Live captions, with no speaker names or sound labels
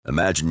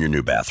Imagine your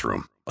new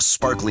bathroom. A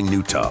sparkling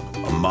new tub,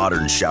 a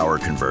modern shower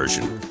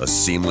conversion, a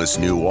seamless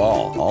new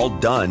wall, all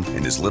done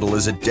in as little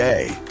as a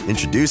day.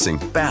 Introducing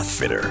Bath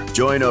Fitter.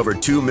 Join over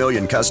 2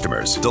 million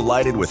customers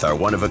delighted with our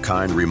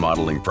one-of-a-kind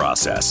remodeling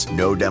process.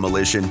 No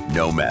demolition,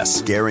 no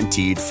mess.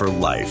 Guaranteed for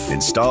life.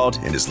 Installed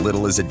in as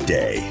little as a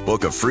day.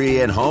 Book a free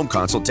in-home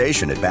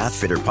consultation at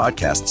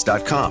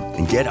bathfitterpodcasts.com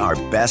and get our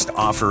best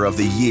offer of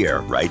the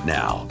year right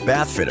now.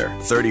 Bath Fitter,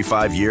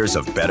 35 years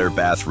of better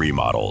bath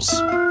remodels.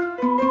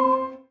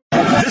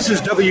 This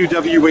is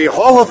WWE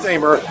Hall of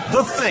Famer,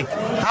 The Think,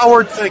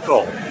 Howard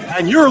Finkel,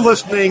 and you're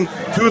listening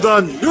to the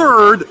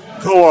Nerd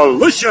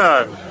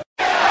Coalition.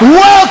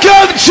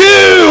 Welcome to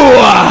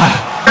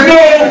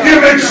No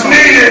Gimmicks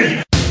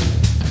Needed.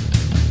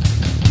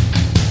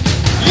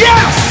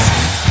 Yes!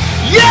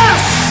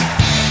 Yes!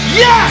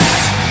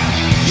 Yes!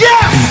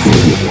 Yes!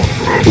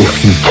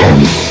 If you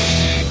can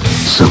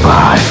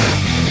survive,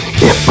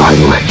 if I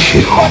let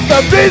you. To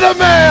be the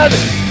man,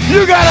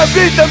 you gotta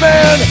beat the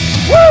man.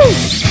 Woo!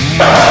 The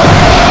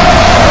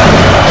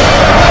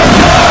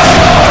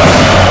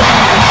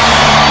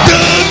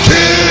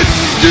kid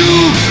do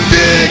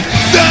dig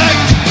that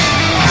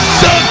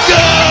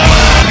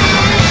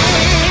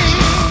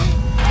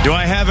sucker. Do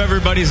I have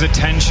everybody's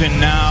attention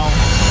now?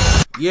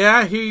 Yeah,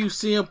 I hear you,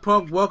 CM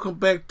Punk. Welcome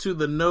back to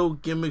the No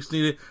Gimmicks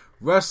Needed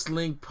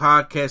Wrestling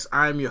Podcast.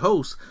 I'm your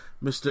host,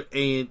 Mr.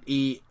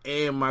 A&E,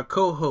 and my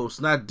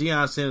co-host, not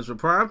Deion Sanders for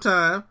Prime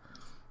Time.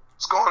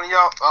 What's going on,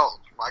 y'all? Oh,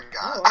 my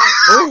God.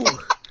 Oh.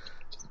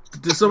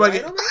 Did somebody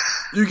get...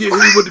 You get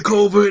hit with the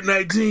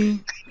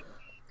COVID-19?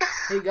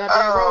 He got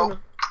that Rona.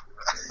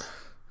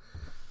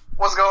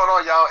 What's going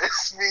on, y'all?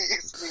 It's me,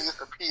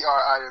 Mr.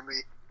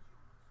 P-R-I-M-E.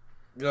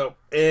 Yo,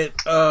 and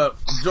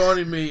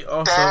joining me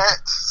also... That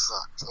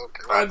sucks.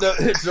 Okay. I know,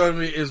 joining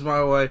me is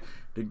my wife,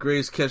 the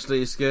greatest Catch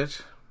Lady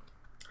Sketch.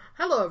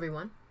 Hello,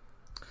 everyone.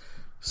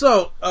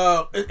 So,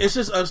 it's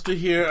just us two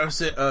here. I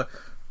said,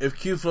 if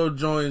Q-Flow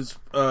joins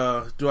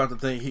throughout the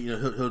thing,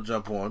 he'll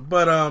jump on.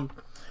 But,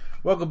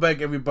 welcome back,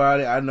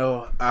 everybody. I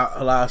know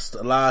a lot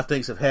of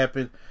things have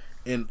happened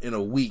in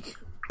a week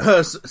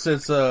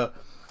since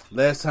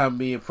last time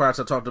me and Price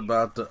talked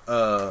about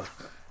the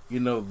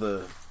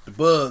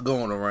bug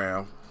going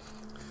around.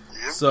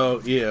 Yep.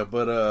 So yeah,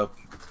 but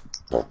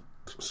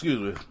excuse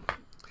me.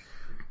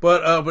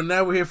 But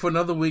now we're here for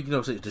another week. You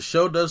know, so the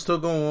show does still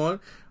go on.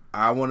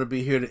 I want to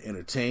be here to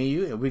entertain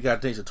you, and we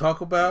got things to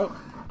talk about.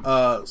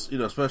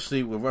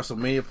 Especially with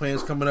WrestleMania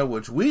plans coming up,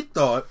 which we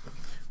thought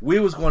we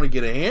was going to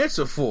get an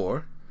answer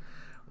for,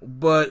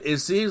 but it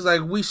seems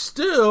like we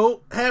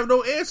still have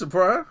no answer,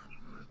 Brian.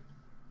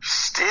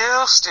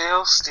 Still.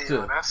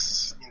 Good.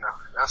 That's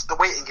the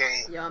waiting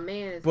game. Y'all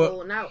man is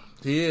holding out.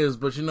 He is,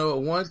 but you know,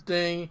 one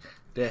thing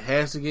that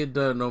has to get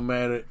done, no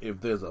matter if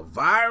there's a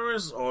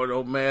virus or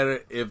no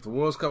matter if the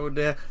world's coming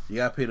down, you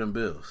gotta pay them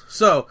bills.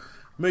 So,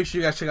 make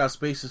sure you guys check out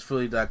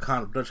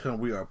spacesphilly.com, the Dutch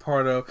company we are a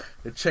part of,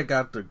 and check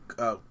out the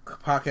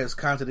podcast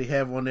content they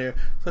have on there,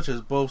 such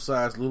as Both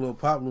Sides, Lulu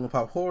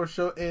Pop Horror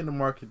Show, and the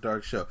Market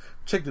Dark Show.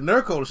 Check the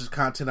Nerd Coalition's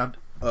content out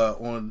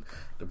on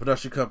the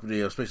production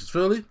company of Spaces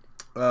Philly,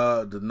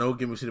 the No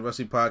Gimmicks Needed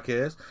Wrestling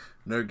Podcast,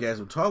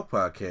 Nerdgasm Talk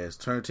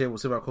Podcast, Turntable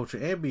with Hip-Hop Culture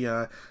and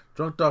Beyond,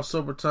 Drunk Thoughts,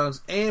 Sober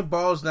Tongues, and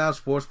Balls Now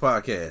Sports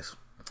Podcast.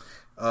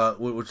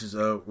 Which is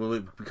really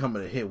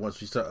becoming a hit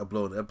once we start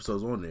uploading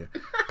episodes on there.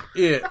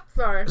 Yeah.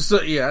 Sorry.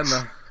 So yeah, I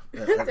know.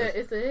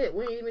 It's a hit.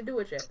 We ain't even do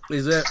it yet.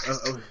 Is that?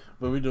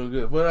 But we're doing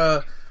good.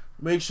 But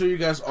make sure you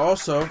guys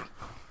also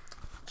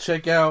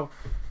check out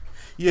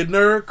your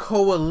Nerd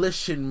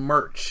Coalition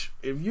merch.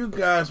 If you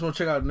guys want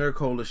to check out Nerd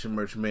Coalition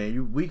merch,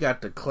 man, we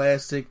got the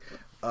classic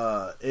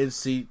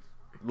NC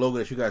logo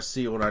that you guys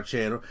see on our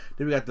channel.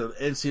 Then we got the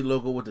NC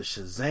logo with the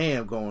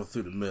Shazam going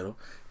through the middle.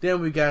 Then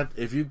we got,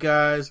 if you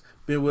guys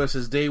been with us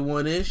since day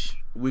one-ish,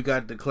 we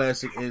got the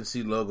classic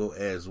NC logo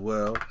as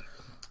well.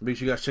 Make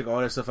sure you guys check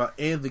all that stuff out.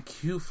 And the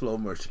Q-Flow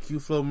merch. The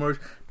Q-Flow merch,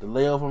 the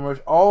layover merch,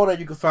 all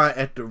that you can find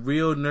at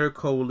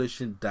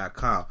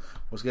therealnerdcoalition.com.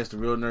 Once again, it's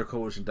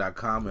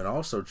therealnerdcoalition.com. And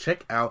also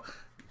check out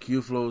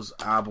Q-Flow's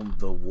album,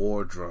 The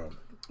Wardrobe.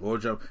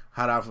 Wardrobe,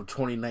 hot out from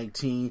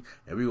 2019,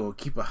 and we're going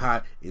to keep it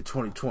hot in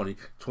 2020.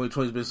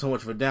 2020 has been so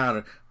much of a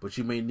downer, but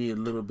you may need a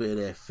little bit of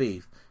that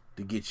faith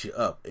to get you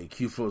up, and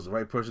Q-Flow is the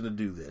right person to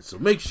do that. So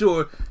make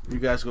sure you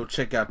guys go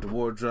check out The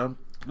Wardrobe.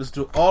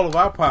 Listen to all of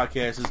our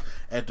podcasts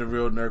at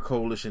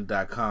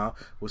therealnerdcoalition.com.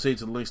 We'll send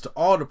you the links to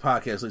all the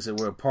podcasts links that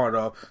we're a part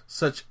of,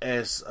 such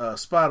as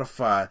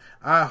Spotify,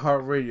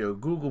 iHeartRadio,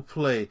 Google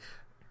Play.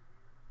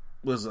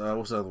 What's the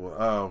other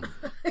one?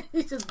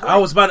 I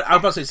was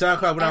about to say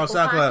SoundCloud, but now it's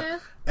SoundCloud,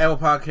 Apple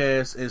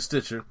Podcasts, and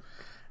Stitcher.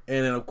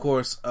 And then, of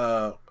course,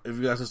 if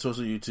you guys are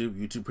social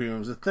YouTube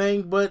Premium is a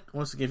thing. But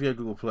once again, if you have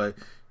Google Play,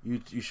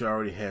 you should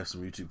already have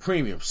some YouTube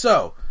Premium.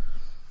 So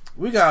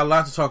we got a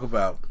lot to talk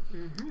about,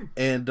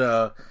 and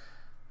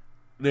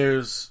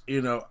there's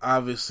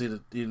obviously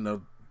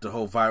the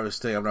whole virus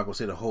thing. I'm not gonna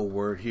say the whole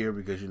word here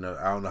because I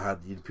don't know how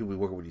people be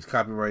working with these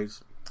copyrights.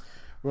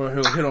 We're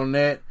gonna hit on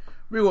that.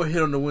 We're going to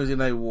hit on the Wednesday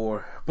Night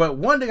War. But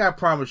one thing I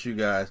promise you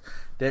guys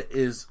that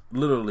is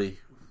literally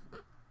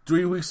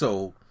 3 weeks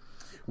old.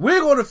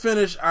 We're going to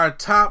finish our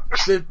top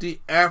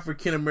 50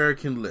 African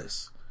American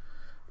list.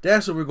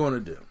 That's what we're going to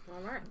do.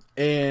 All right.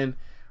 And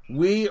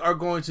we are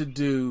going to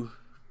do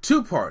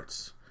 2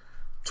 parts,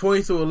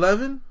 20 through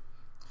 11,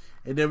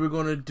 and then we're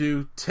going to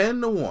do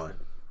 10 to 1.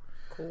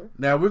 Cool.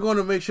 Now, we're going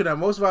to make sure that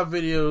most of our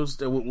videos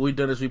that we've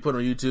done as we put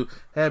on YouTube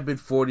have been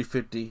 40,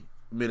 50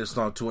 minutes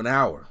long to an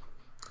hour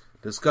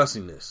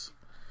discussing this.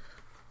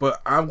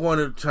 But I'm going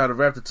to try to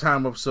wrap the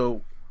time up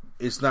so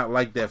it's not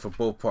like that for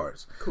both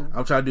parts. Cool.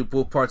 I'm trying to do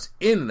both parts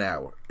in an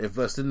hour, if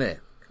less than that.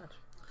 Gotcha.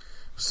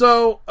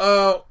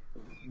 So,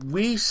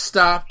 we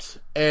stopped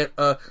at,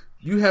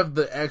 you have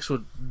the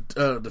actual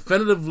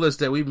definitive list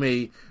that we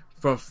made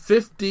from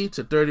 50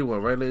 to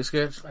 31, right, Lady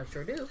Sketch? I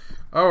sure do.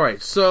 All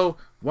right, so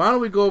why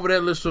don't we go over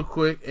that list real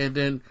quick and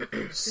then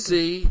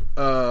see,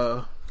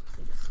 yeah,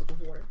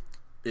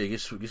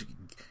 get your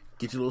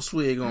little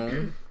swig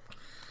on,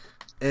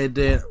 and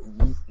then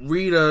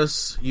read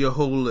us your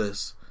whole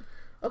list.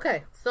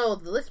 Okay, so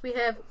the list we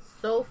have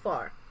so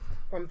far,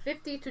 from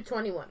 50 to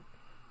 21.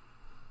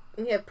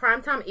 We have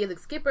Primetime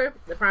Elix Skipper,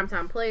 the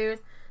Primetime Players,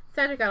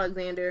 Cedric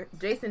Alexander,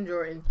 Jason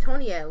Jordan,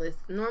 Tony Atlas,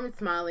 Norman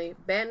Smiley,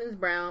 Bad News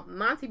Brown,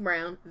 Monty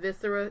Brown,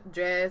 Viscera,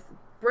 Jazz,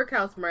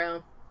 Brickhouse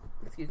Brown,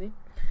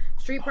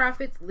 Street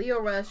Profits,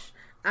 Leo Rush,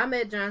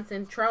 Ahmed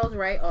Johnson, Charles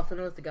Wright, also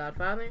known as the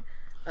Godfather,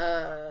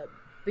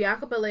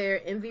 Bianca Belair,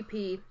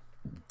 MVP,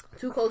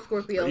 Too Cold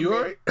Scorpio. You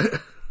alright?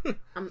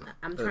 I'm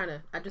trying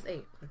to. I just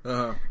ate.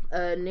 Uh-huh.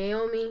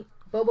 Naomi,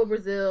 Bobo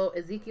Brazil,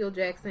 Ezekiel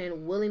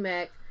Jackson, Willie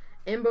Mack,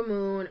 Ember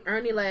Moon,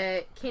 Ernie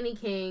Ladd, Kenny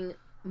King,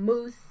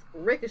 Moose,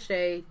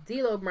 Ricochet,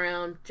 D'Lo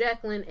Brown,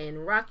 Jacqueline,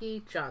 and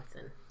Rocky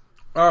Johnson.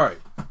 All right.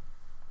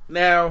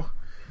 Now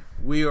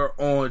we are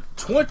on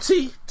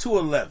 20 to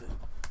 11.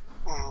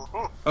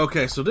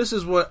 Okay, so this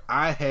is what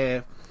I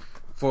have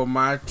for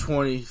my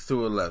 20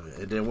 through 11,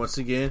 and then once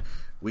again,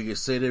 we can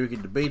say that we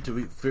can debate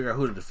to figure out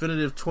who the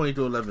definitive 20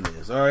 through 11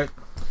 is. All right.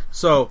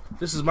 So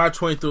this is my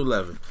 20 through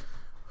 11.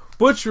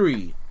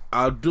 Butchery,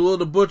 Abdullah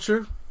the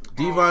Butcher,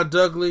 Devon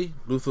Dudley,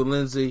 Luther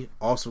Lindsay,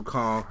 Awesome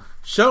Kong,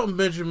 Shelton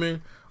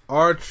Benjamin,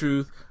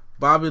 R-Truth,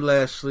 Bobby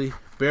Lashley,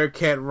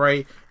 Bearcat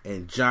Wright,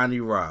 and Johnny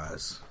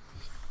Roz.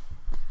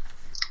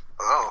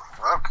 Oh,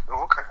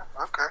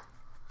 okay.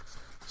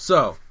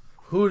 So,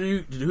 who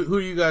do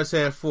you guys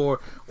have for,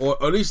 or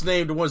at least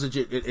name the ones that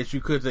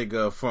you could think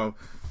of from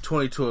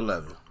 20 to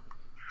 11?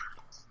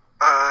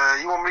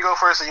 You want me to go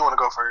first, or you want to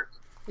go first?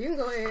 You can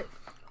go ahead.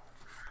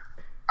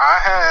 I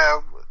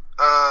have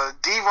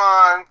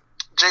Devon,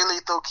 Jay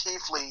Lethal,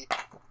 Keith Lee,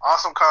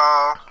 Awesome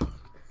Kong,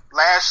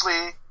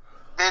 Lashley,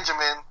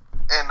 Benjamin,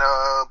 and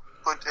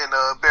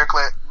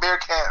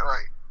Bearcat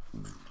Wright.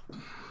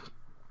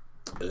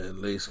 And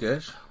Lady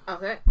Sketch.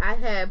 Okay, I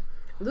have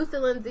Luther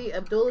Lindsay,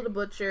 Abdullah the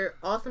Butcher,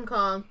 Awesome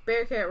Kong,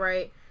 Bearcat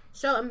Wright,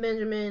 Shelton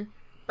Benjamin,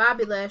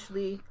 Bobby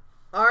Lashley,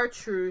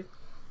 R-Truth,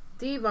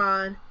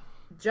 Devon,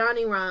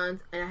 Johnny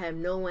Rons, and I have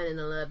no one in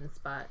the 11th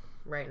spot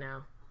right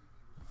now.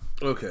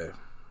 Okay.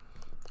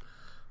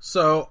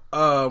 So,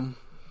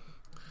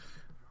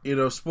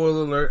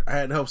 spoiler alert, I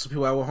had to help some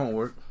people out with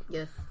homework.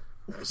 Yes.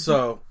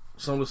 So,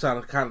 some of them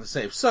sounded kind of the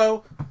same.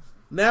 So,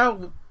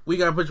 now we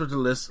got to put you with the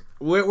list.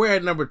 We're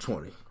at number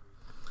 20.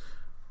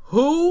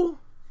 Who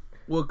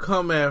will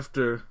come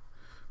after?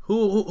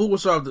 Who will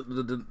start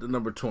the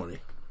number 20?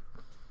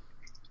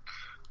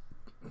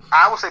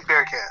 I would say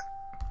Bearcat.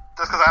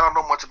 Just because I don't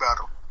know much about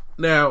him.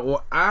 Now,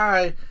 well,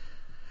 I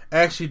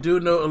actually do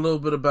know a little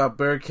bit about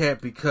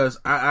Bearcat because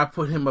I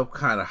put him up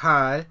kind of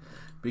high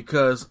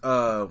because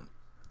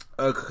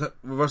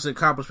reversing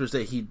accomplishments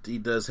that he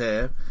does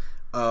have.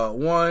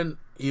 One,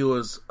 he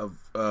was a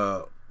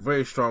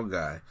very strong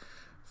guy.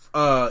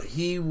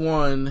 He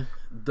won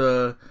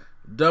the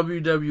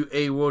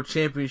WWA World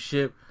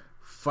Championship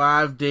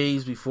 5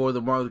 days before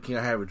the Martin Luther King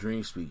I Have a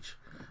Dream speech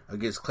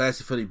against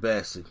Classy Philly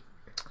Bassey.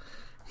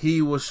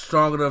 He was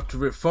strong enough to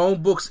rip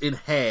phone books in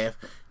half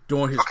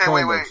during his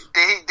promos. Wait.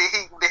 Did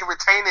he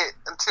retain it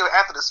until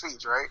after the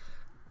speech,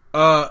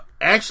 right?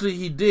 Actually,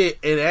 he did.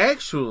 And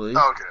actually...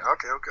 Okay.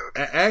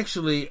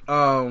 Actually,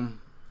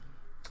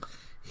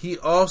 he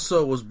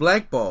also was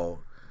blackballed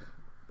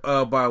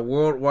by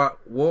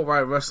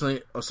Worldwide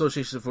Wrestling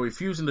Association for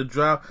refusing to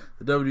drop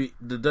the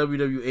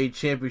WWA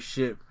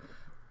Championship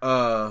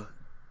to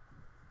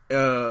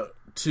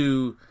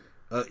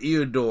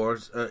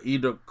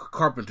Eudor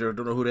Carpenter,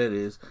 don't know who that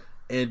is,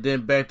 and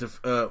then back to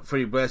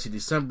Freddie Blassie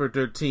December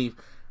 13th,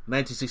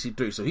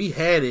 1963. So he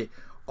had it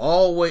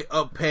all the way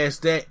up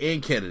past that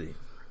in Kennedy.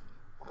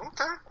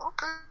 Okay.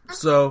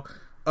 So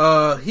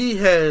he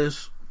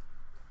has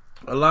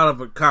a lot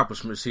of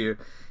accomplishments here.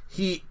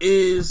 He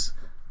is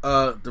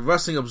the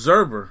Wrestling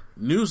Observer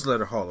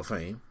Newsletter Hall of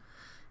Fame.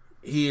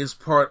 He is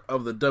part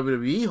of the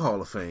WWE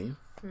Hall of Fame.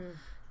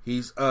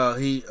 He's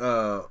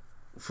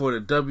for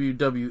the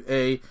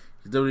WWA,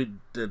 the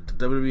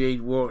WWA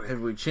World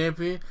Heavyweight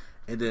Champion,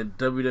 and then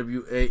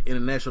WWA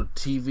International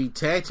TV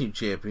Tag Team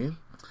Champion,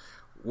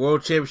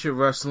 World Championship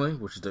Wrestling,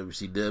 which is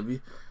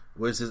WCW,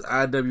 which is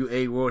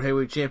IWA World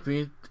Heavyweight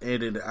Champion,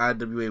 and then the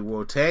IWA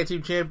World Tag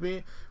Team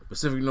Champion,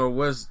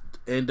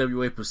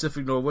 NWA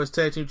Pacific Northwest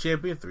Tag Team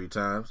Champion 3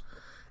 times,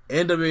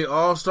 NWA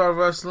All-Star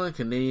Wrestling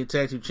Canadian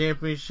Tag Team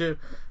Championship,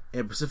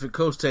 and Pacific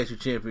Coast Tag Team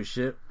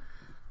Championship.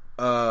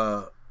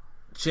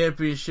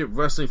 Championship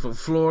Wrestling from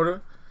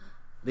Florida.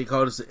 They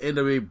call this the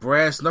NWA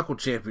Brass Knuckle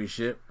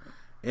Championship.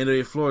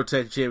 NWA Florida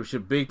Tag Team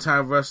Championship. Big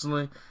Time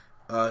Wrestling.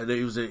 He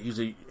was a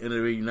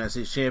NWA United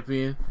States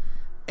Champion.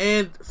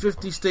 And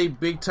 50 State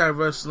Big Time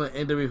Wrestling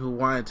NWA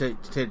Hawaiian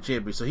Tag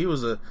Champion. So he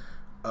was a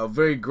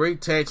very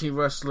great tag team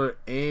wrestler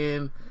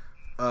and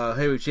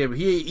heavyweight champion.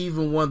 He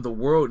even won the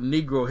World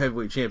Negro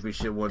Heavyweight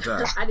Championship one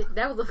time.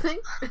 That was a thing?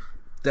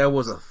 That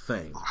was a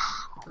thing.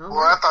 Well,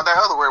 I thought that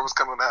other word was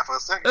coming out for a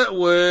second.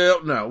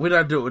 Well, no, we're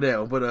not doing that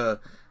one.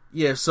 But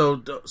yeah,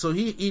 so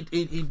he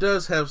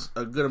does have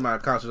a good amount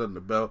of concerts under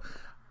the belt.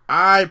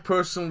 I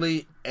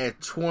personally,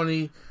 at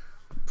 20,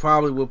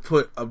 probably would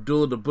put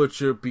Abdullah the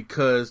Butcher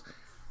because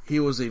he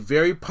was a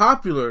very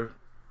popular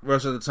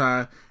wrestler at the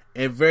time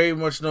and very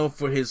much known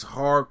for his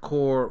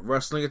hardcore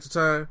wrestling at the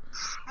time.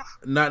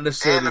 Not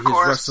necessarily his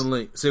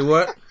wrestling. Say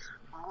what?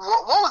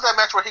 What was that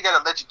match where he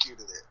got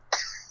electrocuted at?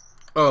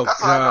 Oh,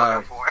 that's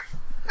God. What I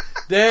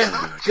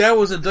That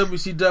was a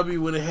WCW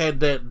when it had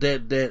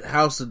that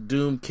House of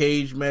Doom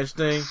cage match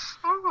thing.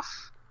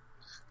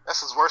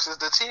 That's as worse as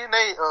the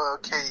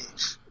TNA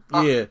cage.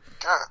 Yeah,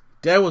 God.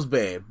 That was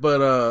bad,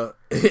 but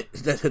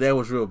that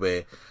was real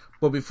bad.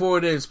 But before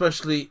then,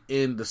 especially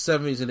in the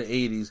 70s and the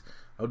 80s,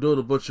 Abdullah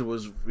the Butcher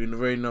was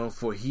very known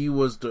for he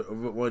was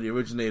one of the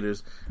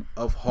originators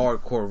of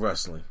hardcore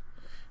wrestling,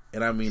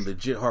 and I mean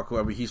legit hardcore.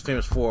 I mean he's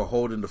famous for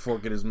holding the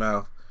fork in his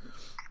mouth.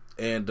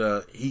 And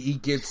he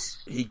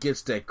gets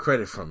that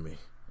credit from me.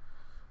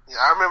 Yeah,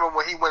 I remember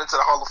when he went into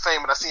the Hall of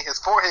Fame and I seen his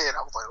forehead.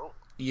 I was like, oh.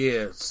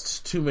 Yeah, it's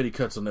too many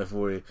cuts on that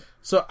forehead.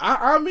 So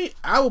I mean,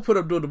 I will put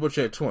Abdullah the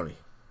Butcher at 20.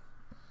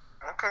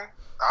 Okay,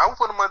 I will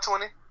put him at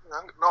 20.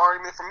 No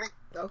argument from me.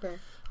 Okay.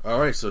 All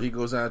right, so he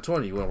goes down to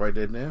 20. You want to write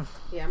that down?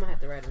 Yeah, I'm gonna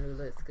have to write a new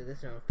list because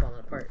this is falling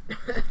apart. Wait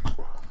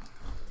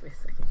a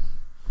second.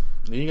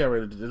 You got to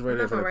write it. Just write I'm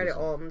not gonna write it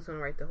all. I'm just gonna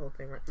write the whole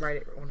thing. Write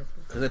it on this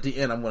one. Because at the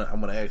end, I'm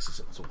gonna ask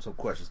you some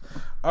questions.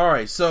 All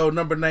right, so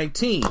number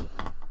 19.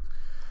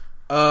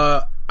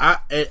 I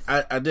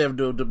did have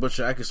the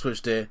Butcher. I can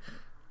switch that.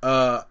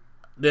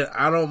 Then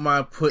I don't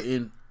mind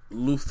putting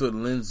Luther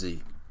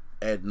Lindsay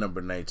at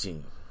number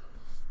 19.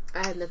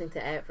 I had nothing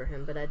to add for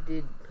him, but I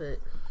did put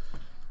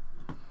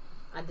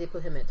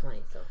him at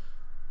 20. So.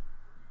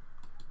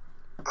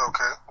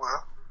 Okay,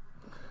 well,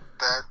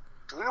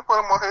 we can put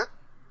him on here.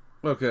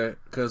 Okay,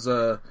 because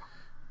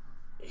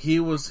he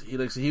was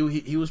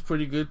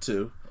pretty good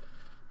too.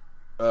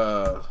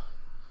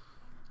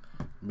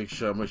 Make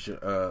sure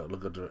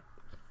look at the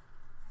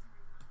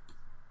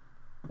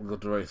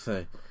right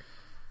thing.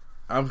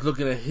 I'm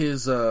looking at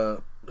his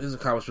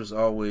accomplishments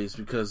always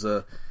because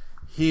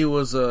he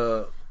was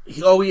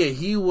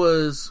he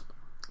was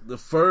the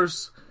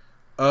first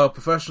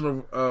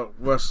professional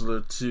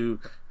wrestler to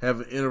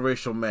have an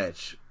interracial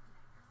match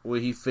where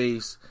he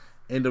faced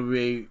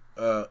NWA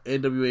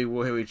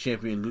World Heavyweight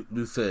Champion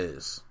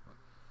Luthez.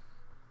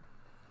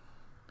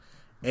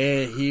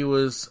 And he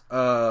was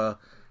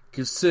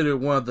considered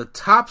one of the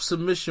top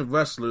submission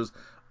wrestlers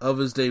of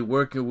his day,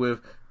 working with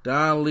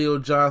Don Leo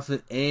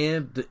Jonathan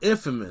and the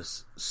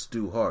infamous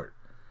Stu Hart.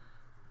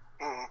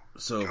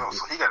 So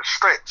he got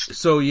stretched.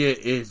 So yeah,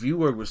 if you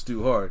work with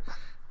Stu Hart,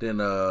 then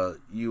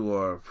you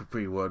are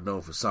pretty well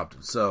known for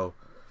something. So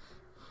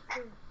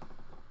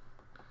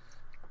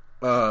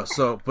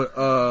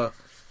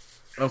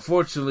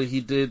unfortunately,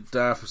 he did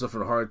die from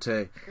suffering a heart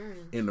attack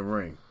in the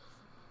ring.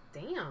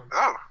 Damn.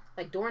 Oh.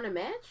 Like during a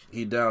match?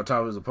 He died on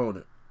top of his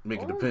opponent,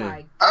 making the pin.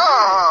 My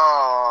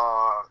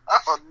God.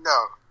 Oh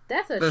no.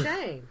 That's a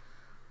shame.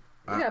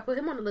 You gotta put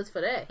him on the list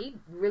for that. He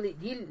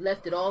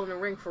left it all in the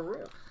ring for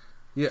real.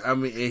 Yeah, I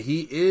mean, and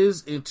he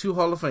is in 2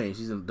 Hall of Fames.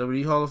 He's in the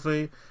WWE Hall of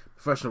Fame,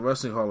 Professional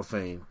Wrestling Hall of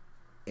Fame,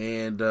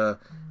 and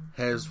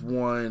has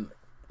won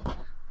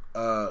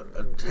a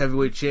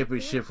heavyweight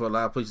championship for a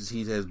lot of places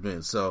he has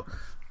been. So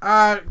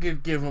I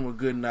could give him a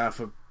good nod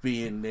for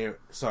being there.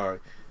 Sorry,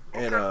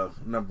 at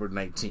number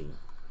 19.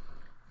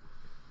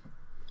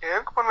 Yeah,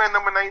 I'm putting him at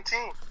number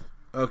 19.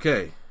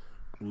 Okay,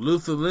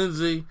 Luther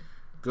Lindsay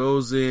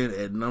goes in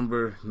at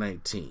number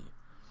 19.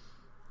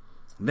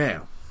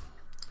 Now,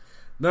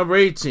 number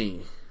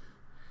 18.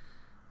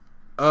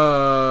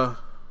 I'm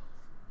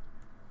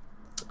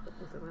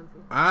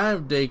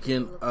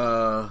thinking.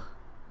 I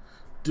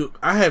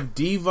have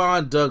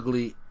Devon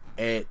Dudley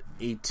at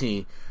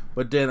 18,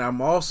 but then I'm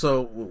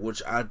also,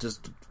 which I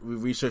just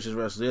researched his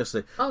wrestler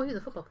yesterday. Oh, he's a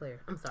football player.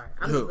 I'm sorry.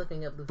 I'm just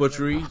looking up Butch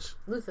Reed.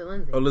 Luther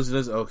Lindsay. Oh, Luther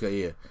Lindsay.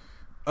 Okay, yeah.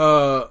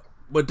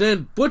 But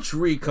then Butch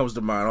Reed comes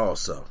to mind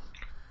also.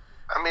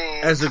 I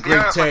mean, as a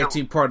great tag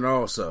team partner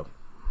also.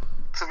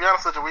 To be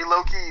honest with you, we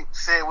low-key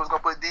said we was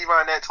going to put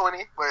Devon at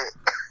 20, but...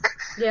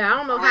 Yeah, I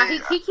don't know how he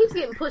keeps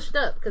getting pushed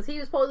up, because he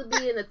was supposed to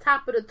be in the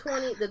top of the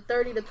 20, the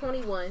 30 to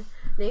 21,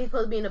 then he's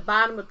supposed to be in the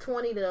bottom of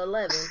 20 to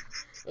 11,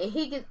 And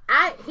he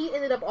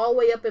ended up all the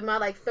way up in my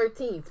like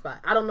 13th spot.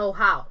 I don't know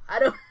how. I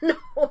don't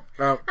know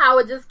how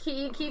it just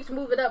keeps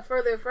moving up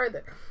further and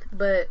further.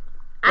 But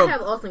I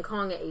have Austin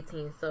Kong at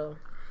 18, so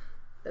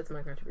that's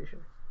my contribution.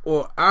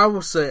 Well, I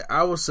would say,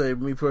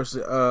 me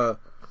personally,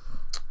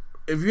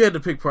 if you had to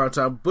pick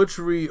primetime, Butch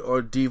Reed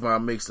or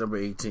Devon makes number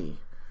 18.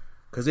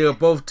 Because they were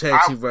both tag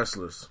team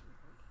wrestlers.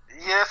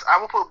 Yes, I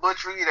would put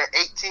Butch Reed at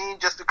 18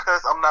 just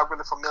because I'm not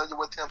really familiar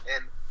with him,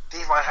 and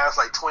Devon has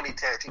like 20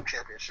 tag team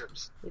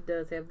championships. He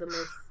does have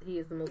he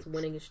is the most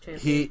winningest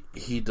champion.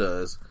 He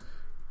does.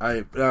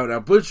 Now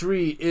Butch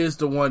Reed is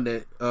the one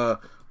that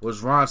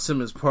was Ron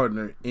Simmons'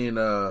 partner in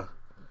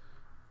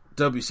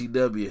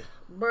WCW.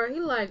 Bro, he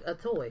like a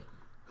toy.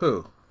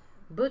 Who?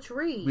 Butch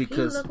Reed.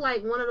 Because he looked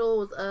like one of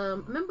those.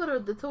 Remember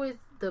the toys,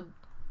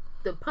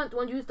 the punch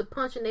ones you used to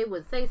punch and they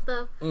would say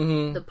stuff.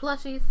 Mm-hmm. The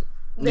plushies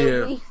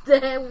that we used to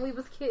have when we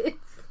was kids.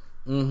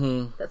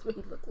 Mm-hmm. That's what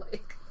he looked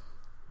like.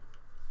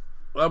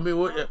 I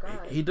mean,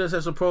 he does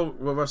have some Pro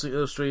Wrestling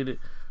Illustrated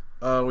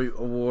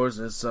awards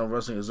and some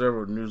Wrestling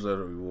Observer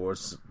newsletter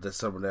awards. That's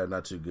some of that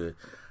not too good.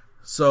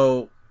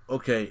 So,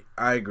 okay,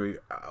 I agree.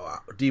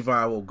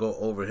 Devon will go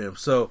over him.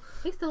 So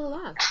he's still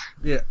alive.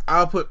 Yeah,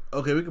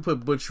 we can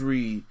put Butch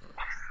Reed.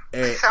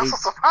 I'm so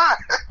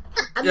surprised.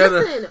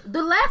 Listen,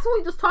 the last one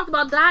we just talked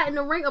about died in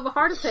the ring of a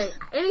heart attack.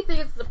 Anything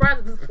is a surprise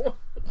at this point.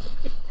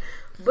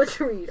 Butch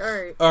Reed,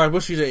 all right,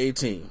 Butch Reed at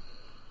 18.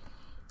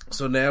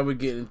 So now we're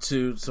getting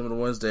to some of the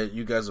ones that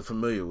you guys are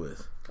familiar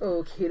with.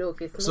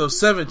 Okay. So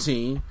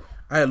 17,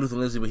 I had Luther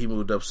Lindsay, but he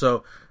moved up.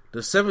 So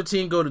does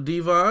 17 go to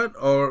Devon?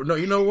 Or, no,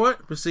 you know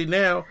what? But see,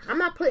 now... I'm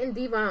not putting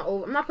Devon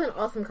over... I'm not putting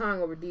Awesome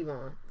Kong over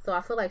Devon. So I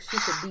feel like she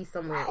should be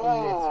somewhere in this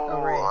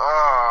array.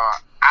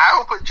 I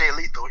would put Jay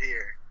Lethal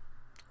here.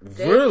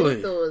 Really? Jay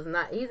Lethal is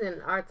not... He's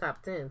in our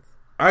top 10s.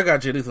 I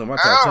got Jay Lethal in my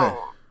top 10.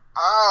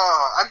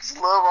 I just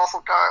love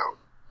Awesome Kong.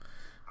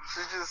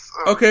 She just...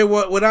 Okay,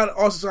 well, without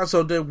Awesome Kong,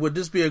 so then would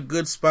this be a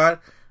good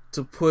spot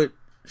to put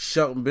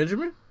Shelton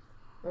Benjamin?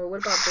 Or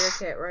what about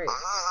Bearcat Wright?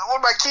 What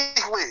about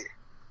Keith Lee?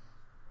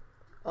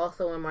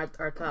 Also in our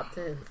top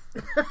 10s.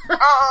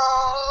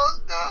 Oh,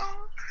 no.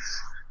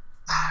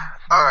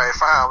 Alright,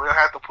 fine. We'll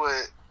have to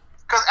put...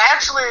 Because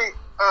actually,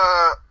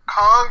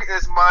 Kong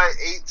is my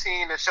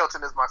 18 and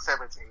Shelton is my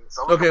 17.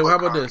 So okay, well, how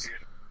about this? Here.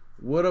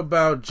 What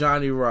about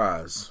Johnny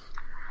Ross?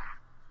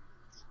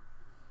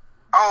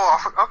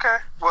 Oh, okay.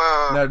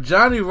 Well, now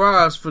Johnny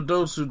Ross, for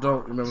those who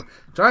don't remember,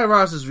 Johnny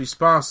Ross is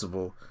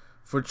responsible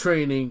for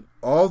training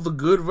all the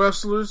good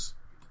wrestlers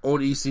on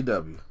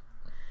ECW.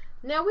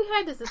 Now we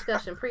had this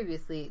discussion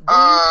previously.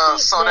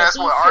 So that's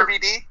what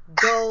RVD.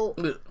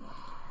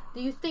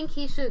 Do you think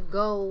he should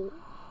go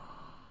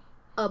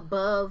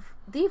above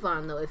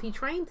Devon though if he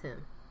trained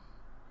him?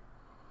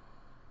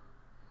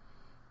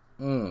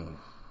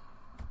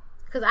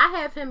 Because I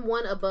have him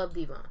one above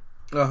Devon.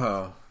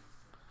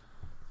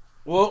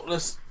 Well,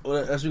 as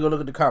we go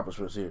look at the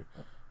accomplishments here,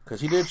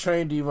 because he did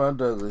train Devon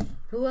Dudley.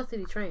 Who else did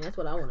he train? That's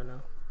what I want to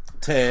know.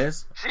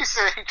 Taz. She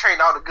said he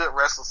trained all the good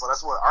wrestlers, so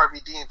that's what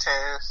RVD and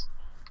Taz.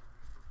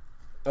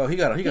 Oh,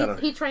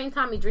 he trained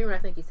Tommy Dreamer. I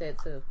think he said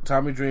too.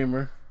 Tommy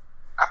Dreamer.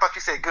 I thought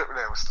you said good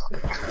stuff.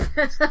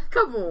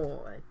 Come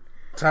on.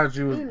 Tommy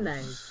Dreamer. Be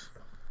nice.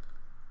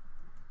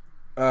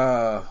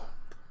 I'm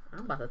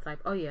about to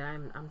type. Oh yeah,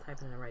 I'm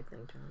typing the right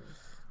thing, Johnny.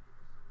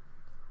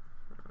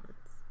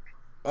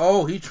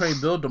 Oh, he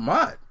trained Bill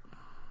DeMott.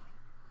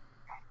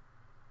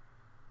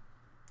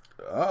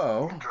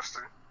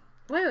 Interesting.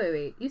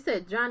 Wait. You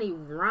said Johnny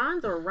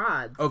Rods or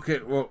Rods? Okay,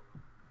 well,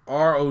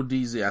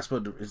 RODZ. I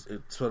spelled it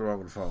wrong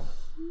on the phone.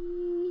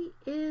 He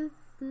is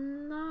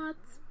not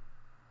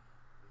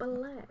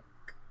black.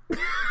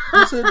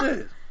 Who said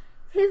that?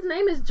 His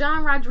name is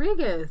John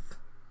Rodriguez.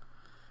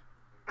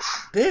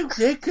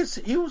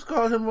 He was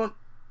calling him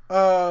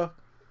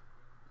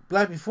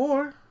black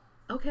before.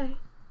 Okay.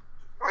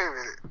 Wait a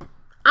minute.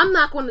 I'm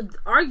not going to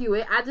argue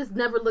it. I just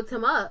never looked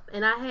him up,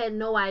 and I had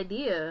no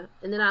idea.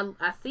 And then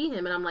I see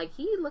him, and I'm like,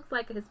 he looks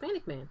like a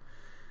Hispanic man.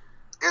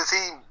 Is he?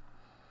 He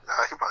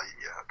probably,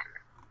 yeah, okay.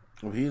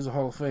 Well, he is a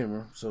Hall of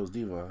Famer, so is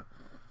Devon.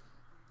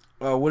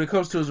 When it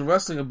comes to his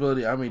wrestling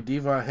ability, I mean,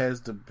 Devon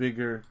has the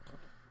bigger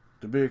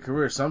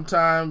career.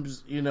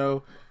 Sometimes,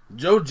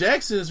 Joe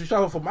Jackson is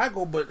responsible for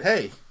Michael, but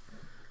hey.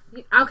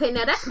 Okay,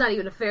 now that's not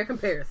even a fair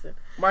comparison.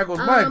 Michael's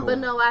Michael. But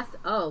no,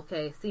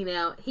 okay. See,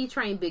 now, he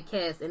trained Big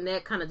Cass, and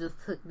that kind of just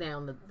took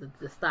down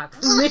the stock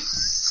for me.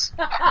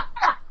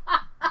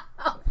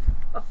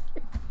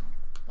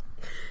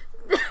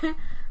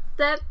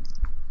 That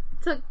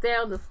took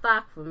down the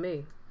stock for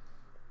me.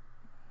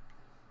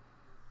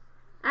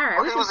 All right.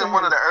 Well, he was in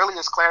one of the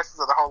earliest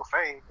classes of the Hall of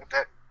Fame. If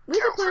that we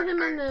can put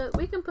him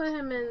We can put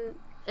him in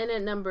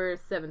at number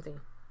 17.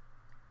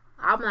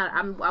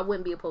 I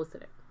wouldn't be opposed to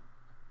that.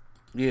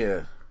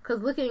 Yeah.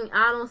 Because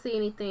I don't see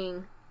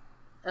anything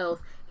else.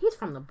 He's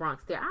from the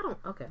Bronx there.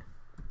 Okay.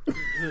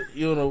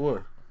 You don't know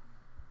what?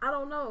 I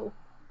don't know.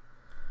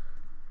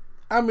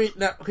 I mean,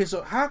 now, okay,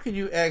 so how can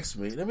you ask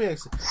me? Let me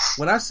ask you.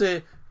 When I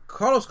said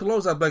Carlos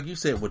Colon's not black. You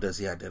said, well, does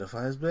he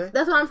identify as black?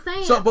 That's what I'm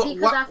saying. So, but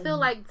because I feel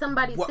like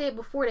somebody said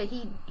before that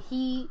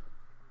he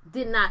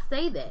did not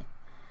say that.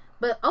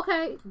 But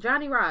okay,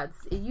 Johnny Rods,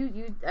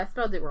 I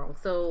spelled it wrong.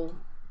 So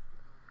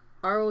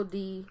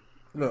RODZ.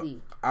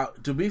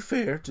 Look, to be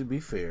fair,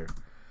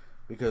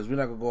 because we're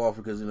not gonna go off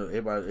because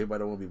everybody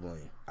don't want to be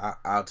blamed.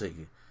 I'll take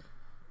it.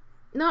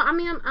 No, I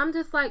mean I'm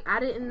just like I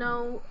didn't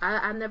know.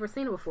 I've never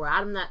seen it before.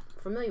 I'm not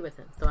familiar with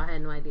him, so I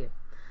had no idea.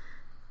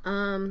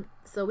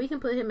 So we can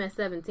put him at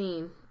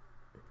 17.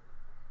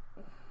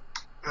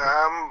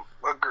 I'm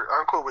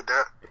cool with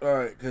that. All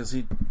right, because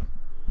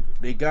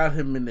they got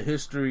him in the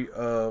history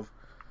of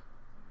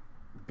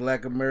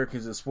Black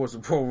Americans in sports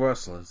and pro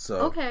wrestling. So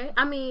okay,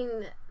 I mean,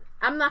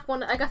 I'm not going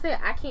to, like I said,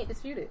 I can't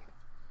dispute it.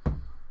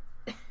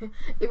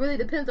 It really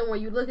depends on where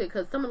you look at,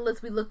 because some of the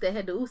lists we looked at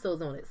had the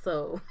Usos on it.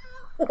 So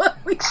what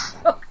we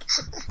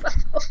talking about?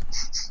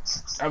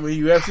 I mean,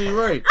 you're absolutely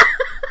right.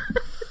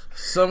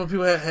 Some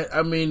people had.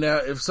 I mean, now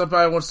if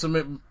somebody wants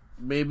to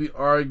maybe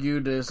argue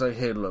that it's like,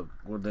 hey, look,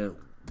 well then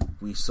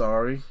we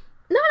sorry.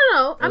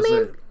 No. I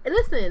mean,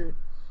 listen,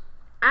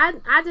 I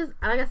just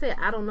like I said,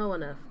 I don't know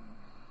enough.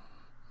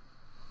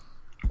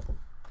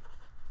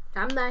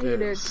 I'm not here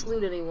to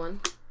exclude anyone.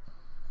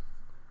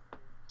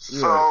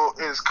 So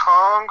is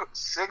Kong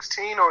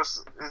 16 or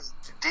is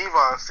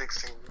Devon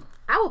 16?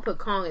 I would put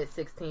Kong at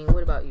 16.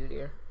 What about you,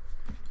 dear?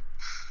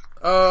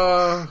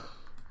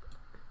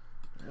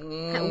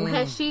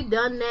 Has she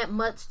done that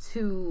much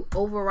to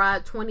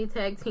override 20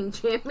 tag team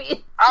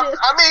championships? I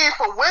mean,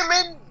 for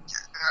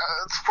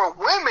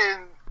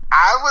women,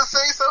 I would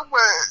say so,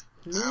 but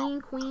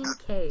Mean Queen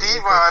K.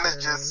 Devon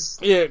is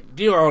just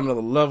Devon on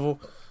another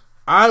level.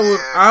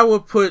 I'll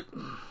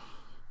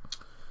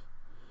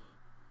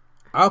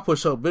put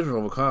Shelton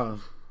Benjamin over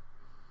Khan.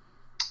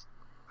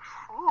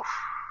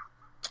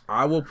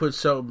 I will put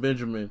Shelton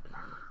Benjamin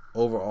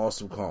over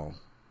Awesome Kong.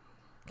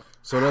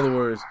 So in other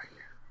words,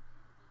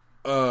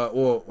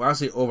 when I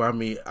say over, I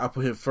mean I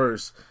put him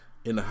first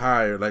in the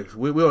higher. Like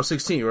we're on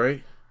 16,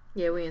 right?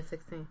 Yeah, we're in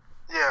 16.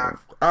 Yeah,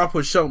 I'll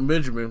put Shelton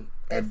Benjamin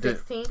at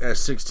 16. At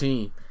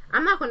 16.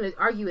 I'm not going to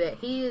argue that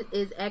he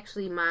is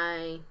actually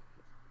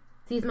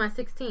he's my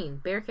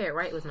 16. Bearcat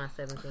Wright was my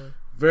 17.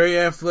 Very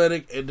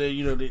athletic, and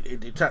then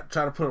they try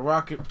to put a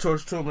rocket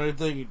torch to him and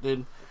everything. And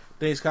then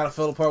things kind of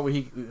fell apart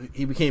when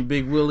he became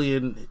Big Willie,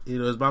 and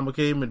his mama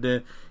came, and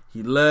then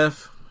he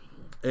left.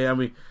 And I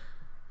mean,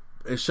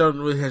 and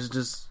Shelton really has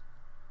just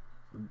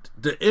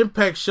the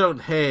impact Shelton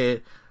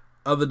had,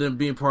 other than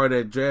being part of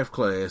that draft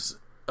class.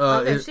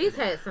 She's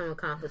had some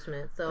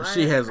accomplishments. So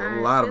she has a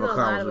lot of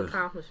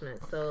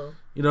accomplishments. So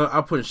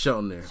I'm putting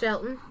Shelton there.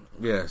 Shelton,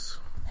 yes.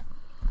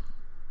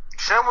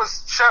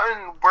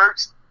 Shelton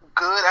worked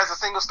good as a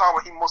single star,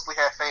 but he mostly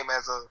had fame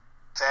as a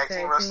tag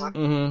team wrestler.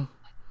 Mm-hmm.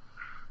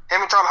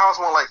 Him and Charlie House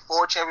won like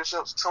 4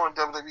 championships, 2 in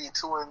WWE,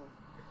 2 in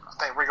I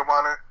think Ring of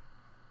Honor.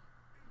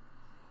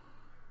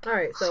 All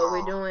right, so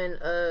we're doing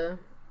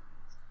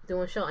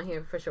Shelton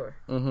here for sure.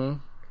 Mm-hmm.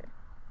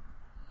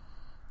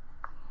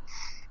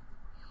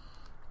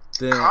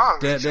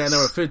 Okay. Then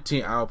number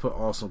 15, I'll put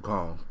Awesome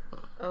Kong.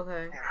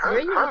 Okay. Where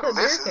you want to put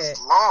Bearcat? This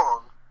is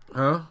long.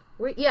 Huh?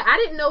 I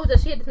didn't know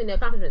that she had this many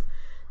accomplishments.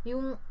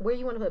 Where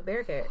you want to put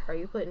Bearcat? Are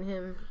you putting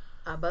him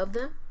above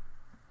them?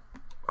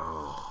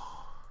 Oh.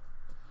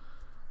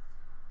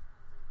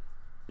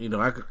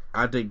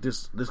 I think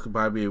this could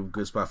probably be a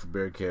good spot for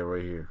Bearcat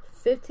right here.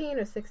 15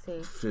 or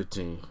 16?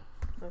 15.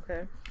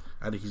 Okay.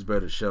 I think he's better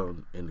than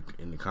Shelton in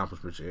the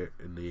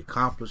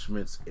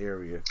accomplishments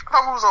area. I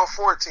thought he was on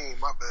 14.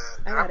 My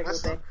bad. I gotta go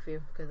back a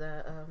few because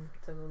I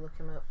to go look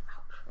him up.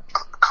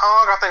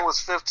 Kong, I think, was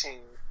 15.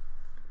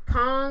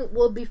 Kong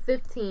will be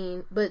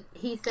 15, but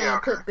he's saying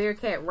put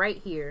Bearcat right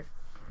here,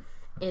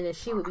 and then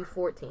she would be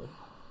 14.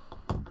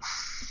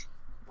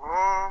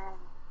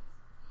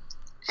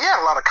 He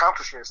had a lot of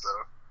accomplishments,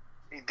 though.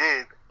 He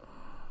did.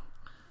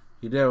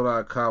 He did have a lot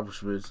of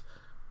accomplishments,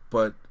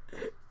 but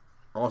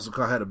also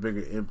Kong had a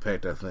bigger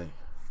impact, I think.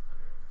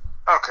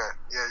 Okay,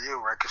 yeah, you're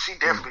right. Because she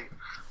definitely,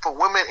 for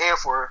women and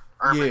for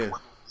urban women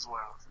as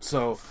well.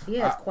 So he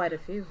has quite a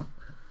few.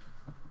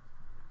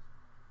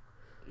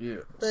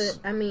 Yeah, but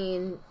I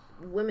mean,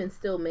 women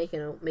still making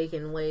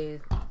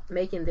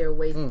their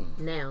ways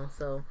now.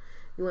 So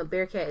you want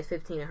Bearcat at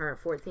 15 and her at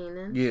 14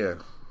 then? Yeah.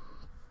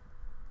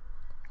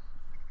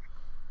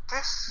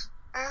 This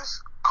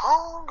is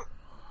Kong.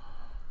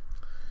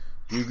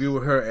 Do you agree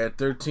with her at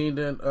 13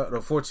 then?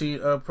 The 14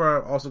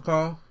 prior also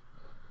Kong?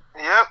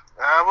 Yep,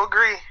 I will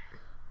agree.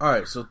 All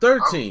right, so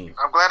 13.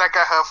 I'm glad I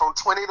got her from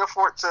 20 to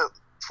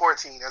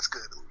 14. That's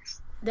good, at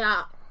least.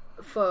 Now,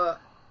 for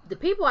the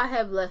people I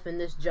have left in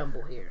this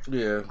jumble here,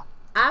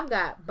 I've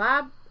got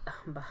I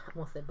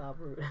won't say Bob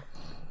Roode.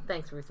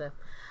 Thanks, Rusev.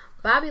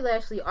 Bobby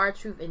Lashley,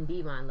 R-Truth, and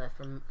Devon left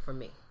from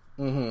me.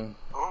 Mm-hmm.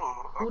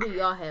 Oh, okay. Who do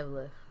y'all have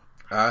left?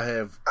 I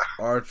have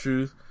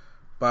R-Truth,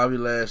 Bobby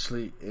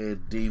Lashley,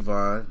 and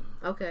Devon.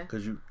 Okay.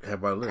 Because you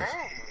have my list.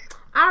 Hey.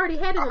 I already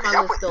had him on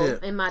my list, though,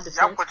 in my defense.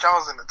 Y'all put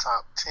y'all's in the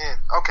top 10.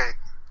 Okay.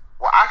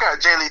 Well, I got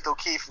Jay Lethal,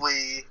 Keith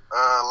Lee,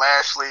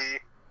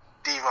 Lashley,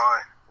 Devon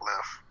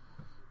left.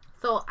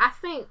 So I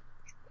think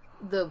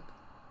the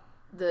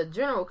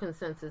general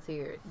consensus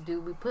here: do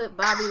we put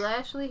Bobby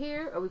Lashley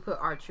here, or we put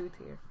R-Truth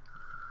here?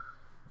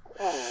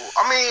 Ooh,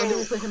 I mean, Or do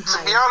we put him to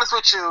higher? be honest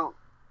with you,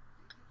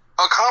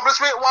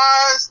 accomplishment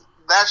wise,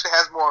 Lashley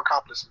has more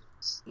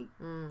accomplishments.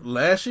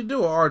 Lashley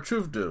do or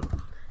R-Truth do?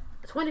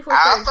 24/7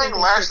 I think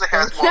Lashley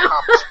has more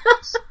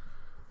accomplishments.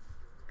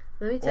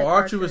 Let me check. Well,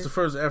 R-Truth is R-Truth. the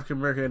first African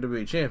American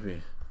NWA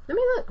champion. Let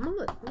me look. I'm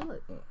gonna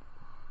look.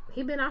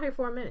 He been out here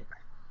for a minute.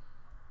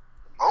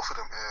 Both of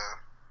them have.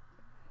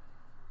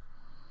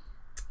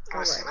 Let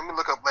me see. Alright. Let me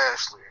look up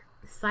Lashley.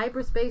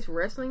 Cyberspace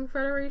Wrestling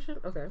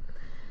Federation. Okay.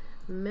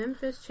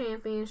 Memphis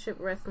Championship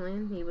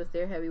Wrestling. He was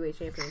their heavyweight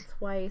champion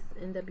twice.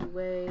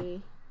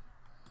 NWA.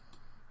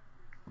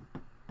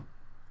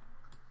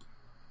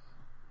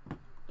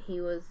 He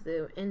was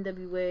the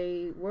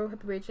NWA World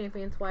Heavyweight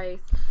Champion twice.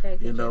 Tag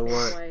team You know champion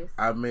what? Twice.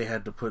 I may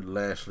have to put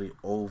Lashley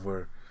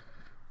over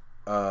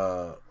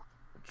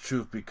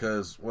Truth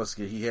because once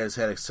again he has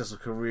had a successful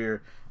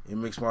career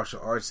in mixed martial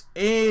arts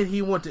and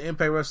he went to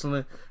Impact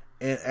Wrestling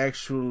and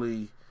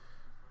actually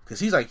because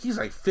he's like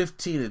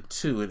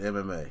 15-2 in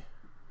MMA.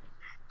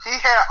 He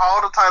had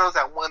all the titles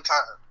at one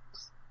time.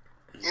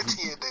 In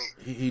TNA.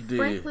 He did.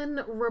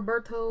 Franklin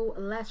Roberto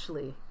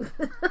Lashley.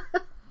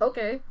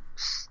 Okay.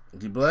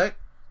 Is he black?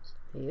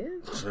 He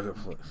is.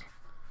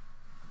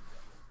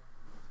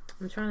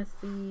 I'm trying to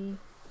see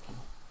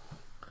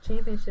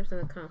championships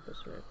and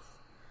accomplishments.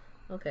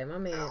 Okay, my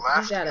man,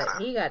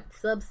 he got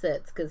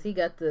subsets because he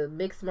got the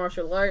mixed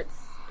martial arts,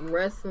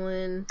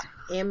 wrestling,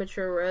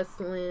 amateur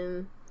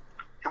wrestling.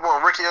 He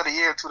won Rookie of the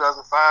Year in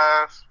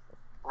 2005.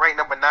 Ranked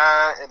number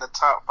 9 in the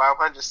top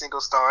 500 single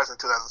stars in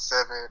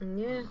 2007.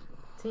 Yeah,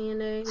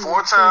 TNA.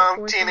 4-time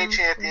TNA times.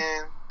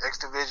 champion, X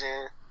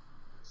Division.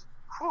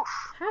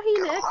 How he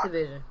in the X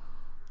division?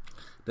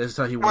 That's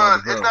how he won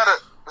Well, the it's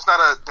belts. not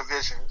a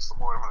division. It's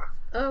more of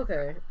a.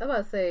 Okay, I'm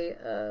about to say,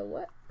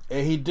 what?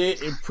 And he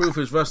did improve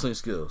his wrestling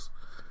skills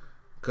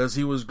because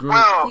he was green.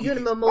 Well, You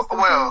getting him a most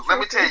well, improved let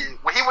me trophy? tell you,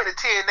 when he went to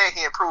TNA,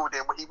 he improved.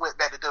 And when he went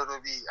back to WWE, I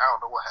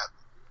don't know what happened.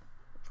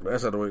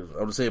 That's not the way I'm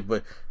gonna say it,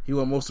 but he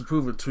won most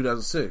improved in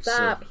 2006.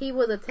 Stop. So. He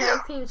was a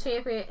tag team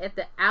champion at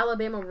the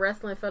Alabama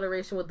Wrestling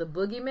Federation with the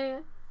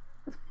Boogeyman.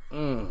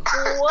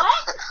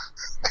 What?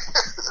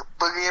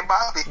 Boogie and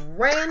Bobby.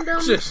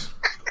 Random. Just.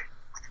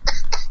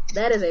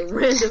 That is a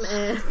random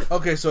ass.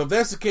 Okay, so if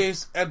that's the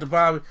case at the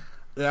Bobby,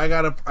 then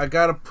I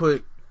gotta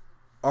put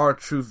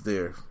R-Truth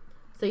there.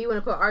 So you want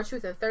to put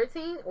R-Truth at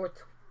 13 or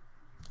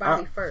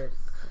Bobby first?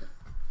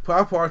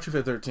 I'll put R-Truth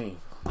at 13.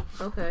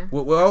 Okay.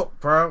 Well,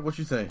 Prime, what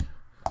you think?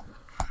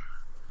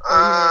 Or you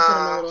want to put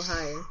him a little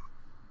higher?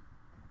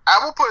 I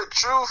will put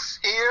Truth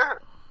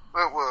here.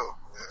 Well,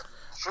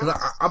 yeah.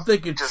 'Cause I'm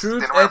thinking just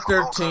Truth been around at for a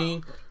long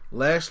 13,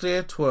 Lashley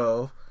at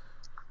 12,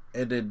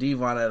 and then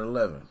Devon at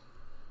 11.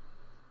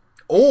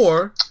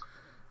 Or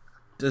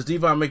does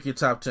Devon make your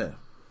top 10?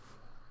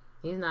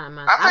 He's not in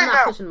my. I I'm think not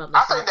that, pushing him up.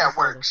 I think that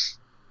works.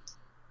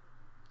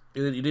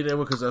 You did that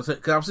one because I'm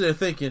sitting there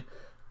thinking,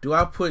 do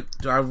I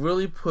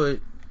really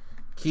put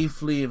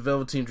Keith Lee and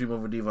Velveteen Dream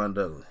over Devon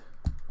Dudley?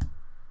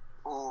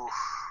 Ooh.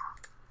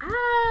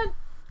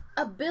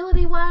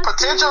 Ability wise,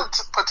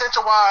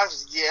 Potential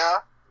wise,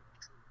 yeah.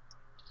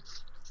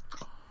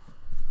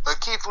 But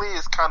Keith Lee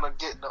is kind of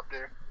getting up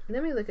there.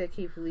 let me look at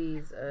Keith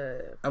Lee's.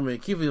 I mean,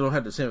 Keith Lee don't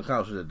have the same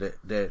accomplishments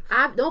that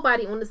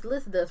Nobody on this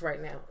list does right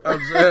now.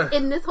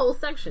 In this whole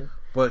section.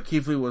 But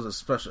Keith Lee was a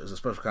special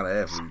kind of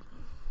athlete.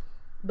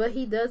 But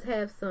he does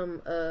have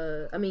some.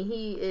 I mean,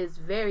 he is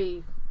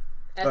very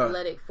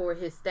athletic for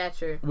his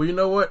stature. Well, you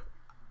know what?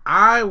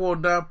 I will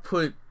not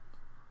put.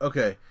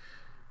 Okay,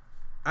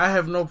 I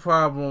have no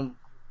problem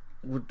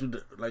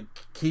with like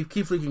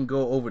Keith Lee can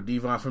go over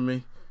Devon for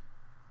me.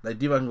 Like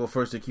Devon can go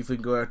first, and Keith Lee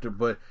can go after.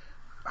 But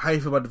how you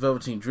feel about the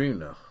Velveteen Dream,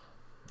 though?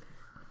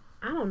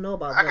 I don't know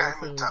about I got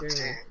him in Velveteen top Dream.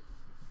 10.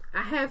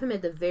 I have him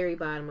at the very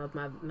bottom of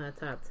my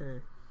top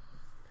 10.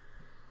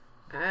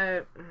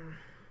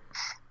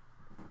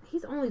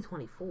 He's only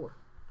 24.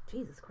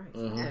 Jesus Christ.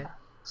 Mm-hmm. Okay.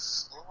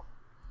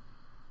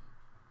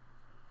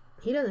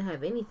 He doesn't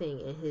have anything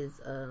in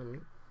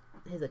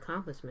his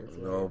accomplishments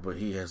yet. No, but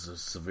he has a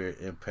severe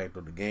impact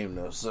on the game,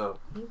 though. So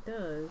He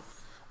does.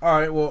 all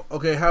right, well,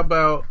 okay. How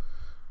about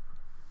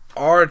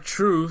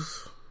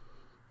R-Truth,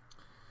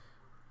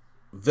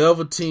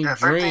 Velveteen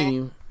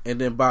Dream,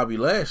 and then Bobby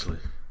Lashley?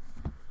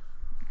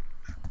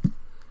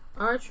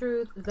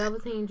 R-Truth,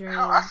 Velveteen Dream.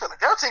 I feel like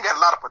Velveteen got a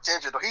lot of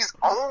potential, though. He's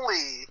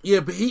only...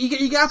 Yeah, but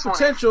he got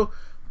potential,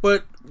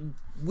 but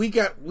we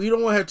don't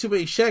want to have too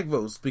many Shaq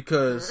votes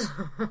because.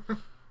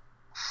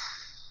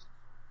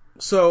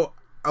 So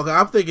okay,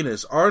 I'm thinking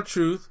this: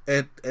 R-Truth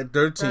at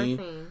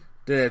 13.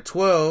 Then at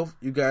 12,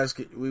 you guys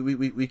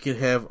we could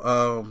have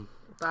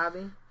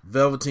Bobby,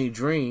 Velveteen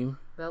Dream.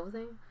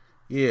 Velveteen.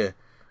 Yeah,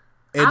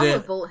 and I then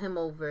would vote him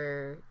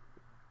over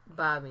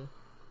Bobby.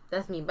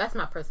 That's me. That's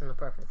my personal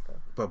preference, though.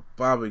 but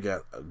Bobby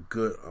got a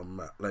good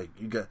amount. Like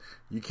you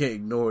can't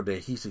ignore that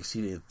he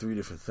succeeded in 3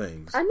 different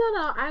things.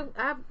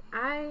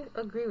 I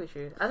agree with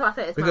you. That's why I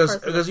said it's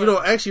Because my personal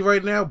actually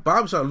right now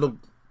Bobby's starting to look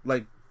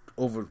like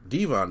over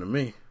Devon to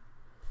me.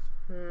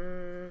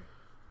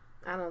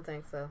 I don't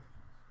think so.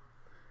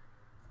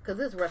 Because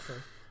it's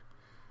wrestling.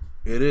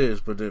 It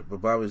is, but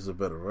Bobby's a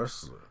better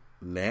wrestler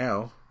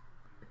now.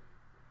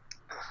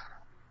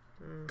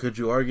 Could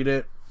you argue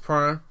that,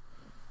 Prime?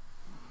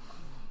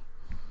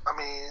 I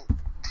mean,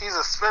 he's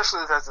a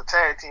specialist as a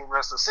tag team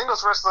wrestler.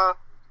 Singles wrestler,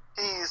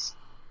 he's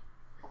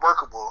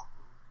workable.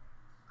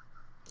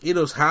 He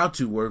knows how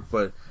to work,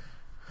 but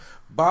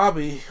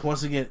Bobby,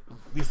 once again,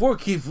 before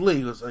Keith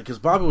Lee, because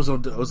Bobby was a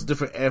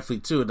different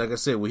athlete too. And like I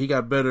said, when he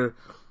got better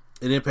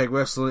in Impact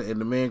Wrestling, and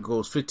the man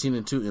goes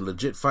 15-2 in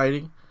legit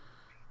fighting,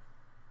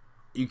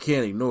 you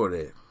can't ignore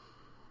that.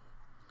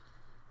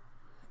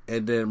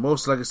 And then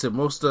most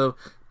of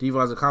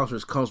Devon's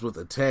accomplishments comes with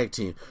a tag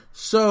team.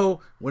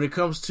 So when it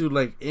comes to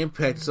like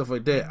Impact and stuff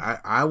like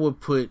that, I would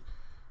put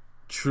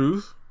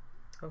Truth,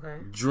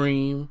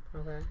 Dream,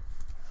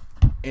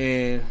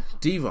 and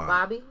Devon.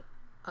 Bobby?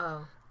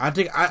 Oh. I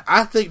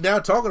think now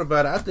talking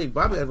about it, I think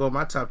Bobby gotta go in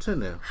my top 10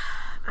 now.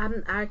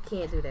 I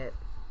can't do that.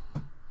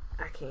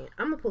 I can't.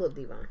 I'm gonna pull up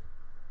Devon.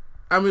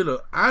 I mean,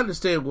 look, I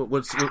understand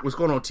what's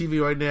going on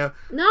TV right now.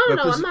 No,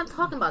 I'm not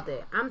talking about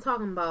that. I'm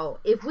talking about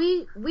if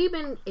we've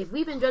been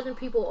judging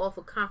people off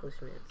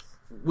accomplishments.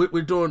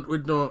 We're doing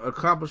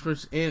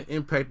accomplishments and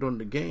impact on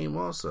the game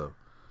also.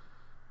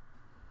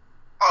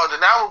 Oh, then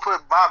I will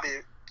put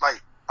Bobby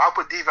I'll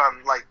put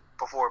Devon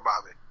before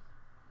Bobby.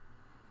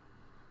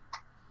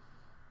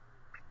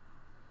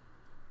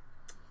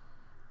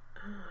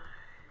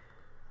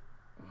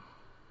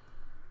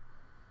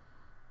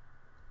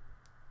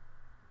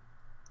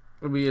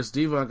 I mean, yes,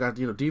 Devon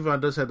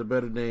Devon does have the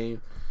better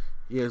name.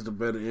 He has the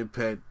better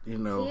impact. He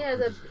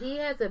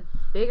has a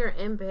bigger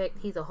impact.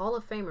 He's a Hall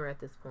of Famer at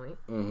this point.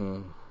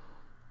 Mm-hmm.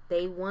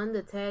 They won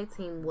the tag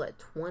team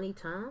 20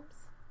 times?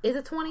 Is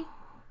it 20?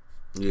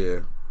 Yeah.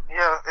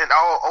 Yeah, and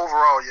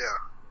overall, yeah.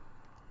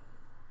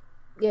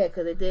 Yeah,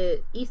 because they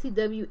did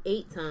ECW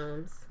 8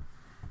 times.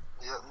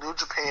 Yeah, New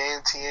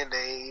Japan,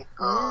 TNA.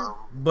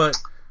 But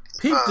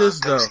peep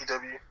this though,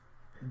 WCW.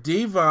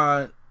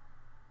 Devon.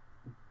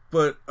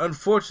 But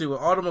unfortunately,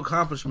 with all them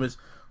accomplishments,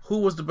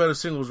 who was the better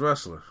singles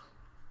wrestler?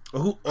 Or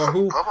who?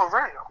 Bubba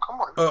Ray, come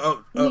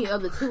on. You mean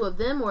of the two of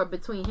them, or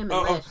between him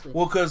and Lashley?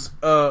 Well, because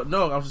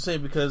no, I'm just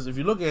saying because if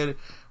you look at it,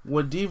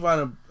 when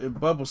Devon and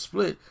Bubba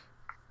split,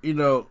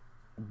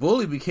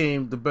 Bully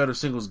became the better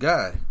singles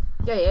guy.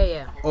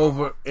 Yeah.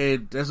 Over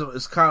and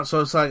it's kind of, so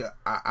it's like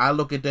I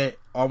look at that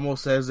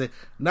almost as a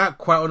not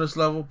quite on this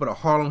level, but a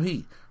Harlem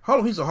Heat.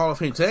 Harlem Heat's a Hall of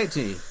Fame tag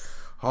team.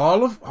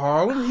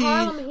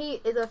 Harlem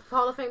Heat is a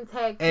Hall of Fame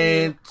tag team.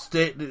 And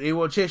they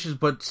were champions,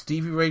 but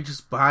Stevie Ray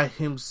just by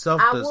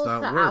himself does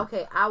not work.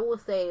 Okay, I will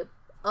say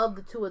of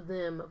the two of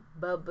them,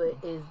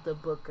 Bubba is the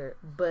booker,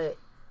 but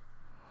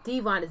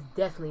Devon is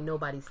definitely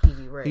nobody's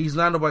Stevie Ray. He's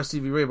not nobody's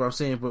Stevie Ray, but I'm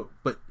saying,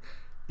 but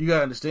you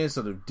gotta understand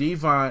something.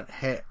 Devon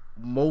had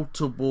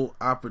multiple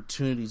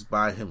opportunities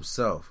by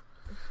himself,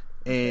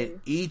 and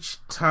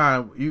each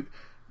time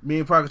me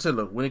and Parker said,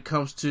 look, when it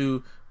comes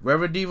to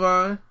Reverend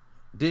Devon,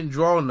 didn't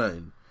draw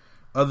nothing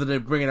other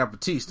than bringing out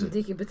Batista.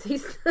 Deacon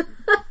Batista.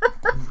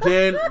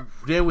 then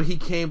when he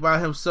came by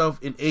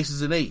himself in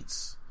Aces and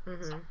Eights.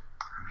 Mm-hmm.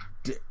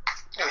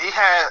 He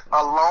had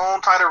a long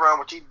title run,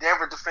 which he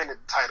never defended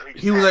the title.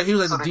 He was like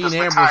the Dean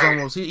Ambrose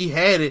almost. He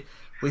had it,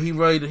 but he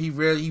rarely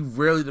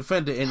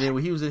defended. And then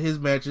when he was in his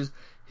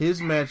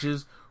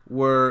matches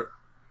were,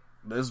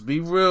 let's be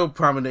real,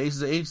 probably the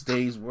Aces and Eights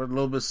days were a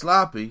little bit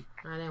sloppy.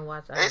 I didn't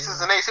watch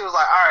Aces and Eights. He was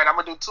like, all right, I'm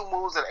gonna do 2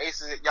 moves and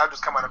Aces. Y'all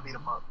just come out and beat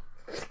him up.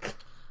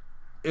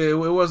 It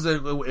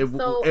wasn't.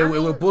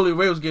 When Bully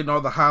Ray was getting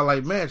all the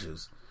highlight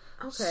matches.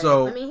 Okay.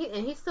 So I mean,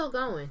 he's still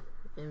going,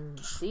 and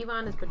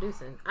Devon is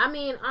producing. I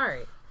mean, all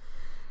right.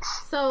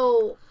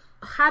 So,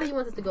 how do you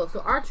want this to go?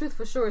 So, R-Truth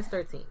for sure is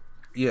 13.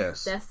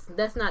 Yes.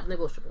 That's not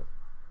negotiable.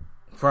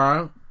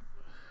 Prime.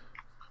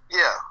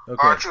 Yeah.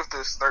 Okay. R-Truth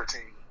is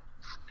 13.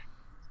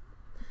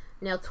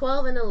 Now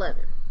 12 and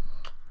 11.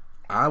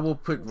 I will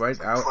put right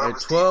out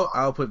at 12.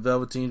 I'll put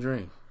Velveteen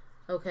Dream.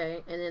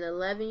 Okay, and then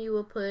 11 you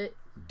will put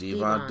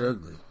Devon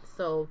Dudley.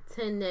 So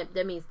 10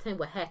 that means 10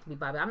 would have to be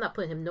Bobby. I'm not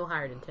putting him no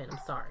higher than 10. I'm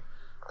sorry.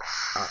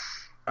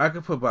 I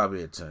could put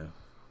Bobby at 10.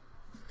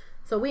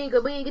 So we ain't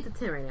get to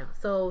 10 right now.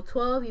 So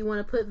 12 you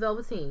want to put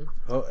Velveteen.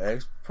 Oh,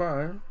 X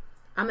Prime.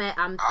 I'm asking.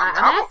 I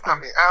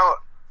mean,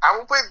 I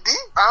will put D.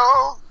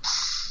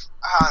 It's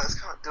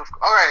kind of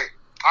difficult. All right.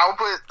 I will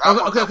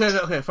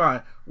put. Okay,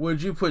 fine.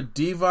 Would you put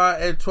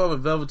Devon at 12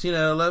 and Velveteen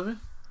at 11?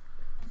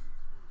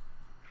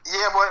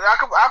 Yeah, but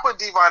I put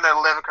Devon at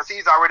 11 because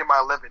he's already my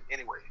 11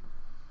 anyway.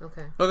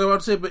 Okay. Okay, what I'm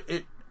saying, but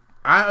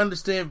I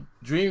understand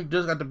Dream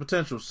does got the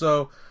potential.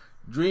 So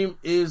Dream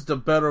is the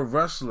better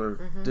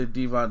wrestler than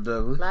Devon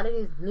Dudley. A lot of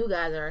these new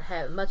guys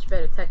have much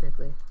better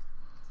technically.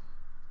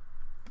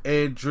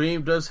 And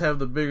Dream does have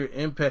the bigger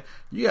impact.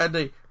 You got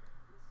the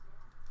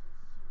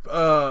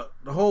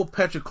whole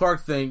Patrick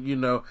Clark thing,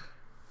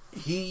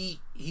 he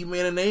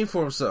made a name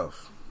for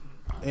himself.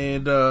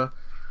 And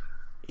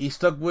he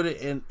stuck with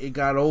it and it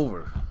got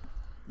over.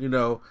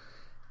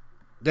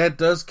 That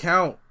does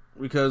count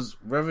because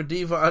Reverend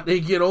Devon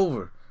didn't get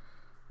over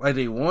like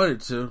they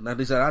wanted to. Now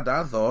they said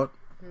I thought.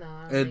 No,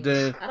 I don't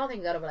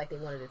think it got over like they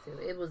wanted it to.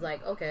 It was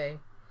like, okay,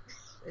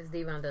 it's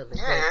Devon Dudley.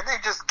 Yeah, and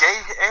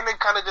they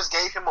kind of just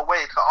gave him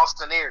away to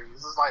Austin Aries.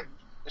 It's like,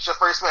 it's your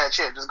first match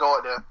here. Just go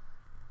out there.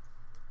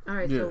 All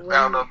right, Yeah. so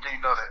I don't know if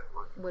you know that.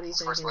 What do you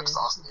First think? match is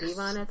Austin Aries.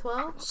 Devon at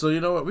 12? So you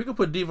know what? We could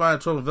put Devon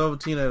at 12 and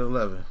Velveteen at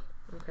 11.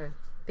 Okay.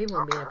 People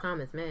won't be in the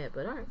comments mad,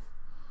 but all right.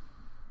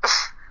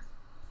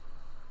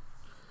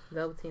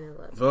 Velveteen at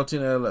 11.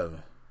 Velveteen at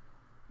 11.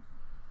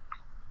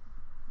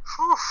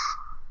 Whew.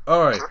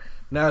 All right.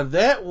 Now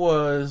that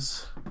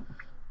was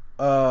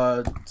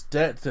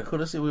that.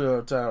 Let's see, we were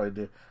on time right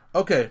there.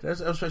 Okay,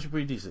 that's actually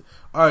pretty decent.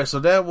 All right, so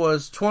that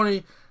was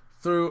 20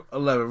 through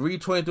 11.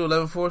 Read 20 through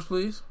 11 for us,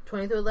 please.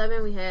 20 through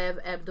 11, we have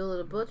Abdullah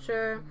the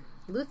Butcher,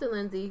 Luther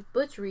Lindsay,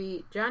 Butch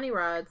Reed, Johnny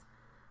Rods,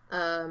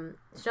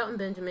 Shelton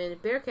Benjamin,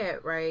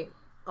 Bearcat Wright,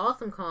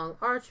 Awesome Kong,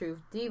 R-Truth,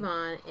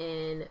 Devon,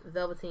 and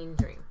Velveteen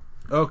Dream.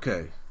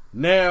 Okay,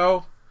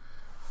 now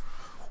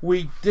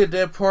we did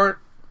that part.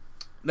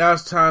 Now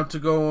it's time to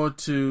go on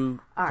to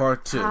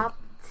part 2. Top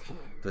 10.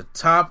 The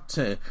top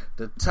 10.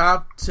 The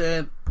top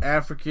 10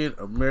 African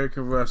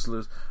American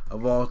wrestlers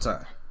of all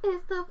time.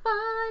 It's the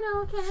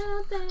final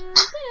countdown.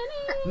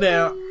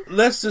 Now,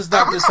 let's just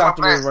knock this out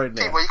the way right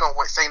now. People, you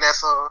gonna sing that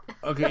song?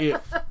 Okay, yeah.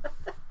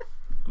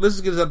 Let's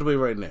just get this out the way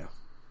right now.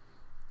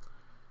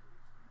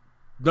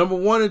 Number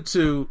 1 and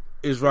 2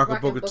 is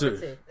Rockin' Booker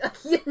T.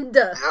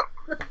 Duh.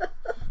 Yep.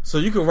 So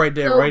you can write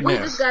that right we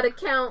now. Just gotta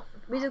count.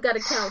 We just gotta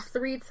count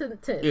 3 to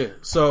 10. Yeah.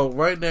 So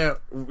right now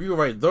you can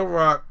write The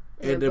Rock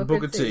and then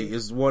Booker T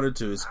is 1 and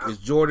 2. It's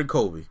Jordan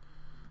Kobe.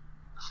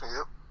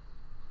 Yep.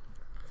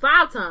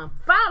 5 times.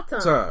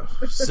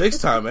 6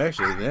 time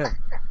actually. Yeah.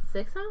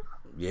 6 times?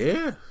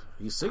 Yeah.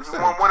 He's 6 He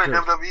times. won one in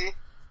WWE.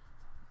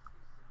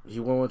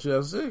 He won one in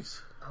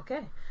 2006.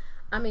 Okay.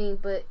 I mean,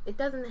 but it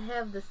doesn't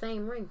have the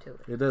same ring to it.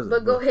 It doesn't.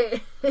 But go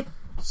ahead.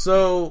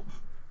 So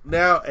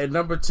now at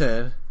number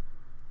 10.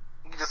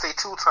 You can just say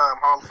 2-time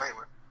Hall of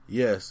Famer.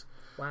 Yes.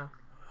 Wow.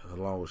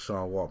 Along with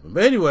Sean Waltman.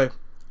 But anyway,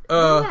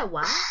 yeah,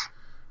 wow.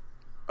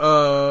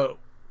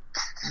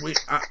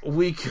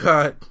 we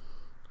got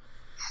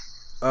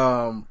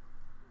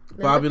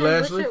Bobby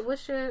Lashley.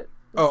 What's your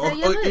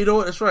you know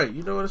what? That's right.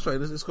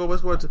 Let's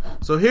go.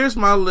 So here's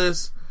my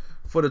list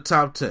for the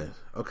top 10.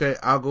 Okay,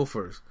 I'll go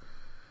first.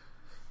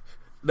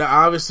 Now,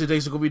 obviously,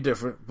 things are going to be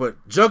different, but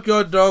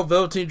Junkyard Dog,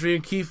 Velveteen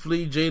Dream, Keith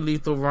Lee, Jay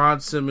Lethal, Ron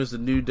Simmons, The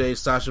New Day,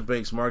 Sasha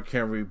Banks, Mark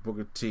Henry,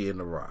 Booker T, and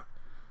The Rock.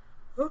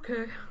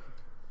 Okay.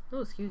 Oh,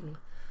 excuse me.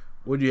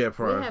 What do you have,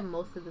 Prime? We have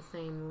most of the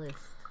same list,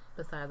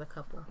 besides a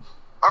couple.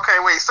 Okay,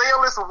 wait. Say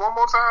your list one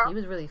more time. He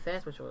was really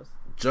fast with yours.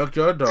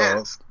 Junkyard Dog,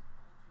 Yes.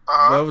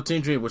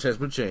 Velveteen Dream, which has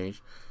been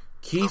changed,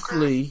 Keith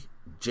Lee,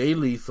 Jay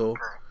Lethal,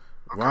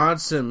 Ron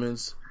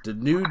Simmons, The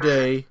New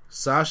Day,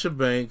 Sasha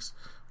Banks,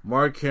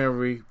 Mark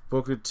Henry,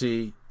 Booker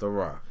T, The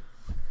Rock.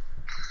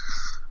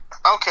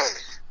 Okay,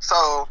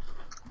 so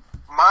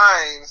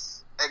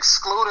mine's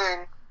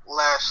excluding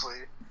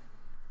Lashley.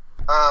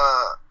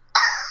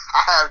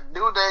 I have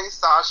New Day,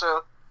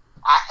 Sasha.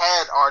 I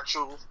had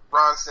R-Truth,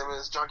 Ron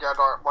Simmons, Junkyard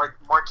Dog,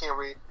 Mark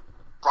Henry,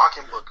 Brock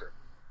and Booker.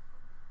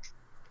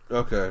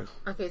 Okay.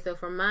 Okay, so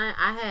for mine,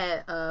 I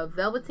had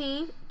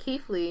Velveteen,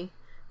 Keith Lee,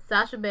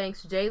 Sasha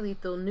Banks, Jay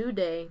Lethal, New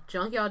Day,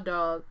 Junkyard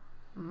Dog,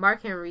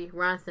 Mark Henry,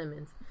 Ron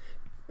Simmons,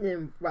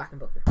 and Rock and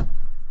Booker,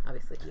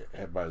 obviously. Yeah,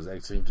 everybody's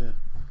exact same 10.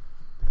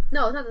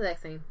 No, it's not the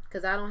exact same,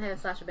 because I don't have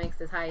Sasha Banks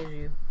as high as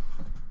you.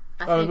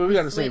 But we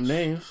got the same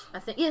names. I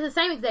think the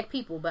same exact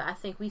people, but I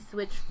think we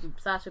switched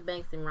Sasha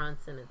Banks and Ron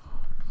Simmons.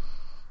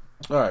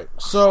 All right,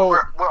 so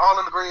We're all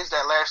in agreement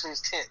that Lashley's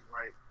 10,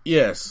 right?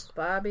 yes,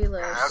 Bobby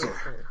Lashley. All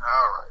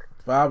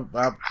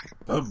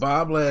right.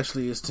 Bob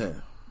Lashley is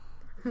 10.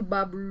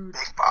 Bob Roode.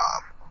 Big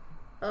Bob.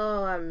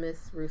 Oh, I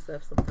miss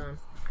Rusev sometimes.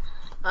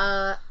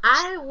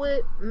 I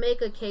would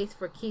make a case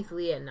for Keith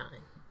Lee at 9.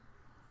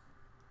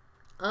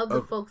 Of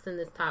the folks in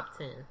this top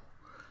 10.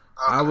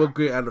 I would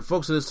agree. Out of the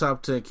folks in this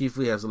top 10, Keith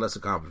Lee has the less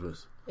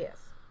accomplishments. Yes.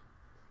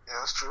 Yeah,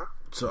 that's true.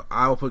 So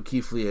I will put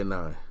Keith Lee at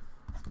 9.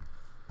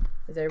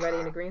 Is everybody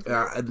in agreement?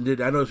 I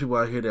know there's people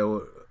out here that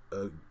will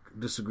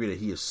disagree that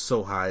he is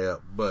so high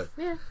up, but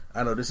yeah.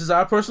 I know this is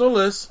our personal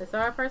list. It's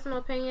our personal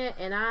opinion,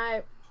 and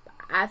I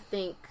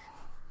think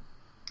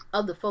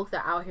of the folks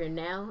that are out here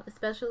now,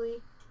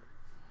 especially,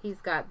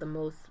 he's got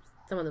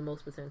some of the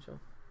most potential.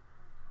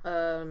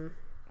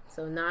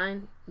 So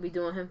 9, we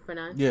doing him for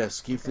 9?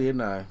 Yes, Keith Lee at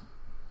 9.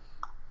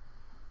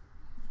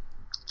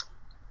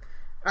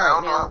 I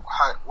don't know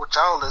what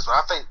y'all is, but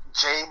I think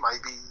Jay might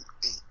be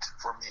 8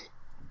 for me.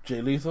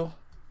 Jay Lethal?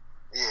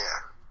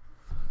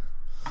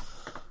 Yeah.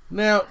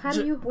 Now,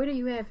 where do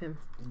you have him?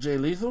 Jay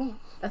Lethal?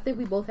 I think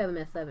we both have him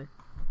at 7.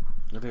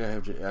 I think I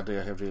have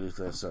Jay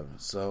Lethal at 7.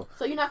 So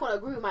you're not going to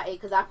agree with my 8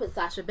 because I put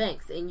Sasha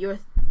Banks, and your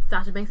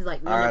Sasha Banks is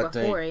like number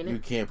 4, ain't it? You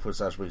can't put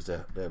Sasha Banks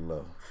that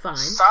low. Fine.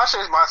 Sasha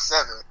is my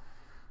 7.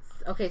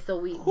 Okay,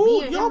 so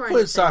y'all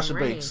put Sasha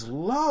Banks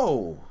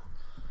low.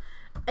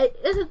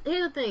 Here's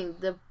the thing: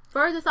 the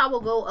furthest I will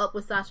go up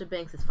with Sasha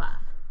Banks is 5.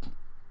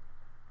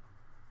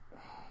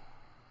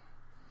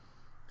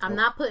 I'm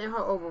not putting her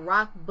over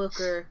Rock,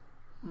 Booker,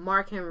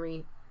 Mark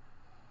Henry,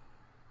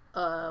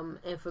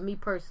 and for me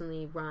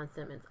personally, Ron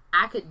Simmons.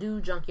 I could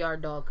do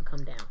Junkyard Dog could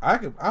come down.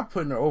 I'm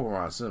putting her over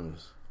Ron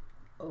Simmons.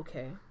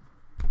 Okay.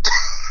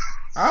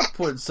 I'm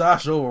putting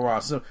Sasha over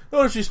Ron Simmons.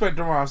 No disrespect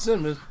to Ron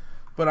Simmons,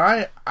 but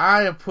I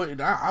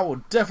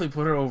will definitely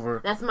put her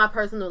over. That's my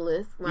personal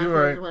list. Ron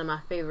Simmons is one of my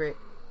favorite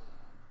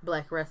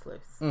black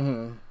wrestlers.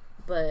 Mm-hmm.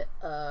 But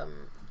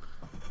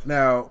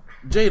now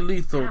Jay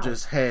Lethal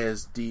just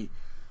has the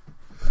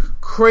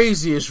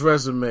craziest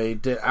resume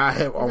that I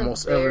have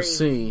almost ever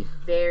seen.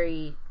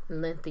 Very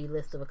lengthy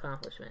list of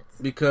accomplishments.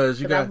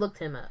 Because I've looked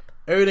him up.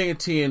 Everything in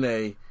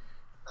TNA,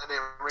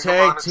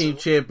 Tag Team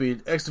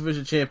Champion, X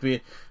Division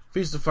Champion,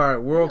 Feast of Fire,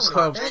 World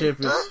Cup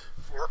Champions,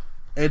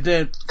 and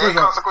then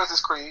Consequences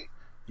Creed.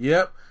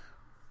 Yep,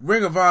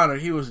 Ring of Honor.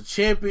 He was a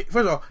champion.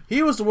 First of all,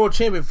 he was the world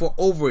champion for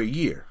over a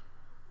year.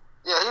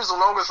 Yeah, he was the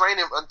longest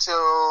reigning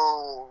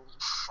until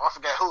I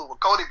forget who, but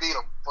Cody beat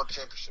him for the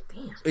championship.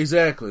 Damn.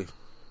 Exactly.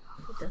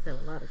 He does have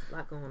a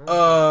lot going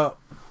on.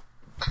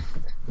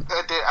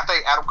 I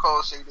think Adam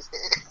Cole shaved his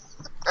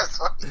head. That's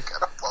why he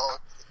got a ball.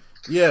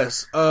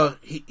 Yes.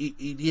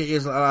 He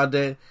has a lot of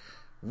that.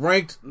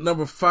 Ranked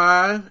number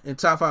 5 in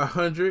top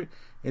 500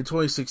 in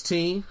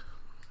 2016.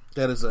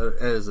 That is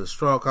a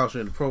strong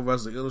accomplishment in the Pro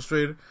Wrestling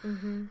Illustrator.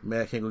 Mm-hmm.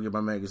 Man, I can't go get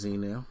my magazine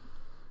now.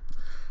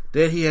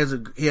 Then he had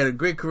a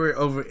great career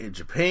over in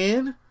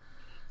Japan.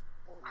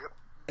 Yep.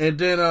 And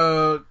then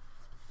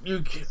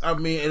and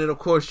then of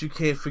course you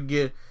can't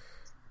forget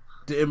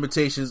the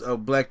imitations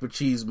of Black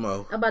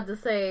Machismo. I'm about to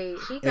say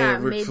he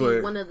got maybe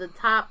Flair. One of the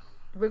top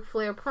Ric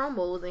Flair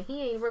promos, and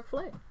he ain't Ric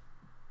Flair.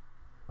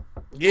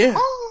 Yeah,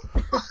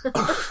 that's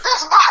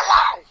my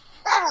life.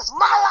 That is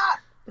my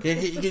life.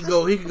 He can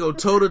go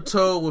toe to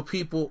toe with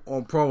people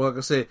on promo, like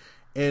I said,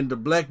 and the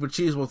Black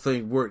Machismo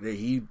thing worked. That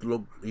he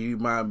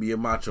reminded me of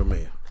Macho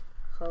Man.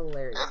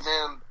 Hilarious. And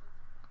then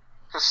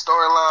his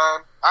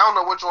storyline, I don't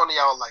know which one of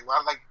y'all like.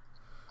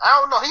 I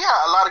don't know. He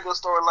had a lot of good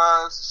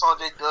storylines.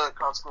 Sanjay Dutt,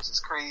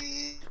 Consequences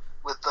Creed,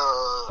 with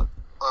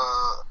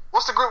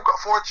what's the group called?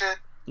 Fortune.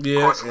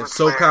 Yeah, and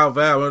SoCal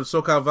Val.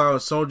 SoCal Val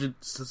and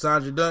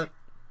Sanjay Dutt.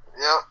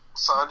 Yep,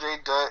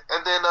 Sanjay Dutt.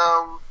 And then,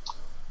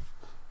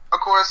 of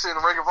course, in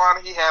Ring of Honor,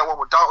 he had one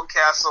with Dalton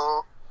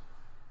Castle.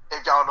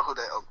 If y'all know who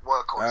that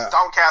was, of course.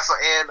 Dalton Castle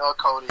and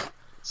Cody.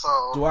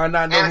 So, do I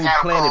not know who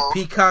Planet Cole.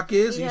 Peacock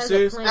is? Are you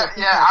serious? Yeah,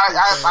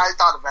 I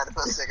thought about it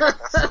for a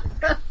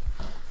second.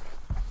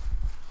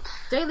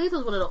 Jay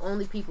Lethal's one of the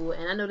only people,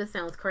 and I know this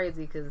sounds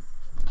crazy because,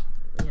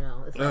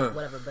 it's like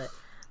whatever, but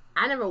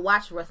I never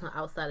watched wrestling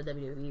outside of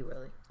WWE,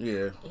 really.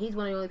 Yeah. He's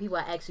one of the only people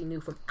I actually knew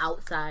from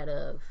outside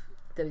of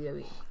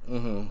WWE.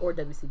 Mm-hmm. Or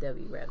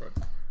WCW, rather.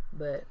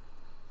 But,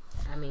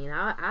 I mean,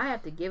 I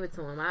have to give it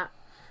to him. I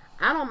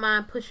don't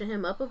mind pushing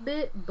him up a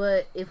bit,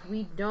 but if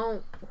we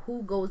don't,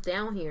 who goes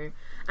down here?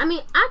 I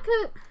mean, I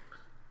could...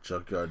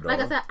 Junkyard Dog. Like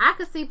I said, I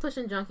could see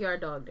pushing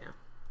Junkyard Dog down.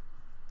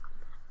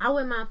 I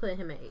wouldn't mind putting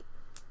him at 8.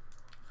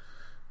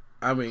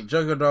 I mean,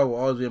 Junkyard Dog will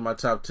always be in my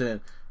top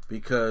 10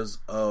 because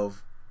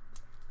of...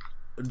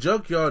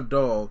 Junkyard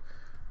Dog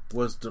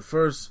was the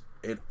first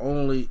and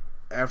only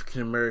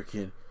African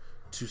American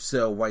to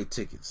sell white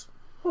tickets.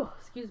 Oh,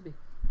 excuse me.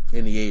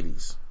 In the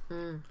 80s.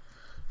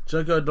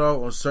 Junkyard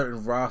Dog on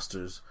certain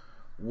rosters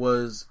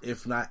was,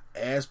 if not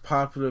as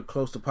popular,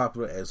 close to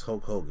popular as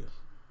Hulk Hogan.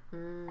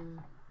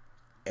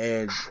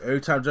 And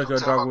every time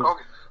Junkyard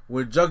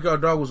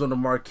Dog was on the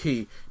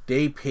marquee,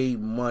 they paid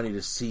money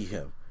to see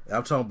him. And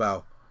I'm talking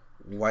about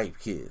white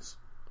kids.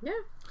 Yeah.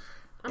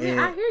 I mean,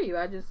 I hear you.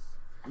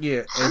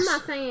 Yeah. I'm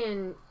not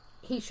saying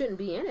he shouldn't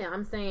be in it.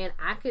 I'm saying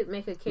I could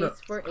make a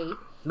case for 8.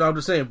 No, I'm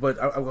just saying, but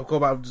I'll go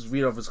about just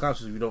read off his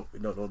comments if you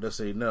don't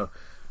necessarily know.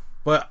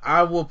 But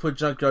I will put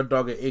Junkyard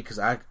Dog at 8 because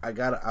I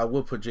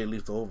will put Jay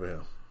Lethal over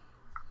him.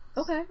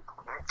 Okay.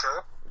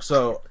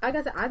 So like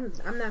I said,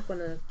 I'm not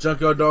gonna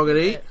Junkyard Dog at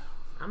 8.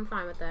 I'm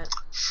fine with that.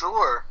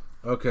 Sure.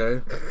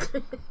 Okay.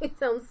 He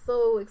sounds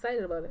so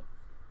excited about it.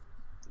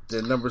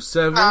 Then number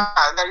 7.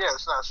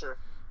 It's not sure.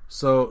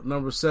 So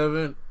number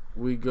 7,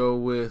 we go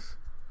with.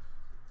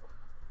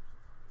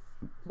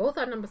 Both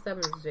our number 7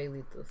 is Jay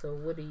Lethal. So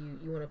what do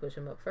you want to push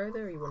him up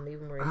further, or you want to leave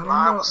him where he's at?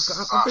 I don't know.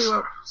 I'm thinking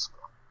about.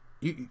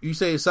 You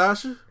say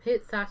Sasha?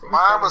 Hit Sasha.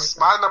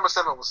 My number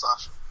 7 was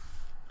Sasha.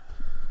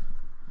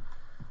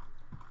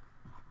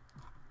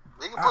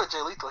 We can put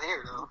Jay Lethal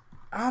here, though.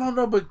 I don't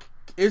know, but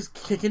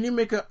can you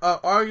make an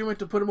argument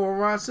to put him over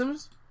Ron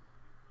Simmons?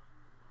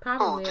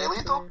 Probably. Jay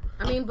Lethal?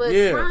 I mean, but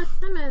Ron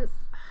Simmons.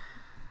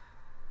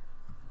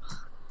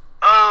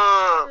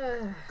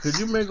 Could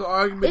you make an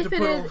argument if to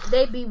put him?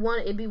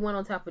 It'd be one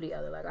on top of the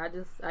other. Like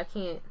I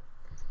can't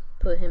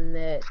put him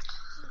that.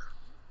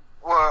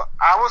 Well,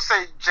 I would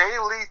say Jay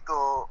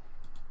Lethal,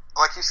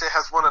 like you said,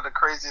 has one of the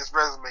craziest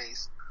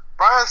resumes.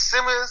 Brian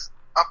Simmons,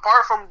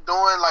 apart from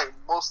doing like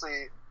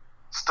mostly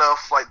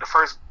stuff like the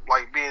first,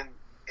 like being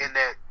in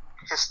that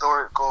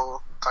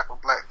historical type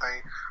of black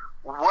thing,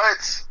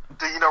 what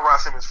do you know Ron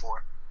Simmons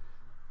for?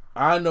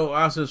 I know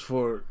Ron Simmons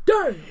for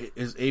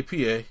his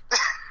APA.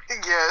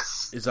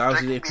 Yes. It's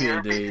obviously their Drinking beer,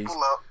 PA beat days.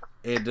 people up.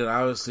 And then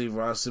obviously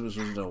Ron Simmons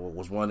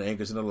was one of the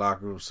anchors in the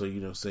locker room, so you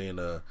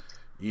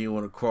didn't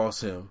want to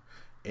cross him,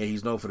 and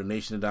he's known for the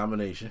Nation of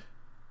Domination.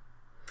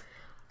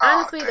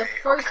 Honestly, the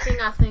first thing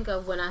I think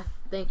of when I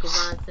think of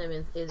Ron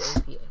Simmons is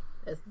APA.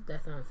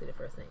 That's honestly the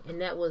first thing, and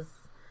that was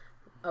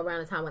around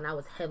the time when I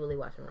was heavily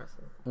watching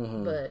wrestling.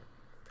 Mm-hmm. But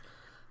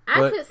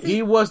could see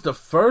he was the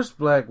first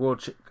Black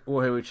World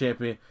Heavyweight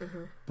Champion,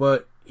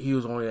 but he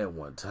was only at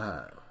one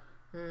time.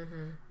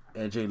 Mm-hmm.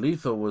 And Jay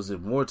Lethal was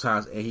at more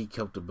times, and he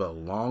kept the belt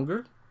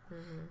longer.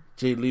 Mm-hmm.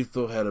 Jay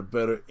Lethal had a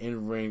better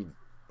in-ring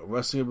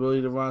wrestling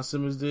ability than Ron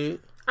Simmons did.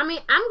 I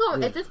mean,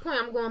 at this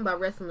point, I'm going by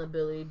wrestling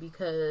ability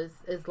because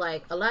it's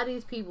like a lot of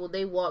these people,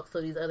 they walk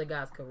so these other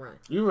guys can run.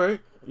 You're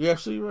right. You're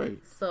absolutely right.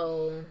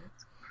 So,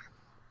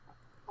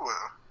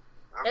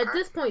 okay. At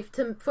this point,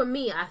 for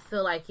me, I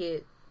feel like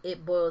it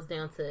boils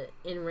down to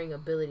in-ring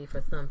ability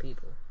for some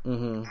people.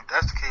 Mm-hmm. If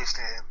that's the case,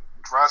 then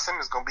Ron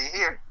Simmons going to be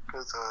here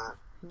because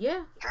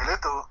yeah, Jay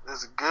Lethal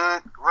is a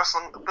good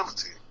wrestling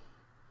ability.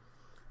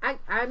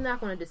 I'm not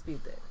going to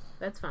dispute that.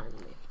 That's fine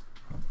with me.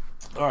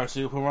 All right, so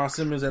you put Ron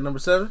Simmons at number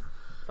 7?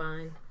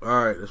 Fine.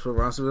 All right, let's put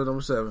Ron Simmons at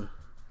number 7.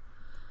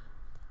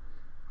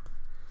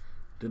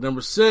 The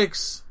number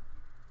 6,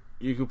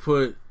 you can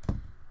put. Do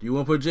you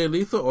want to put Jay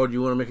Lethal, or do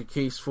you want to make a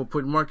case for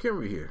putting Mark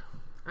Henry here?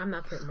 I'm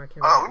not putting Mark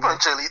Henry. Oh, we're putting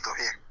Jay Lethal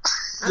here.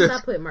 I'm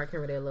not putting Mark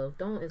Henry there, low.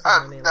 Don't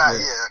insult my man.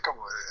 Yeah, come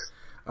on.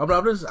 I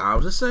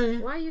was just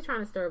saying. Why are you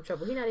trying to stir up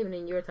trouble? He's not even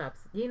in your top.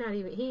 He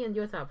in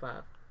your top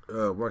 5.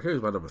 Mark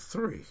Henry's my number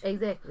 3.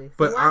 Exactly.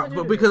 So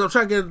but because I'm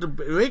trying to get the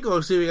debate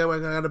going, see, we got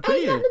an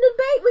opinion. Ain't nothing to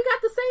debate. We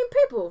got the same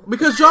people.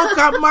 Because y'all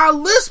got my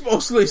list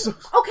mostly. So.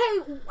 Okay,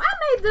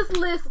 I made this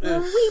list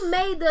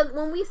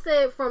when we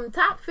said from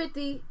top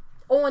 50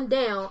 on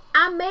down.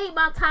 I made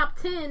my top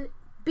 10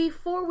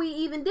 before we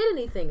even did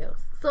anything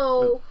else.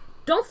 So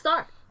don't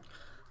start.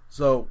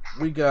 So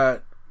we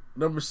got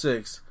number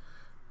 6.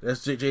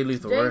 That's Jay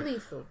Lethal, right? Jay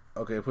Lethal.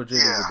 Okay, put Jay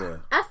Lethal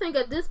there. I think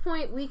at this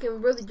point we can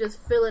really just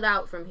fill it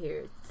out from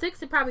here.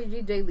 6 would probably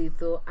be Jay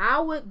Lethal. I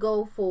would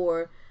go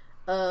for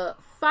 5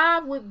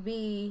 would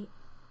be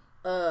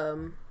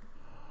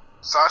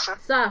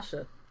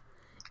Sasha.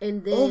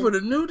 And then over the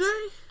New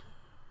Day?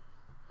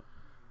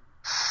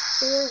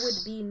 4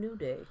 would be New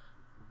Day.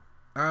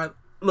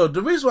 Look,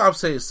 the reason why I'm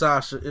saying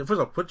Sasha, first of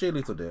all, put Jay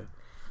Lethal there.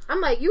 I'm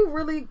like, you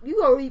really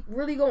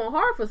going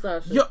hard for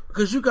Sasha. Yo,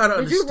 because you gotta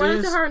understand. Did you run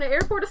into her in the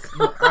airport or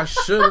something? I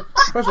should.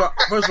 First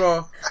of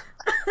all,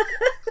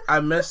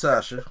 I met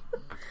Sasha.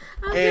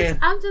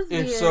 I'm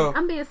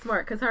being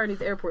smart because her and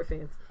these airport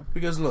fans.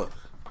 Because look,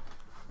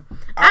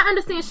 I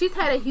understand she's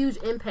had a huge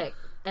impact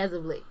as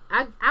of late.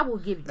 I will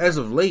give you as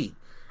of late.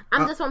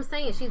 That's what I'm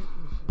saying. She's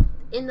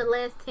in the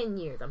last 10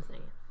 years. I'm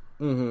saying.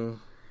 Mm-hmm.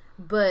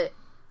 But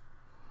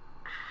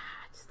I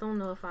just don't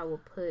know if I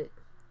will put.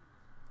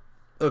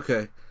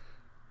 Okay.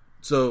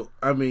 So,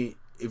 I mean,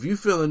 if you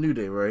feel a New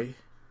Day, right?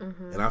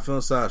 Mm-hmm. And I'm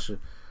feeling Sasha,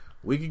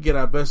 we could get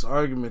our best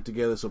argument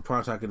together so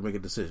Primetime can make a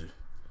decision.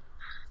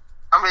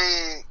 I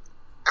mean,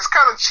 it's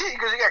kind of cheap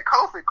because you got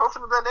Kofi.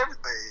 Kofi has done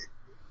everything.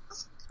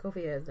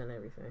 Kofi has done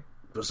everything.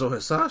 But so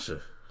has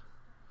Sasha.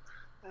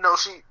 No,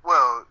 so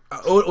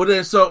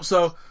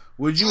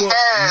would you?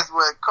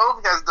 But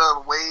Kofi has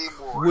done way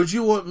more. Would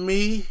you want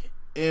me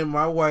and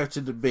my wife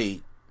to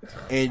debate?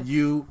 And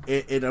you,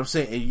 and I'm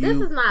saying, and you.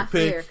 This is not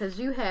fair because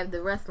you have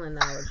the wrestling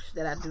knowledge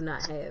that I do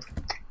not have.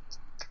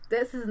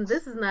 This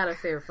is not a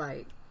fair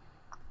fight.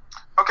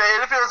 Okay,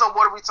 it depends on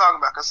what are we talking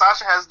about. Because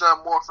Sasha has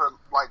done more for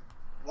like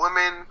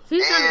women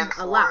and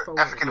a lot for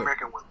African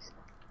American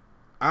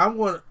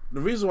women.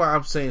 The reason why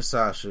I'm saying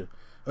Sasha,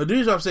 or the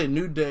reason why I'm saying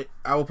New Day,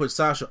 I will put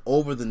Sasha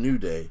over the New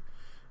Day,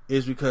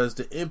 is because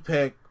the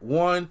impact.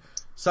 One,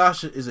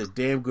 Sasha is a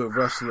damn good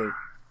wrestler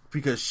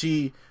because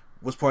she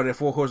was part of that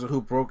 4 Horsemen who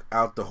broke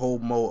out the whole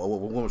mold of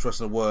what women's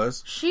wrestling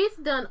was. She's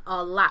done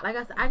a lot. Like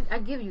I said, I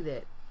give you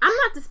that. I'm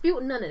not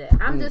disputing none of that.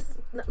 I'm just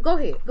go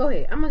ahead.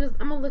 I'm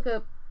gonna look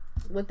up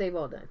what they've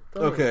all done.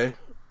 Go ahead.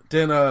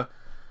 Then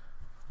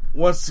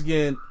once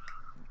again,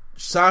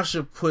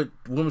 Sasha put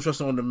women's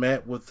wrestling on the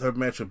map with her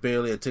match with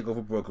Bayley at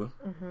TakeOver Brooklyn.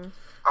 Mm-hmm.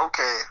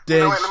 Okay.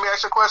 Then, let me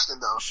ask you a question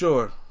though.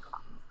 Sure.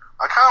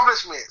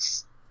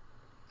 Accomplishments.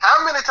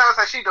 How many times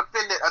has she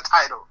defended a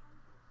title?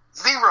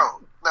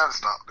 0. No,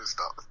 stop.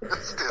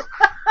 Still.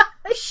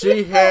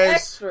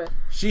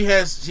 She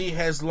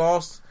has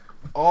lost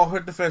all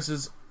her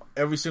defenses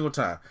every single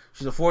time.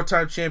 She's a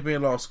 4-time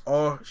champion,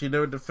 she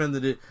never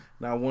defended it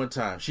not one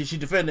time. She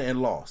defended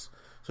and lost.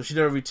 So she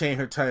never retained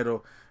her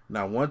title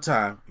not one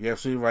time. You're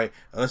absolutely right.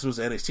 Unless it was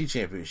the NXT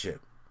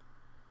championship.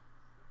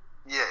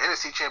 Yeah,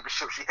 NXT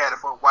championship she had it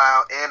for a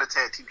while, and the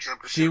tag team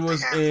championship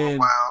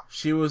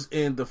she was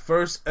in the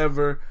first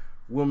ever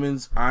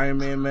women's Iron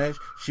Man match.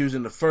 She was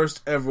in the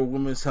first ever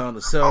women's Hell in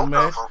a Cell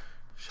match.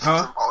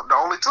 The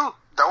only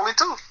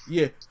two.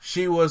 Yeah,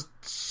 she was.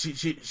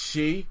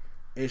 She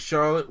and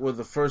Charlotte were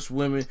the first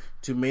women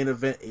to main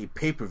event a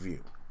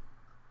pay-per-view.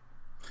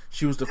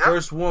 She was the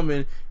first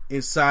woman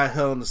inside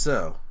Hell in a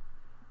Cell.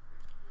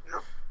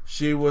 Yep.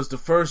 She was the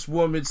first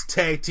women's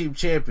tag team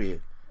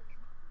champion.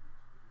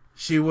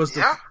 She was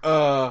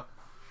the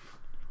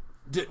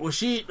was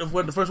she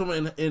the first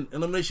woman in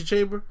Elimination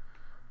Chamber?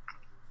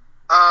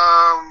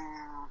 Not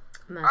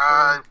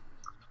sure.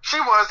 She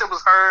was. It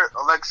was her,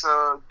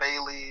 Alexa,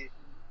 Bailey,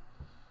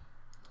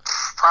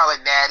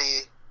 probably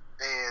Natty,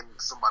 and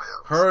somebody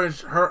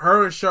else.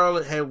 Her and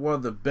Charlotte had one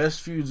of the best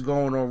feuds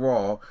going on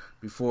Raw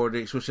before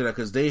they switched it up,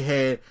 because they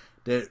had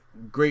that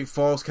great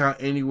Falls Count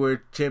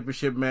Anywhere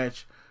championship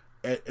match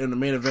in the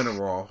main event of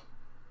Raw.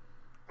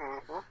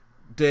 Mm-hmm.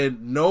 Then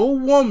no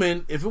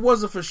woman, if it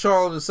wasn't for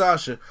Charlotte and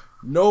Sasha,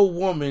 no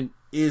woman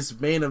is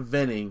main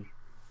eventing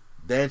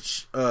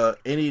that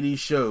any of these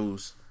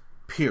shows,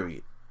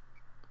 period.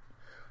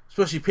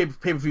 Especially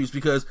pay-per-views,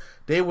 because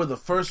they were the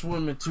first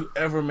women to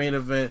ever main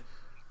event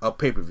a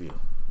pay-per-view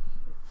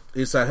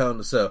inside Hell in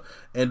a Cell,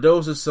 and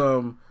those are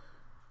some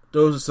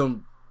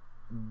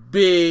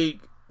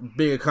big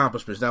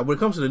accomplishments. Now, when it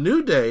comes to the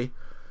New Day,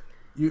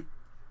 I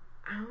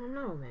don't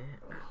know, man.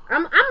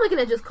 I'm looking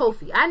at just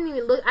Kofi. I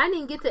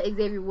didn't get to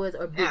Xavier Woods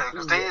or Big E. Yeah,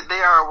 because they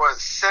are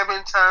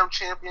 7-time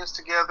champions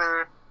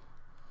together.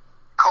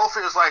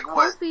 Kofi is like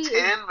what, 10,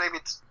 maybe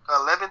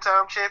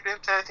 11-time champion,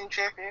 tag team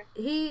champion.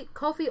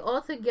 Kofi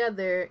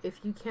altogether, if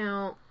you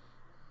count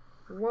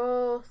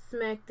Raw,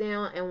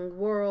 SmackDown, and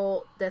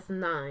World, that's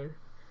 9.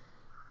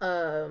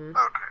 Okay.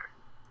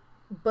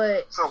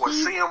 But so with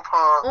CM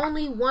Punk,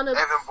 only one of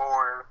Evan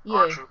Bourne,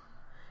 R-Truth.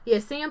 Yeah,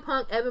 CM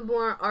Punk, Evan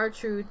Bourne,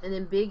 R-Truth, and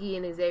then Big E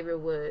and Xavier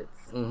Woods.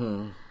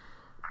 Mm-hmm.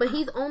 But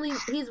he's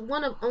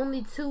one of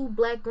only 2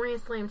 Black Grand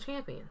Slam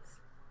champions.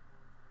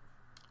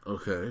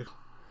 Okay.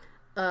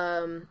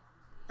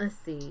 Let's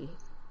see.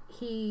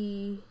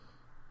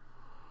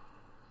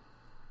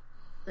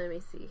 Let me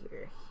see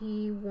here.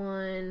 He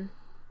won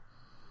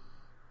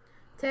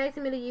Tag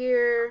Team of the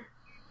Year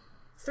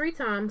 3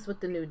 times with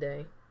the New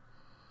Day.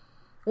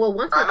 Well,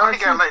 once with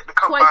R-Truth,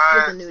 twice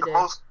with the New Day.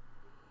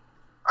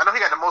 I know he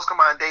got the most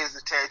combined days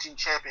as a tag team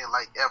champion,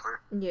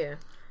 ever. Yeah.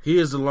 He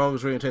is the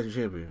longest reigning tag team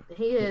champion.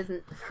 He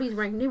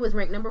was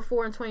ranked number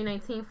 4 in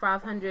 2019,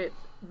 500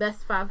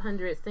 best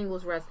 500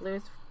 singles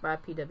wrestlers by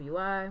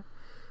PWI.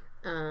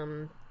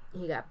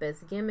 He got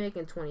best gimmick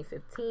in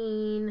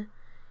 2015.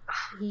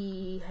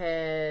 He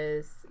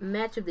has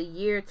match of the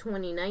year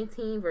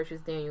 2019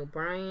 versus Daniel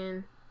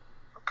Bryan.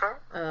 Okay.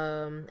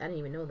 I didn't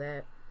even know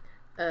that.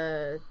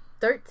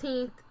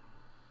 13th.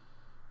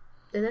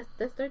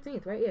 That's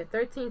 13th, right? Yeah,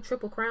 13th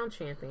Triple Crown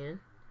champion.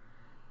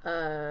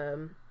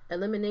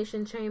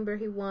 Elimination Chamber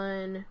he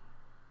won.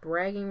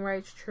 Bragging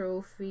Rights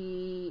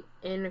Trophy,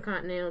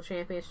 Intercontinental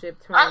Championship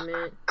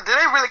Tournament. Do they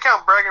really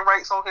count bragging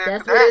rights on here?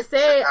 That's what they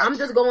say. I'm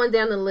just going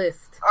down the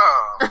list.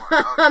 Oh,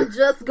 okay. I'm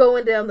just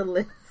going down the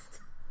list.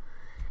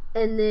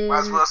 And then might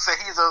as well say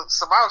he's a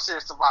Survivor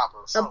Series survivor.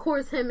 So. Of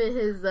course, him and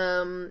his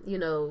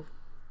Royal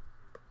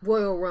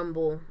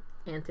Rumble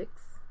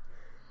antics.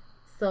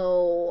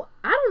 So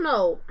I don't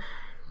know,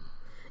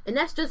 and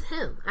that's just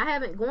him. I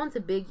haven't gone to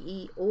Big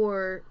E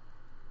or.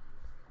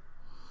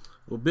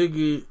 Well, Big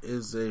E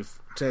is a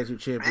tag team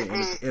champion and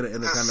a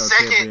Intercontinental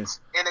champion.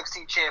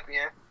 NXT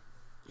champion.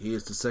 He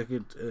is the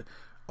second,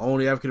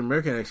 only African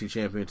American NXT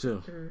champion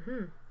too.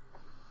 Mm-hmm.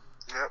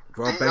 Yep.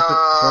 Brought back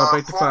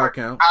the 5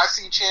 count.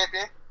 IC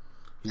champion.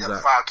 He's a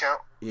 5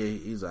 count. Yeah,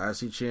 he's an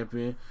IC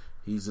champion.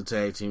 He's a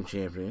tag team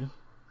champion.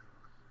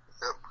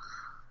 Yep.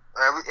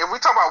 And we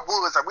talk about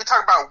Woods. Are we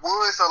talking about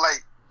Woods or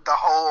the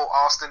whole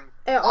Austin?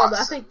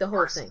 I think the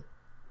whole thing.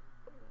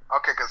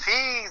 Okay, because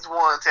he's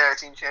won tag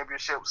team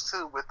championships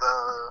too with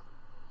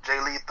Jay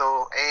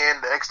Lethal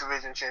and the X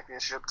Division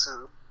championship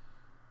too,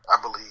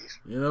 I believe.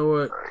 You know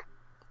what? Right.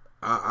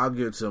 I'll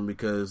give it to him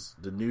because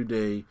the New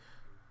Day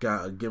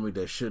got a gimmick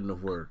that shouldn't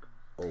have worked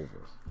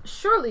over.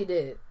 Surely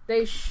did.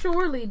 They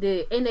surely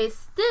did, and they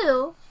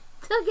still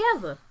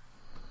together.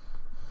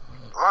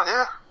 Oh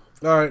yeah.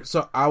 All right,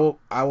 so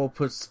I'll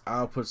put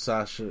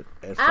Sasha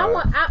at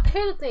 5.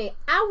 Here's the thing: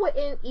 I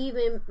wouldn't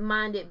even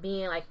mind it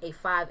being like a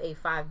 5A,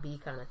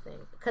 5B kind of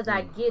thing, because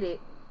I get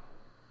it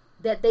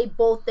that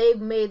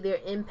they've made their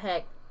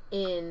impact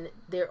in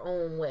their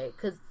own way.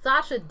 Because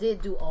Sasha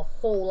did do a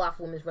whole lot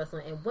for women's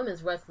wrestling, and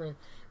women's wrestling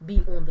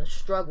be on the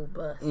struggle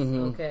bus,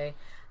 okay?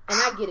 And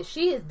I get it;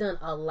 she has done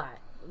a lot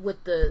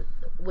with the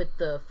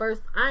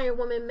first Iron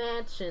Woman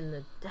match and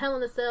the Hell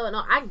in a Cell, and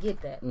all. I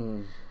get that.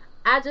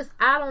 I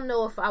don't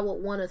know if I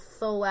would want to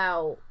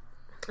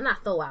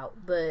not throw out,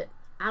 but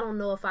I don't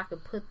know if I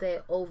could put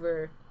that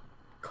over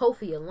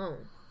Kofi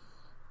alone.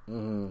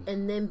 Mm-hmm.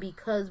 And then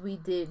because we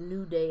did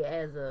New Day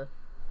as a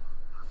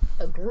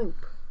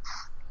group,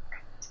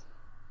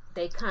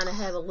 they kind of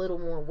have a little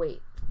more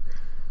weight.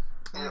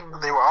 Yeah,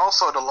 they were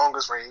also the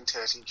longest reigning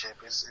tag team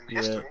champions in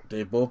history.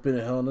 They both been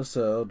in Hell in a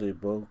Cell. They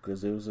both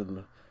was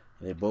in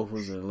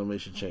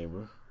Elimination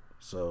Chamber.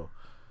 So.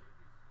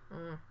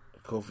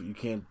 Kofi, you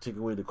can't take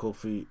away the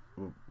Kofi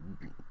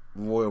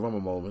Royal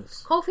Rumble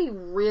moments. Kofi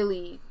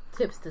really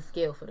tips the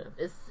scale for them.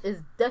 It's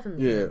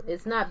definitely him.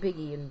 It's not Big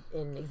E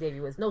and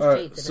Xavier Woods. No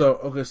shade to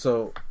them.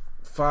 So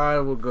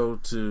 5 will go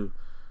to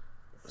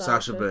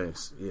Sasha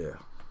Banks. Yeah.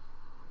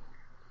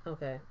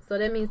 Okay, so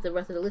that means the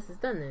rest of the list is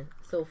done then.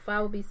 So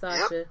 5 will be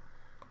Sasha.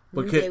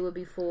 New Day would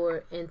be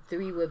 4, and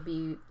 3 would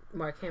be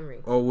Mark Henry.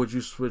 Or would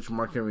you switch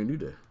Mark Henry New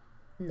Day?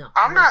 No,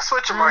 I'm not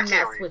switching Mark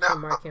Henry.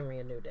 Mark Henry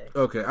and New Day.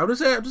 Okay, I'm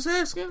just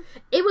asking.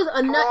 It was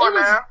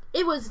enough.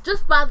 It was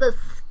just by the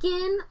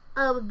skin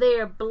of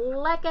their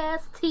black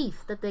ass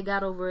teeth that they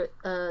got over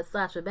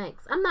Sasha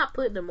Banks. I'm not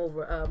putting them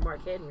over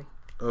Mark Henry.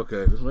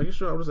 Okay, just making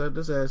sure. I'm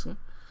just asking.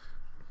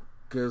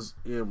 Because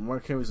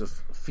Mark Henry's a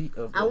feat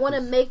of. I want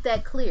to make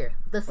that clear.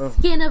 The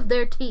skin of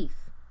their teeth.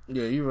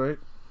 Yeah, you're right.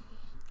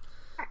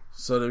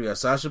 So then we got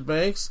Sasha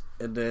Banks,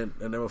 and then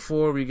at number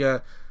 4 we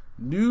got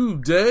New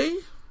Day.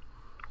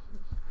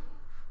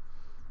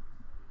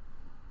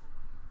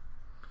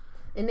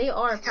 And they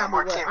are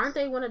probably aren't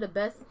they one of the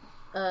best,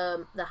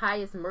 the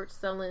highest merch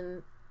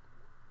selling?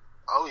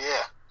 Oh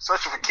yeah,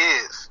 especially for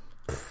kids.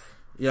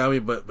 Yeah, I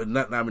mean, but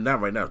not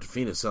right now. The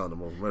Fiend is selling the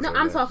most merch. No,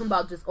 I'm talking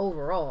about just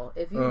overall.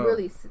 If you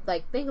really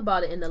think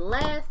about it, in the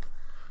last,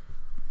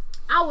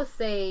 I would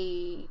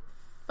say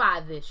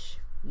 5-ish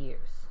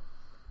years,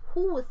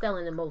 who was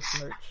selling the most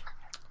merch?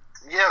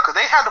 Yeah, because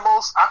they had the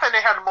most. I think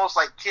they had the most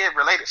kid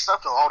related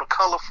stuff, though. All the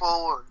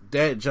colorful.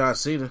 That John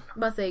Cena. I'm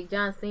about to say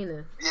John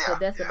Cena. Yeah, but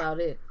that's about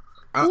it.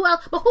 Who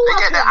else? But who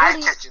else?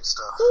 Really,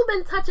 who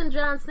been touching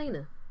John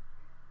Cena?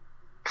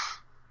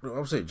 No,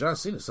 I'm saying John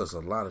Cena sells a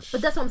lot of shit.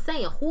 But that's what I'm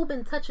saying. Who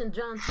been touching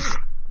John Cena?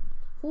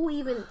 Who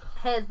even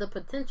has the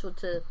potential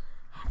to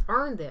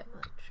earn that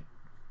much?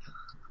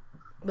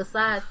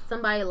 Besides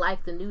somebody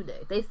like the New Day,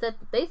 they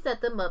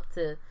set them up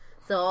to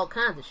sell all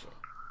kinds of shit.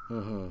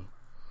 Mm-hmm.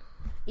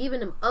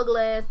 Even them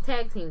ugly ass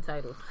tag team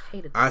titles.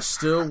 Hated them. I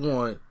still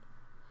want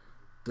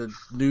the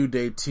New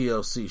Day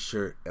TLC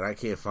shirt, and I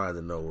can't find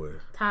it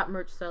nowhere. Top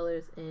merch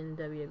sellers in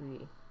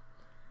WWE.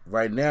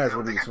 Right now, it's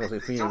going to be supposed to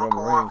be Fiend and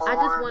Roman Reigns. I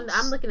just wonder.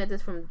 I'm looking at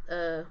this from.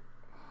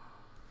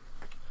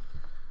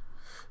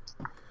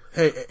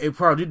 Hey,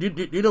 Paul,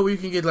 do you know where you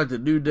can get the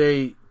New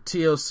Day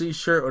TLC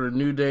shirt or the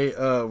New Day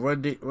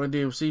Run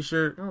DMC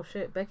shirt? Oh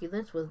shit, Becky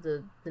Lynch was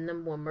the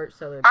number 1 merch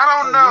seller.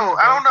 I don't know.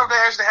 I don't know if they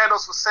actually had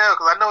those for sale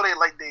because I know they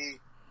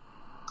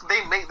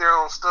make their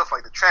own stuff,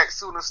 like the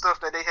tracksuit and stuff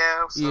that they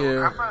have. So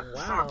yeah. I'm not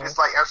sure if it's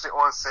actually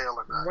on sale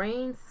or not.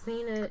 Reigns,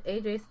 Cena,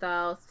 AJ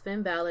Styles,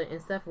 Finn Balor, and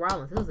Seth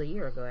Rollins. It was a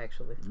year ago,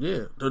 actually.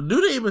 Yeah, the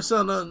New Day been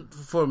selling nothing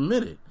for a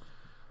minute.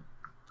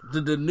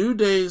 The New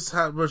Day's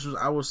hot merch was,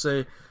 I would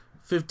say,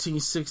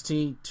 15,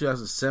 16,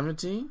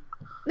 2017.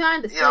 No, I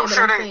understand. Yeah, I'm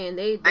sure saying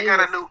they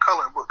got a new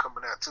coloring book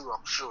coming out too.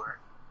 I'm sure.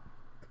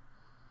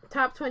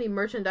 Top 20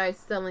 merchandise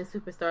selling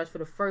superstars for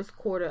the first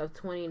quarter of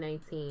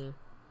 2019.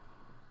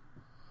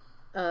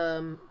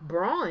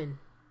 Braun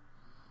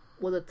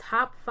was a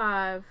top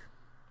 5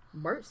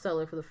 merch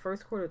seller for the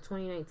first quarter of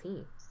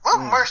 2019. What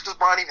merch does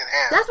Braun even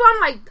have? That's why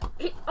I'm like,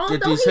 he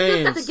just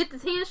got to get the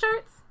tan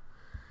shirts,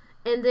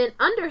 and then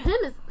under him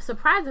is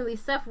surprisingly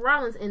Seth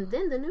Rollins, and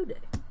then the New Day.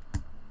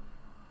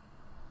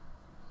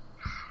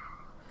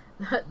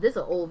 This is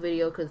an old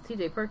video because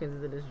TJ Perkins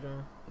is in this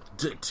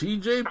joint.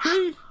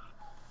 TJP?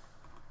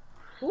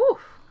 Woo.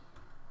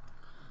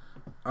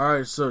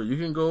 Alright, so you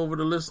can go over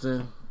the list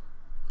then.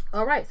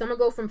 Alright, so I'm going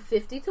to go from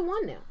 50 to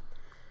 1 now.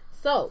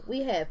 So,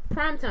 we have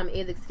Primetime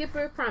Elix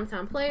Skipper,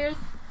 Primetime Players.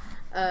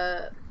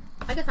 I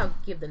guess I'll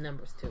give the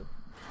numbers too.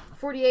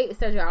 48 is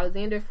Cedric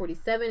Alexander.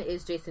 47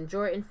 is Jason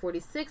Jordan.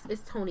 46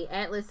 is Tony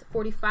Atlas.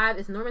 45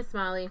 is Norman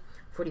Smiley.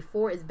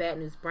 44 is Bad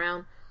News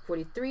Brown.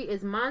 43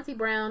 is Monty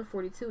Brown.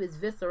 42 is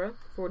Viscera.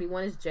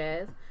 41 is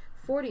Jazz.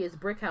 40 is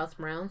Brickhouse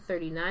Brown.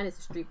 39 is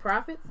the Street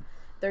Profits.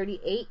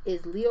 38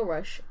 is Leo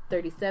Rush.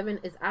 37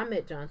 is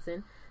Ahmed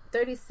Johnson.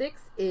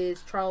 36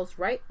 is Charles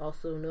Wright,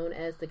 also known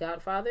as the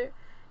Godfather,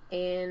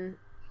 and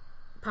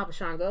Papa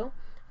Shango.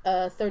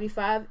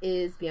 35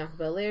 is Bianca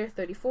Belair.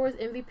 34 is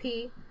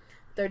MVP.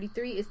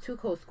 33 is Too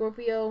Cold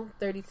Scorpio.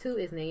 32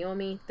 is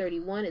Naomi.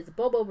 31 is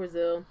Bobo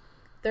Brazil.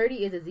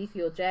 30 is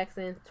Ezekiel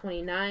Jackson.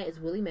 29 is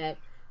Willie Mack.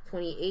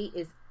 28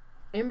 is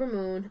Ember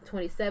Moon.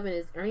 27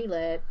 is Ernie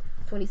Ladd.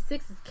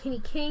 26 is Kenny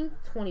King.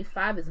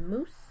 25 is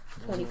Moose.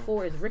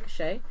 24 is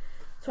Ricochet.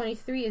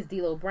 23 is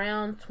D'Lo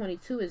Brown.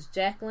 22 is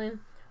Jacqueline.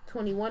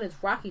 21 is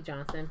Rocky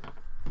Johnson.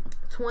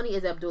 20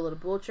 is Abdullah the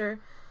Butcher.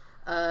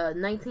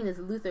 19 is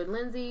Luther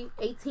Lindsay.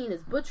 18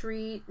 is Butch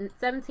Reed.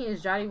 17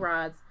 is Jody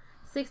Rods.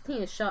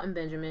 16 is Shelton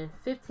Benjamin.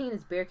 15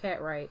 is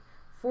Bearcat Wright.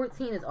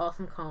 14 is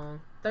Awesome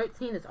Kong.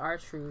 13 is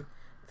R-Truth.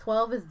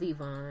 12 is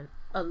Devon.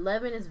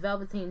 11 is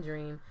Velveteen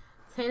Dream.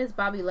 10 is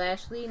Bobby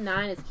Lashley.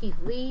 9 is Keith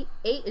Lee.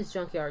 8 is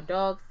Junkyard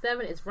Dog.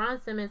 7 is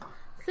Ron Simmons.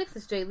 6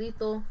 is Jay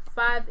Lethal.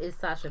 5 is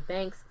Sasha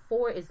Banks.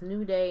 4 is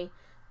New Day.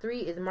 3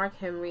 is Mark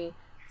Henry.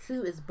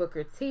 2 is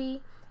Booker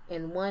T.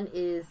 And 1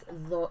 is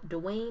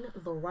Dwayne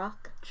The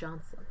Rock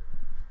Johnson.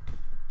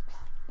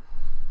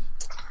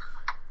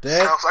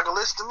 That sounds like a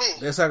list to me.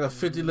 That's like a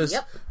 50 list.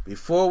 Yep.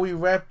 Before we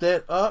wrap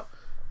that up,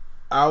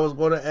 I was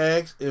going to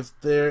ask if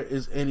there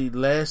is any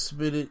last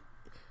minute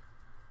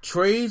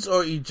trades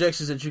or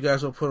ejections that you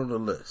guys will put on the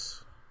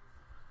list.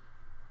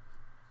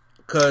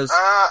 Because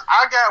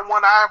I got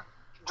one. I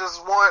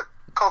just want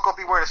Coco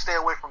Beware to stay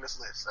away from this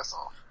list. That's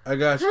all. I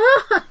got you.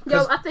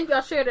 Yo, I think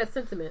y'all share that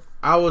sentiment.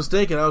 I was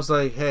thinking, I was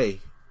like, hey,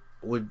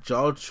 would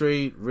y'all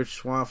trade Rich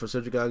Swann for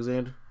Cedric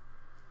Alexander?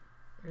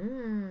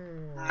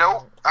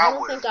 Nope. I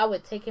don't think I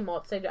would take him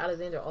off Cedric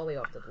Alexander all the way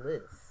off the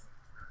list.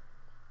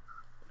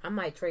 I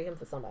might trade him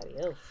for somebody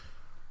else.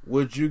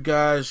 Would you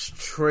guys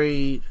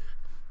trade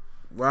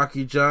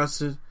Rocky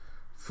Johnson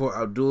for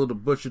Abdullah the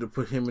Butcher to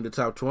put him in the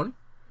top 20?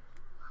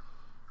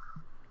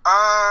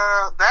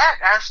 That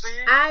actually,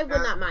 I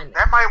would not mind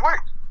that might work.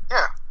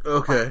 Yeah.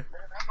 Okay. That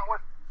might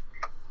work.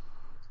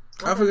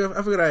 I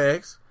figured I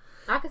asked.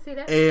 I can see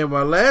that. And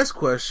my last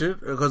question,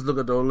 because look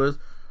at the list,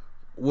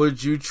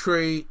 would you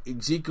trade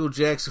Ezekiel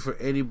Jackson for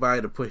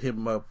anybody to put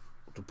him up,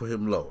 to put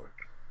him lower?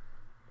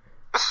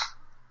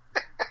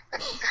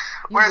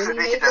 Where's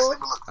really it?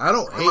 I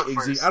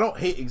don't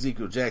hate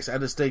Ezekiel Jackson. I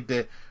just think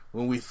that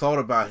when we thought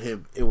about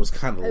him, it was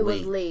kind of late. It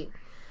was late.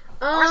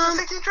 Where's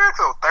Ezekiel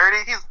Jackson? 30?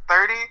 He's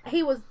 30?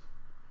 He was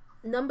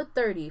number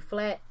 30,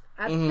 flat.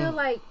 I feel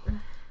like...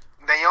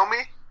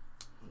 Naomi?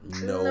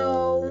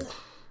 No.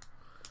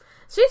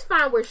 She's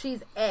fine where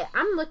she's at.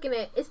 I'm looking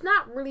at... It's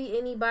not really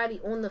anybody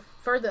on the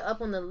further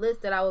up on the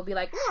list that I would be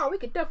like, no, we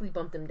could definitely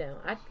bump them down.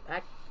 I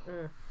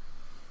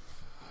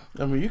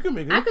mean, you can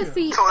make it. I could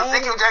see... So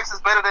Ezekiel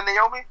Jackson's better than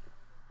Naomi?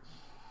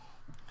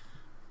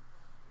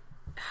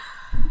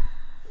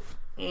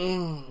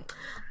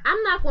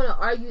 I'm not going to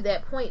argue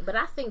that point, but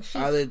I think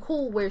she's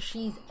cool where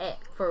she's at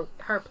for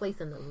her place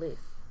in the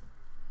list.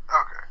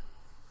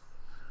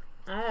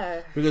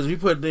 Okay. Because if you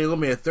put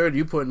Naomi at 30,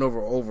 you putting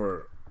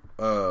over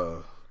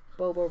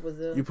Bobo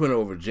Brazil. You putting her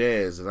over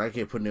Jazz, and I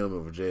can't put Naomi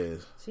over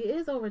Jazz. She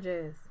is over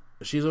Jazz.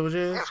 She's over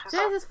Jazz?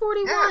 Jazz is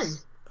 41.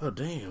 Yes. Oh,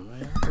 damn,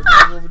 man. I put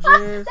Jazz over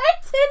Jazz. They're 10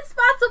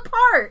 spots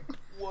apart.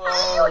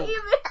 Whoa.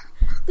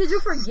 Did you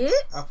forget?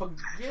 I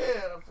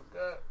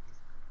forgot.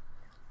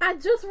 I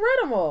just read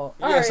them all.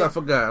 Yes, right. I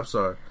forgot. I'm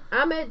sorry.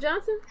 Ahmed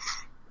Johnson?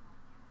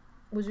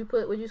 Would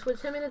you switch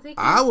him in Ezekiel?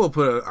 I will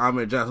put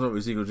Ahmed Johnson over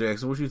Ezekiel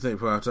Jackson. What you think,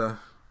 Prata?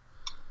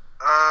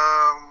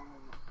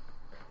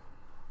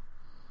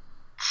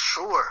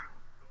 Sure.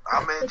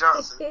 Ahmed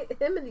Johnson.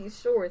 Him and these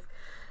shorts.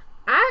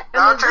 I'm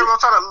trying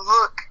to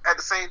look at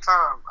the same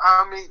time.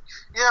 I mean,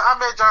 yeah,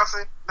 Ahmed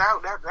Johnson.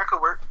 That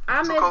could work.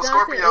 Ahmed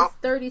Johnson is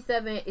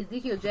 37.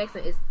 Ezekiel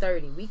Jackson is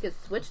 30. We could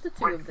switch the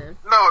two of them.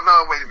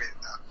 No, wait a minute.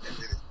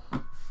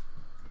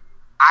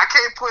 I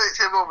can't put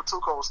him over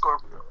Tuco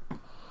Scorpio.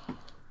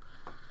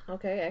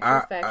 Okay,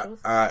 actual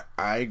factuals.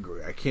 I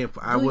agree. I can't. Do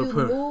you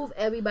move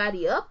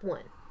everybody up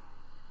one?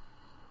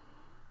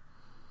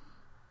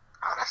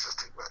 Oh, that's just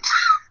too much.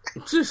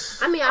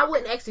 I mean, I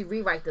wouldn't actually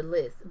rewrite the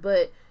list,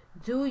 but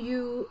do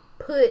you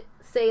put,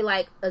 say,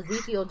 like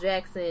Ezekiel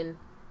Jackson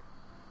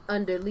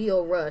under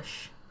Leo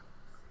Rush,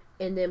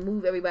 and then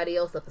move everybody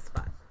else up a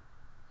spot?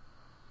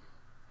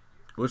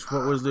 Which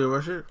one was Leo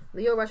Rush at?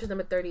 Leo Rush is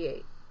number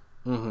 38.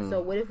 Mm-hmm.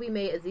 So what if we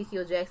made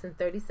Ezekiel Jackson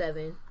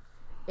 37,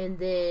 and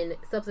then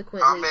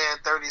subsequently... Man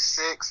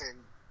 36, and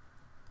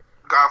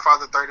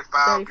Godfather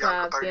 35,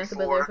 Bianca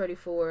Belair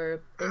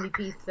 34,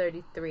 MVP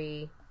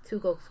 33,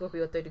 Tuco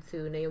Scorpio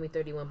 32, Naomi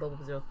 31, Bobo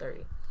Brazil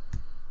 30.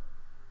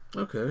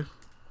 Okay.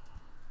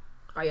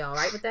 Are y'all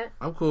alright with that?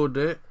 I'm cool with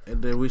that.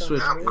 And then we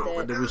switch.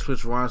 We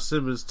switch Ron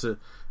Simmons to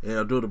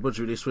Abdul the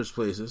Butcher. They switch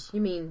places.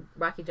 You mean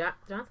Rocky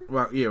Johnson?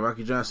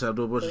 Rocky Johnson,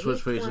 Abdul the Butcher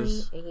switch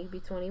places. 20, and he'd be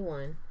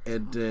 21.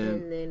 And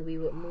then we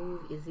would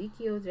move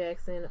Ezekiel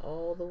Jackson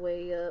all the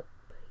way up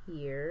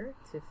here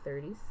to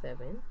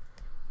 37,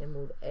 and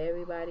move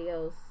everybody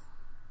else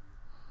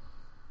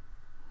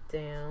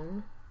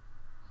down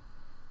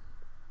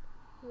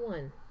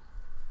one.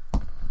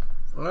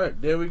 All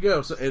right, there we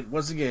go. So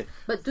once again,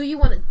 but do you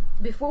want to?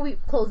 Before we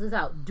close this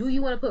out, do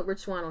you want to put Rich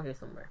Swann on here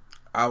somewhere?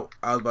 I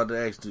was about to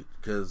ask you,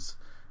 because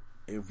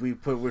if we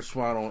put Rich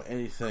Swann on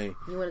anything,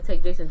 you want to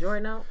take Jason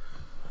Jordan out?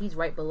 He's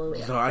right below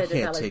it. No, I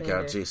can't take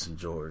out Jason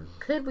Jordan.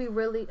 Could we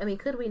really? I mean,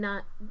 could we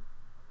not?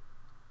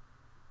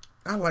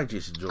 I like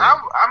Jason Jordan.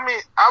 I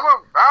mean, I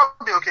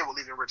would be okay with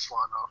leaving Rich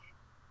Swann off.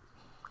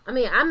 I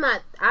mean, I'm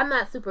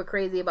not super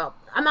crazy about.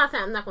 I'm not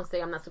going to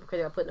say I'm not super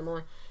crazy about putting him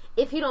on.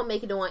 If he don't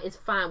make it on, it's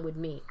fine with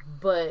me.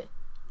 But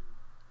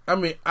I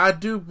mean, I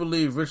do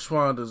believe Rich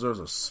Swann deserves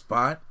a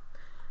spot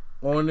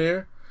on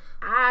there.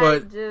 I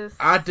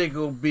think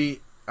it'll be.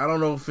 I don't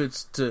know if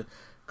it's to,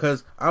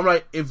 because I'm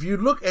like, if you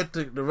look at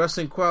the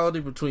wrestling quality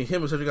between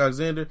him and Cedric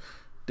Alexander,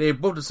 they're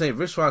both the same.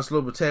 Rich Swann's a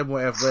little bit tad more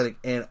athletic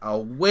and a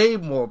way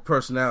more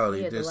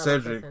personality than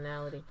Cedric.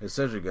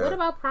 Got. What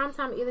about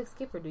primetime Elix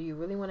Skipper? Do you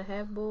really want to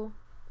have Bull?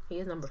 He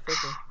is number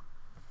 50.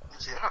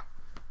 Yeah.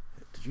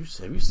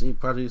 Have you seen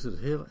Project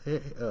Hill?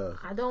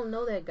 I don't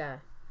know that guy.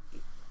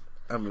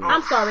 I mean,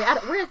 I'm sorry.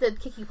 Where's the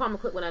Kiki Palmer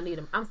clip when I need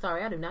him? I'm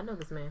sorry. I do not know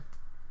this man.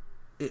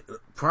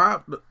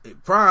 Prime.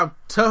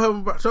 Tell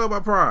him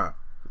about Prime.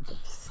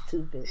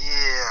 Stupid.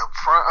 Yeah.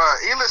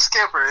 Elix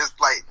Skipper is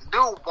like,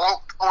 dude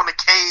walked on the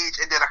cage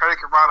and did a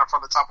Hurricane Rana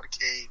from the top of the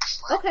cage.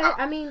 Like, okay.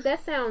 I mean,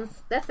 that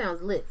sounds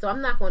lit. So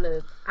I'm not gonna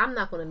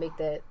make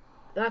that.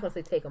 I'm not gonna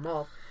say take them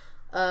off.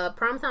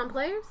 Primetime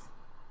players.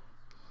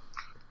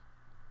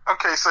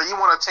 Okay, so you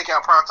want to take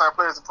out primetime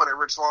players and put in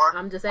Rich Swann?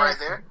 I'm just right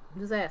asking. there.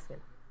 I'm just asking.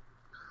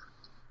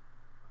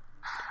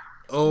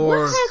 Or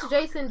what has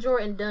Jason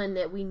Jordan done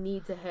that we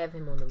need to have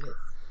him on the list?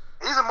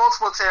 He's a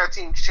multiple tag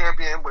team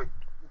champion with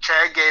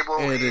Chad Gable.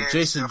 And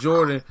Jason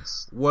Jordan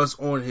was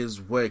on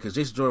his way because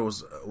Jason Jordan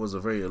was a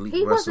very elite wrestler.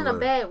 He wasn't a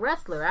bad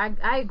wrestler.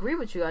 I agree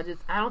with you. I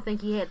don't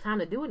think he had time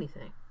to do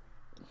anything.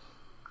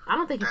 I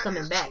don't think he's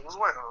coming back.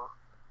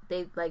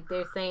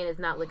 They're saying it's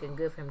not looking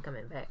good for him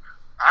coming back.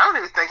 I don't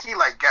even think he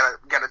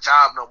got a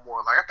job no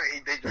more. Like I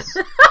think they just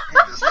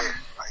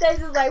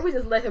we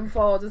just let him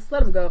fall. Just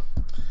let him go.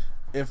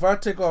 If I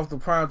take off the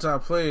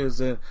primetime players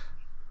and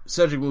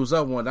Cedric moves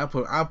up one, I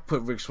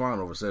put Rick Swann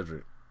over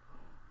Cedric.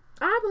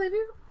 I believe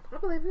you.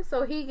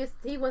 So he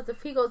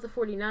goes to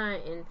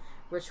 49 and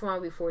Rich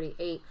Swann will be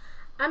 48.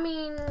 I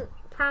mean,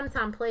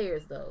 primetime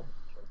players though.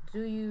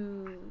 Do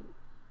you?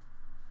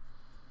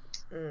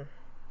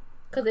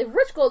 Because if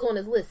Rich goes on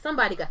his list,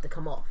 somebody got to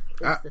come off.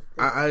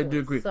 I do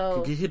agree.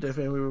 So, can you hit that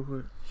family real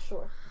quick?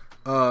 Sure.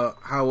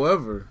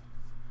 However,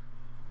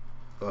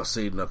 I'll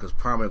say no because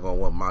Prime ain't gonna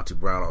want Monty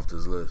Brown off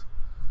this list.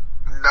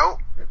 Nope.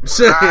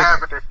 Not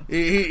happening.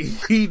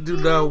 He do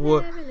not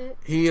want.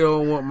 He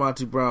don't want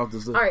Monty Brown off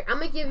this list. All right, I'm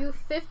gonna give you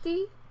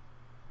 50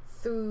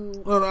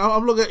 through. Well,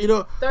 I'm looking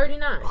at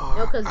 39.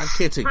 I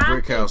can't take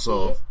Brickhouse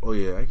off. Oh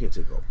yeah, I can't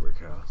take off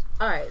Brickhouse.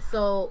 All right,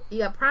 so you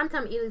got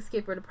Primetime Elite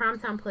Skipper, the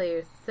Primetime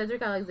Players,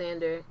 Cedric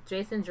Alexander,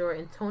 Jason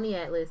Jordan, Tony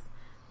Atlas,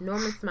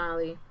 Norman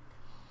Smiley,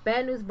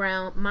 Bad News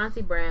Brown,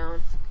 Monty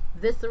Brown,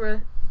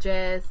 Viscera,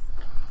 Jazz,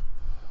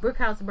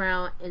 Brickhouse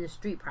Brown, and the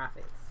Street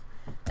Profits.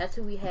 That's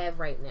who we have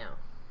right now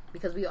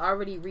because we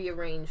already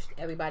rearranged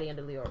everybody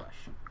under Leo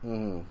Rush.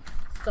 Mm-hmm.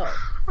 So,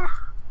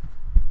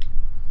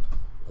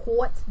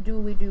 what do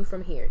we do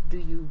from here? Do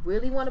you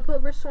really want to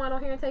put Rich Swann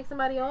on here and take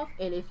somebody off?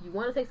 And if you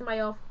want to take somebody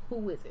off,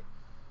 who is it?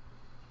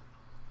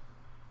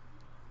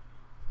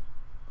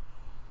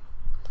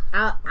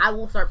 I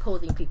will start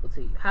posing people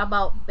to you. How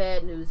about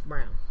Bad News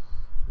Brown?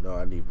 No,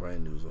 I need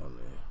Brand News on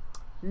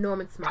there.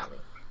 Norman Smiley.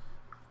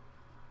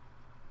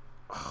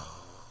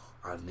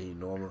 I need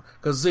Norman.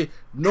 Because, see,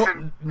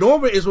 Norman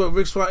is what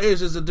Rick Swann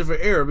is. It's a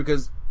different era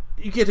because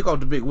you can't take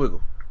off the Big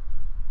Wiggle.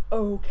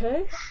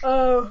 Okay.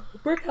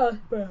 Brickhouse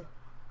Brown.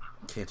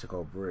 Can't take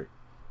off Brick.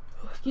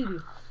 Excuse me.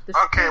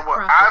 Okay, well,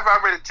 I've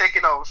already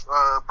taken off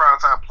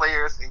primetime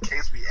players in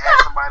case we add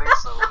somebody,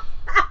 so...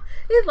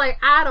 He's like,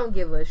 I don't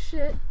give a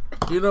shit.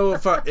 You know,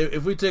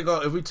 if we take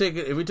off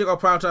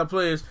primetime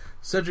players,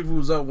 Cedric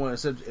moves up one,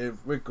 and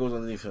Rick goes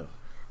underneath him.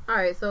 All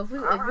right, so if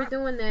we're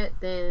doing that,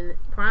 then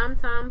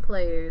primetime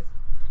players,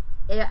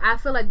 I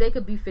feel like they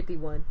could be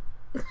 51.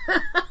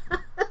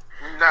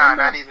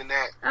 Not even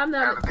that. I'm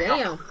not.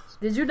 Damn.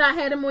 Did you not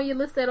have them on your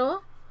list at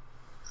all?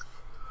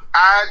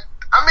 I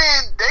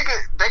mean,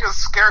 they could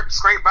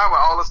scrape by with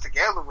all us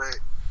together, but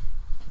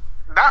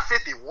not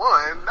 51.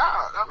 No,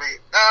 I mean,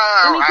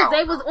 because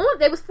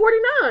they was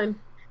 49.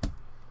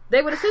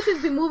 They would essentially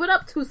be moving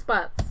up 2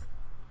 spots.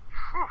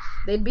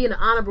 They'd be an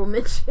honorable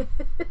mention.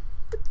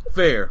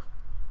 Fair.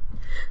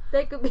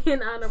 They could be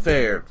an honorable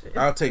mention.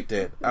 I'll take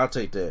that.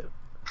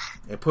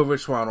 And put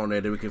Rich Swann on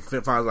there, then we can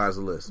finalize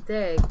the list.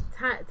 Dang,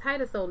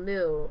 Titus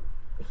O'Neil.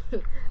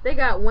 They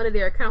got one of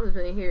their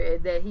accomplishments in here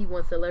that he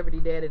won Celebrity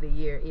Dad of the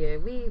Year. Yeah,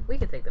 we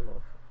can take them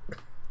off.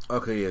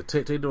 Okay, yeah,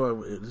 take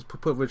just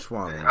put Rich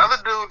Swann on. The other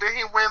dude, did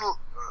he win?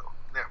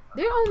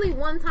 They're only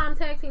one-time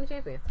tag team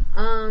champions.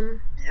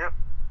 Yep.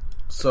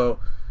 So,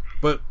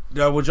 but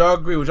would y'all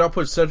agree? Would y'all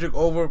put Cedric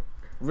over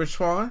Rich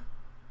Swann?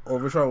 Or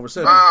Rich Swann over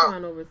Cedric?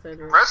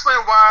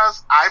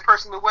 Wrestling-wise, I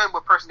personally win,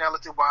 but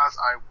personality-wise,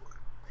 I would.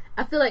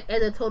 I feel like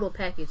as a total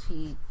package,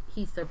 he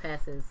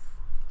surpasses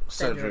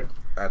Cedric.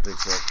 I think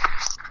so.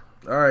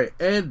 Alright,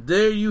 and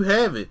there you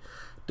have it.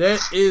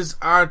 That is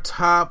our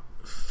top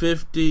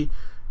 50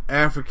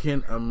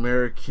 African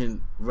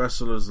American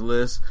wrestlers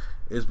list.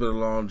 It's been a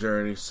long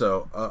journey,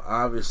 so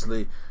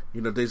obviously,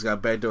 things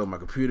got backed up. My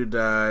computer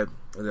died,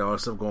 and all that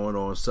stuff going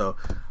on. So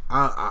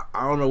I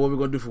don't know what we're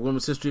gonna do for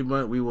Women's History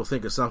Month. We will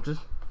think of something.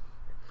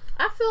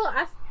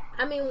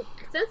 I mean,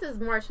 since it's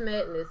March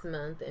Madness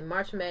month, and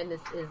March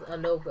Madness is a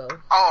no-go.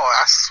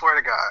 Oh, I swear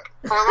to God.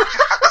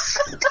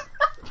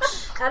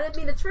 I didn't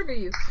mean to trigger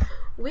you.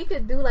 We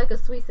could do like a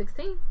Sweet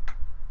 16.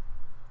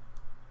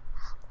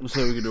 You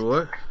say we could do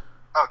what?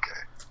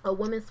 Okay. A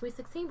women's Sweet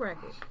 16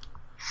 bracket.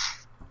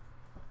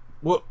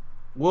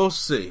 We'll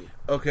see.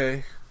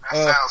 Okay.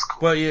 That sounds cool.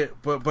 But yeah,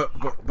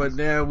 but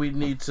now we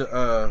need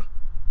to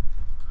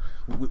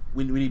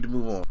we need to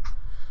move on.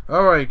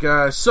 All right,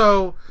 guys.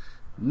 So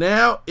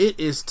now it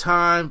is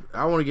time.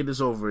 I want to get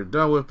this over and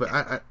done with, but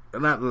I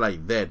not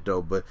like that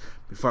though. But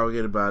before I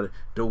forget about it,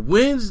 the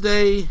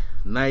Wednesday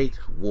Night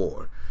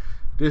War.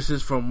 This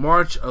is from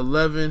March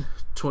 11,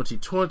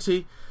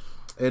 2020,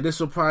 and this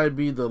will probably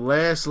be the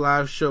last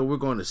live show we're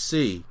going to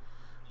see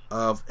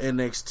of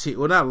NXT.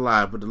 Well, not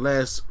live, but the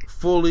last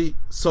fully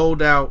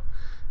sold out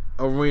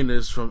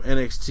arenas from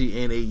NXT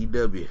and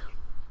AEW.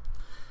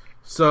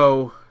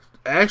 So,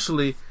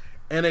 actually,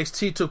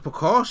 NXT took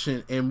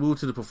precaution and moved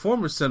to the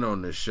Performance Center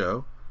on this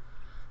show.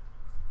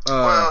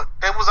 Well,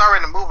 it was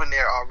already moving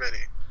there already.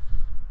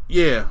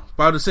 Yeah,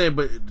 but I was saying,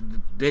 but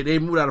they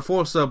moved out of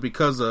Force Up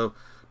because of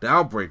the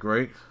Outbreak,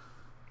 right?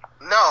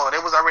 No, they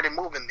was already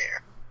moving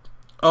there.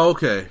 Oh,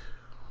 okay.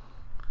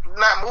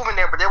 Not moving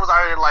there, but they was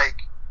already like,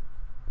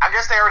 I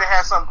guess they already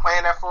had something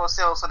planned at Full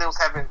Sail, so they was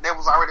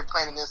already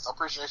planning this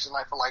appreciation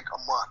night for like a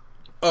month.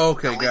 Oh,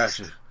 okay,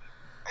 gotcha.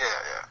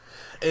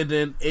 Yeah. And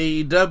then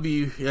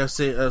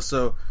AEW,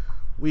 so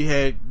we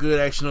had good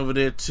action over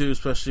there too,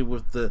 especially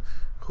with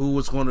who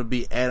was going to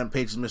be Adam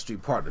Page's mystery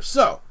partner.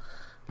 So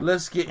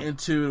let's get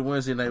into the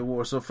Wednesday Night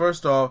War. So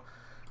first off,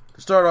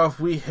 to start off,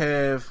 we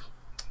have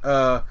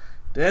the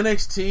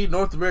NXT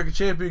North American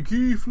Champion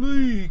Keith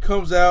Lee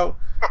comes out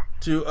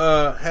to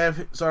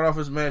start off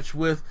his match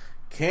with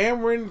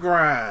Cameron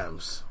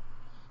Grimes.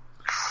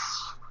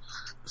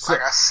 So,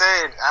 like I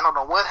said, I don't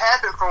know what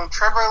happened from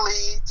Trevor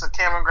Lee to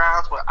Cameron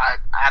Grimes, but I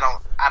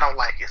don't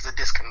like it. It's a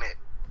disconnect.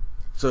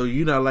 So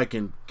you're not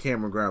liking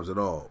Cameron Grimes at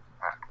all?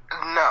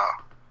 No.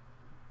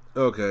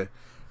 Okay.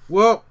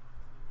 Well,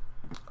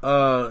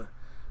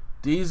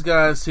 these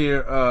guys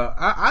here,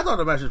 I thought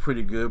the match was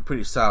pretty good,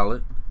 pretty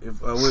solid.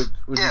 What you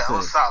think? It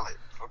was solid,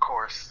 of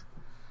course.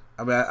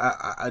 I mean,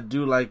 I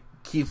do like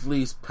Keith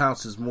Lee's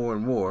pounces more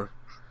and more.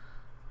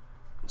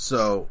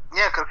 So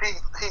yeah, because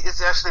he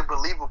is actually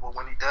believable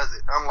when he does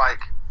it. Unlike,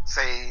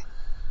 say,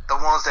 the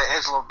ones that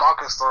Angelo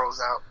Dawkins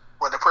throws out,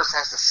 where the person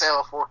has to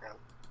sell for him.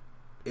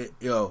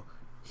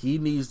 He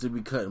needs to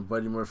be cutting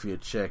Buddy Murphy a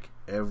check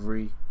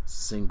every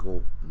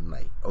single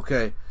night,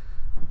 okay?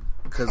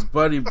 Because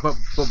Buddy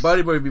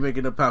Murphy be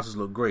making the pounces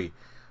look great.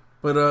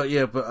 But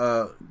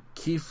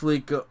Keith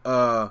Lee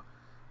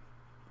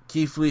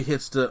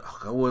hits the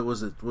what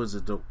was it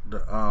the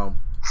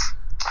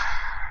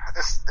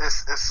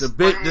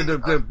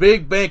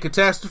Big Bang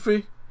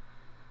Catastrophe,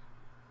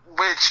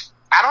 which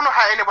I don't know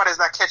how anybody's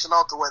not catching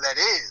on to what that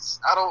is.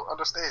 I don't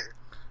understand.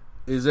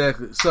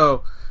 Exactly.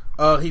 So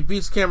he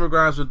beats Cameron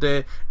Grimes with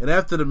that, and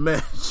after the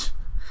match,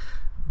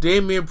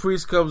 Damian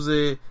Priest comes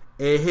in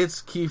and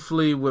hits Keith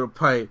Lee with a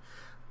pipe.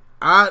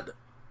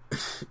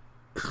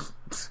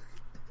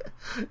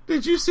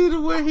 Did you see the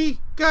way he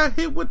got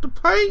hit with the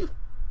pipe?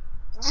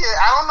 Yeah,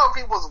 I don't know if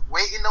he was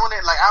waiting on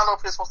it. Like, I don't know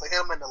if he was supposed to hit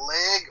him in the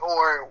leg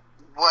or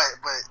what,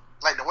 but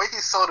like the way he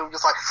sold him,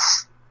 just like,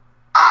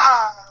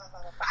 ah.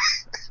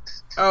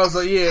 I was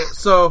like, yeah.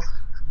 So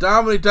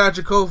Dominic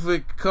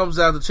Dijakovic comes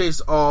out to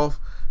chase off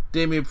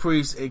Damian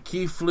Priest, and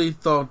Keith Lee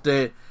thought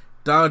that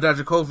Dominic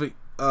Dijakovic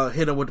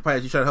hit him with the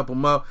pipe. He tried to help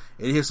him up,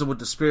 and he hits him with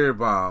the Spirit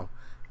Bomb.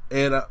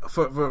 And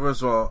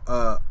first of all,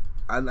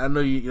 I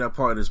know you're not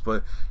part of this,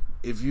 but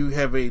if you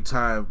have any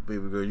time,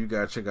 baby girl, you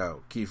gotta check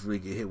out Keith Lee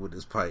get hit with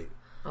this pipe.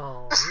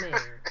 Oh man.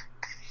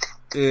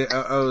 Yeah,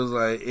 I was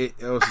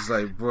just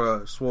like,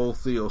 bruh, Swole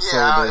Theo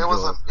sold that. Yeah, it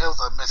was a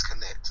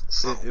misconnect.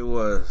 So. It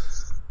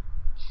was.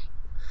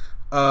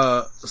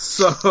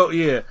 So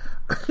yeah.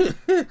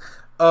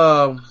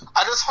 I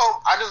just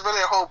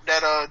really hope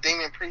that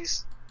Damian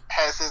Priest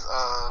has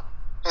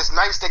his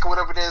nightstick or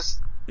whatever it is.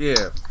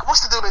 Yeah.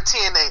 What's the dude in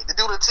TNA? The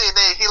dude in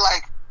TNA,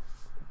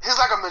 he's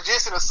like a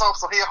magician or something,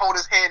 so he'll hold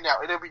his hand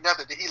out and it'll be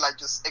nothing. Then he like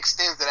just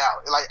extends it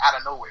out, like out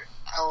of nowhere.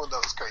 I don't know,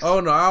 it's crazy. Oh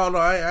no, I don't know.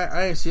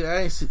 I ain't see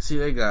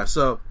that guy.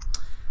 So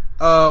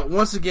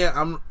once again,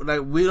 I'm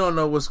like, we don't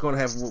know what's going to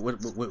happen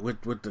with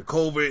the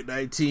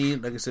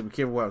COVID-19. Like I said, be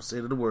careful what I'm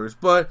saying the words,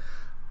 but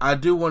I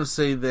do want to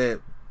say that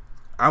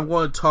I'm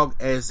going to talk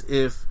as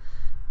if,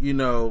 they're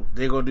going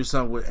to do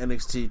something with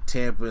NXT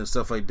Tampa and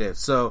stuff like that.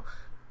 So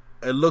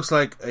it looks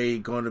like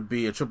going to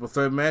be a triple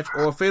threat match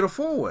or a fatal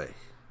 4-way.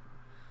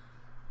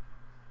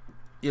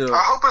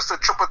 I hope it's a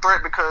triple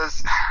threat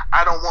because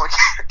I don't want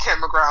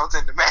Cameron Grimes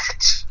in the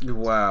match.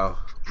 Wow.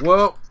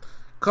 Well,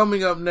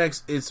 coming up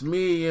next, it's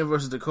Mia Yim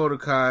versus Dakota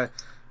Kai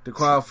to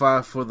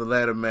qualify for the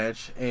ladder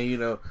match.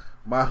 And,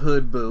 my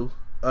hood boo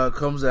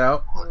comes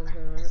out.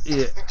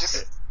 Yeah.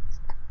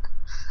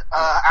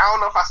 I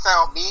don't know if I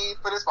sound mean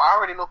for this, but I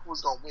already know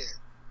who's going to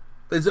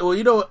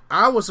win. Well,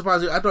 I was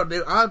surprised. I thought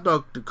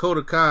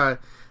Dakota Kai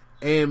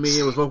and Mia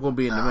Yim was both going to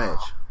be in the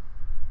match.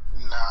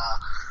 Nah.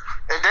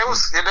 If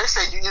they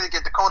say you either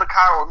get Dakota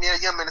Kai or Mia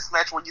Yim in this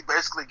match where you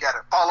basically got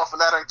to fall off a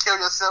ladder and kill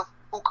yourself,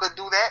 who could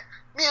do that?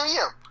 Mia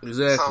Yim.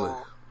 Exactly.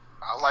 So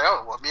I was like,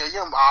 oh, well, Mia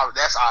Yim,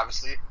 that's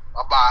obviously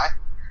a bye.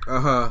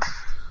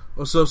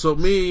 Well, so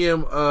Mia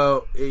Yim,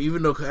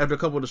 even though after a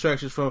couple of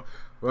distractions from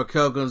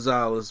Raquel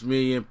Gonzalez,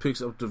 Mia Yim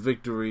picks up the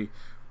victory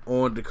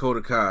on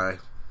Dakota Kai.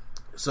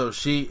 So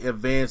she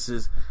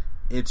advances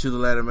into the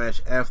ladder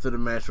match. After the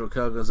match,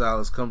 Raquel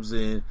Gonzalez comes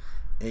in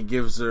and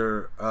gives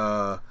her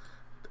a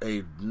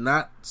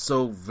not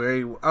so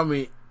very. I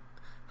mean,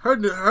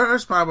 her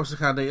spine buster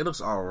kind of thing. It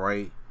looks all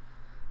right.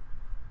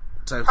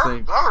 Type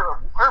thing.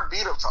 Her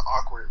beat ups are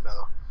awkward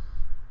though.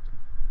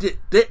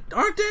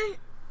 Aren't they?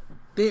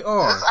 They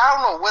are. I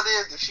don't know what it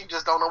is. If she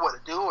just don't know what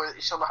to do, or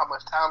she don't know how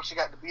much time she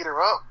got to beat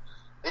her up.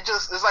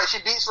 It's like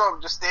she beats her up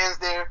and just stands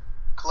there,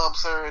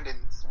 clubs her, and then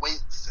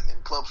waits, and then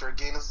clubs her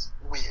again. It's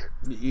weird.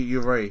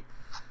 You're right.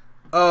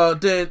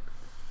 Then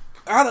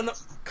I don't know.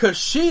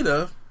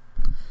 Kushida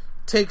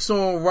takes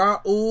on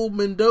Raul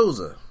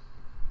Mendoza.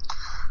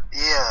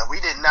 Yeah, we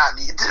did not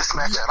need this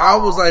match at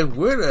all. I was like,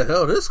 where the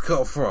hell this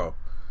come from?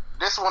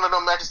 This is one of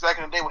those matches back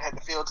in the day we had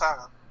to fill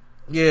time.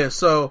 Yeah,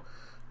 so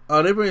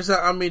they bring us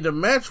out. I mean, the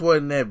match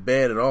wasn't that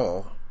bad at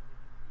all.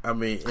 I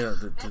mean, you know,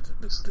 to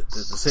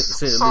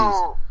say the least.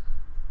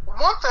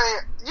 One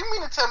thing, you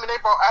mean to tell me they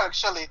brought Alex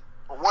Shelley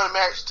for one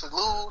match to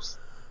lose?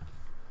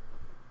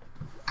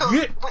 Because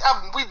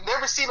we've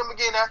never seen him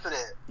again after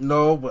that.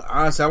 No, but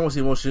honestly, I want to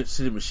see more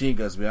City Machine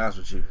Guns, to be honest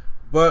with you.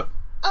 But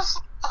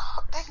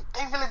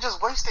they really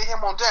just wasted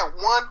him on that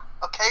one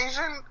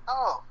occasion?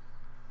 Oh,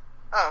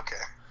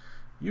 okay.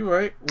 You're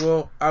right.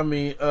 Well, I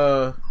mean,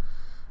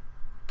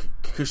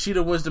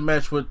 Kushida wins the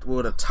match with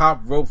a top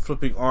rope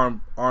flipping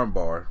arm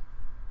bar.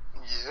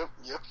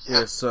 Yep.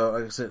 Yeah, so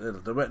like I said,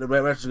 the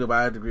match is good, but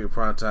I agree with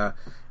Prime Time.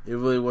 It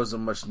really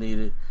wasn't much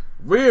needed.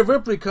 Rhea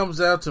Ripley comes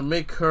out to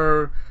make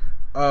her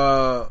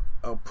a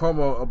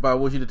promo about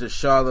what she did to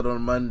Charlotte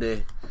on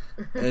Monday,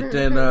 and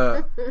then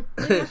I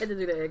had to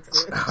do the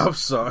accent. I'm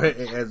sorry,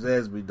 it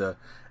has been done.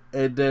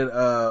 And then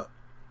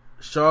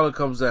Charlotte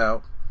comes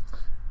out,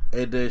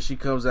 and then she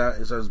comes out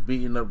and starts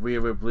beating up Rhea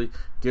Ripley,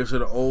 gives her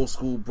the old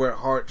school Bret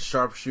Hart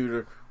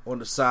sharpshooter on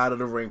the side of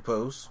the ring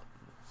post.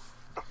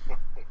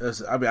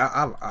 I mean,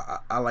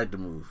 I like the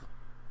move.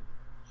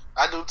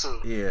 I do too.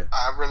 Yeah,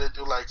 I really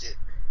do like it.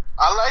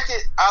 I like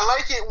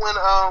it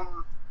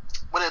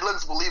when it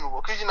looks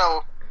believable, because you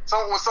know,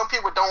 when some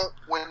people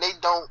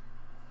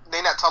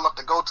they're not tall enough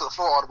to go to the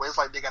floor all the way. It's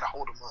like they gotta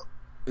hold them up.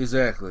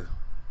 Exactly.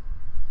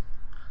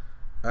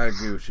 I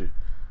agree with you.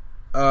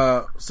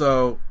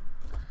 So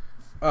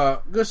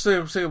good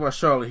segment about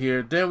Charlotte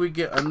here. Then we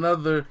get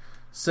another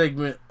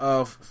segment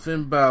of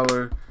Finn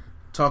Balor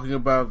talking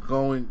about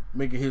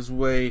making his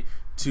way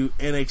to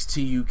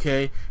NXT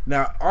UK.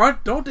 Now,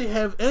 don't they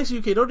have NXT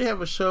UK? Don't they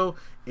have a show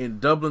in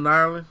Dublin,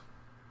 Ireland?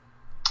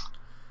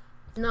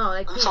 No,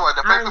 I can't.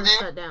 Ireland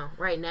shut down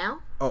right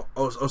now. So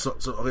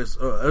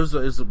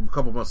it's a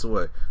couple months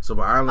away. So,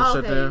 but Ireland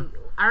shut down.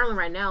 Ireland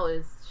right now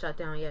is shut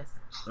down. Yes.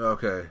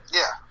 Okay.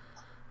 Yeah.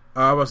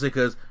 I was about to say,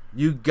 because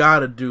you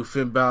gotta do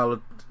Finn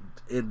Balor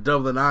in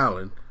Dublin,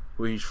 Ireland,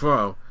 where he's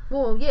from.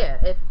 Well,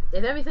 yeah. If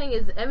everything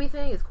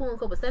is cool and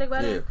copacetic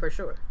about it, for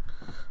sure.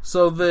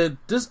 So then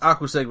this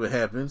awkward segment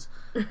happens.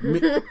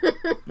 Mia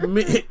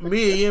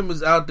Yim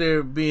is out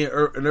there being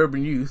an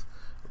urban youth.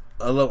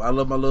 I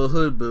love my little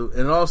hood boo,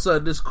 and all of a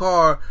sudden this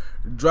car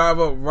drive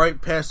up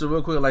right past her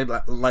real quick,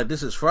 like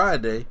this is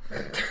Friday.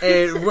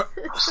 And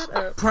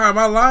Prime, am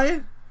I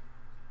lying?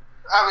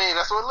 I mean,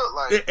 that's what it looked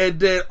like. And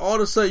then all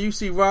of a sudden you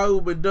see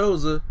Raul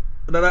Mendoza.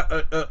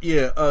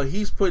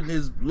 He's putting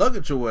his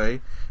luggage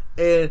away,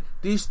 and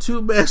these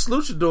two masked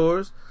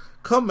luchadors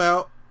come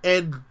out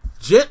and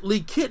gently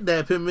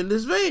kidnap him in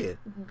this van.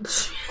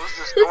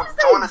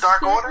 Join the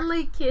Dark Order?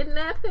 Gently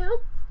kidnap him?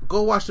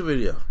 Go watch the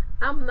video.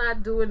 I'm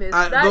not doing this.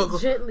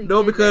 Gently.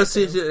 No, because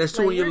that's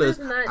two on your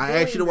list.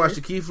 I asked you to watch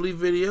the Keith Lee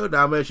video.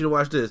 Now I'm asking you to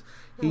watch this.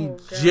 He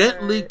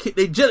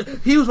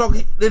he was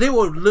walking. They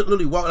were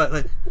literally walking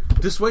like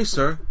this way,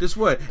 sir. This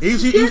way. That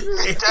is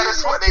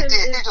what they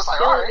did. He just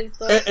like, all right.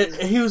 And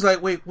he was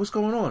like, wait, what's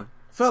going on?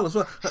 Fellas,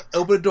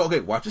 open the door. Okay,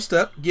 watch your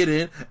step. Get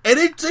in. And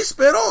they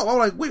sped off. I'm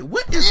like, wait,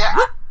 what is... Yeah,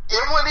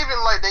 it wasn't even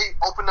like they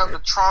opened up the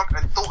trunk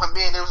and threw him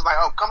in. It was like,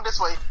 oh, come this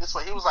way.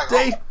 He was like,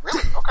 really?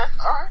 Okay,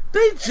 all right.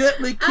 They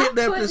gently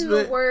kidnapped this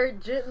man. The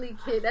word gently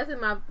that's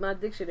in my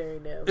dictionary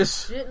now.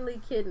 It's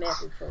gently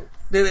kidnapping folks.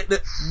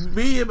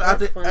 Me and out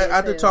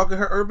there talking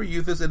her urban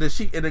youth, and then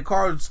the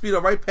car speed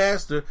up right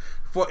past her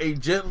for a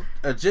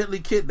gently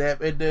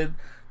kidnap, and then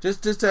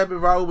just having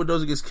Raul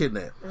Mendoza gets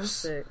kidnapped.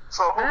 So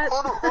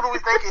who do we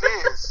think it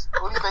is?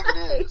 Who do you think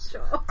it is?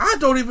 I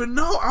don't even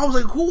know. I was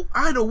like, who?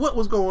 I know what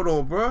was going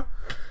on, bro.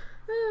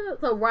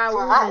 So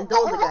Raul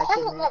Mendoza got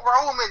kidnapped.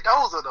 Raul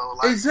Mendoza though?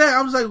 Like, exactly.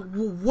 I was like,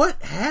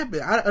 what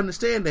happened? I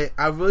understand that.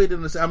 I really didn't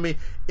understand. I mean,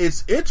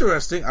 it's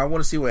interesting. I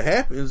want to see what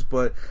happens,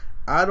 but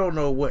I don't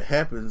know what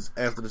happens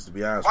after this. To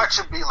be honest, watch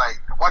it be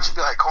like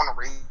Conor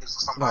Reeves or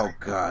something. Oh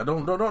God!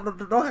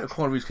 Don't have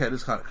Conor Reeves.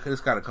 This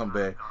got to come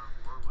back.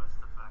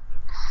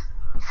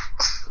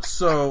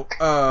 So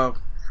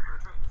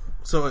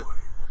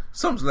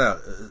something's loud.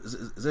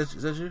 Is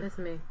that you? That's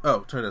me.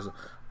 Oh, turn that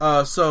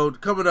on. So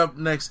coming up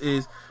next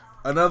is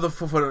another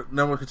for the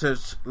number one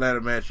contest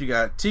ladder match. You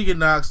got Tegan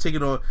Knox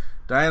taking on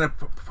Diana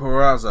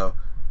Purrazzo.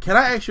 Can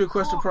I ask you a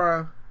question,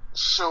 Prime?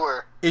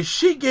 Sure. Is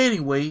she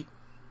gaining weight?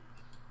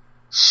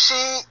 She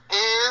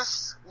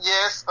is.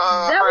 Yes.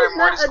 That was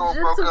not a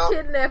gentle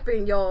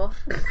kidnapping, y'all.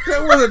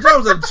 That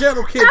was a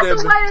gentle kidnapping.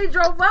 That's why they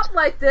drove up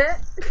like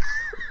that.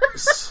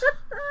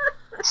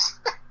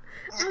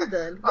 I'm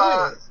done.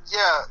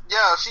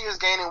 Yeah, she is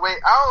gaining weight.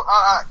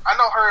 I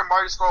know her and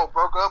Marty Scurll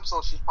broke up,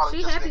 so she's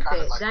probably just happy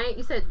fit. Like,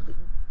 you said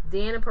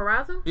Diana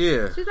Purrazzo?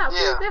 Yeah. She's out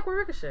back with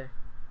Ricochet.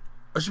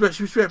 Oh, she back with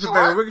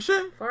Ricochet?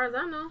 As far as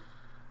I know.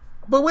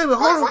 But wait a minute,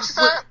 hold on. What she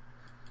said?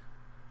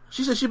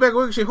 She said she back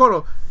with Ricochet. Hold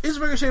on. Is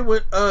Ricochet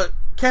with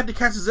Captain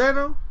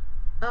Catanzaro?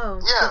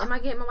 Oh. Yeah. Am I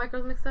getting my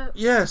micros mixed up?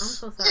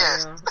 Yes. I'm so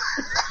sorry, y'all.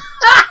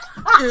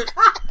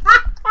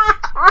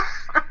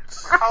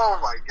 Oh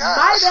my god.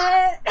 My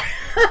bad.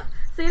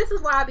 See, this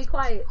is why I be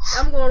quiet.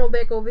 I'm going on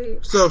back over here.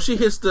 So she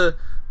hits the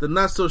the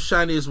not so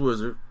shiniest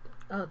wizard.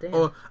 Oh damn!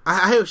 Or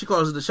I hate what she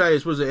calls it, the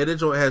shiniest wizard, and it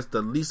has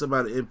the least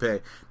amount of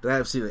impact that I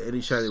have seen in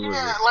any shiny wizard.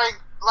 Yeah,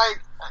 like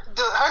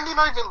how do you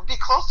not even be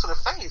close to the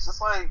face?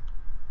 It's like,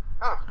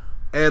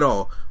 at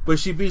all. But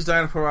she beats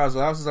Diana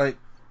Purrazzo. I was just like,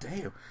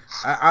 damn.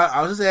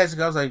 I was just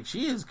asking. I was like,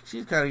 she's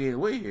kind of getting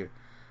away here.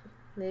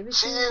 Maybe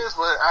she is,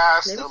 but I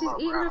still maybe love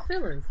she's eating her. her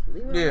feelings.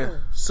 Leave her Yeah.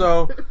 alone.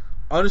 So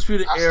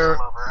Undisputed Era.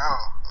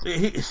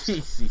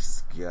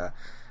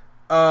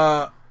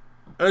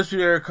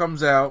 Undisputed Era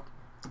comes out.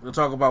 We'll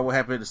talk about what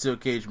happened in the steel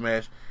cage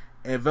match.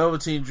 And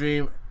Velveteen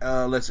Dream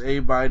lets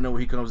everybody know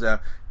when he comes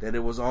out that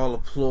it was all a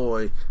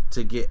ploy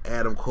to get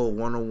Adam Cole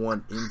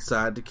one-on-one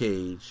inside the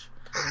cage.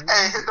 And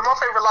the more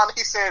favorite line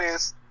he said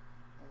is,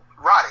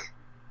 Roddy,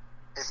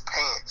 it's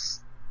pants.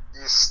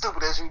 You're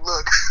stupid as you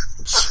look.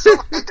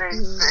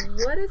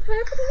 What is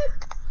happening?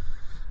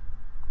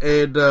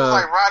 And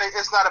like, Roddy,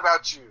 it's not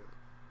about you.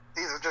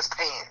 These are just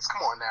pants.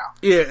 Come on now.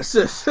 Yeah.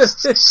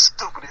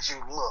 Stupid as you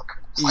look.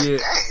 It's like,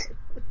 dang.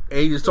 And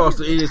he just tossed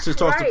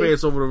the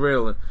pants over the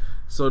railing.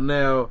 So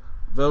now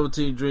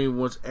Velveteen Dream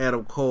wants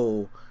Adam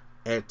Cole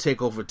at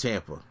TakeOver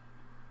Tampa.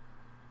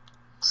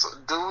 So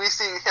do we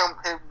see him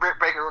Britt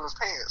Baker on his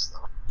pants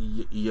though?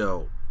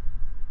 Yo,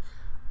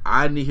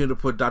 I need him to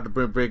put Dr.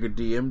 Britt Baker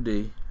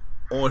DMD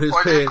on his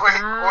pants. Or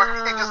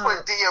he can just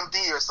put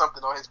DMD or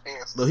something on his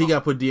pants. No, he got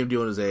to put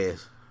DMD on his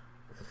ass.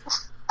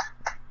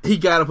 He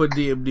got to put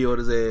DMD on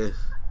his ass.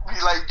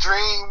 Be like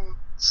Dream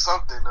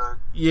something.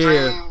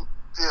 Dream,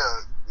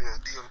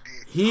 DMD.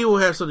 He will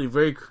have something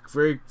very,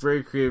 very,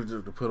 very creative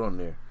to put on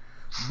there.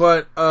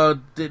 But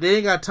they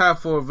ain't got time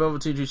for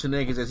Velveteen Dream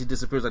shenanigans as he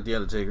disappears like the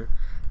Undertaker.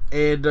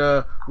 And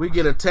we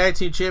get a tag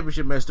team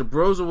championship match. The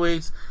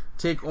Broserweights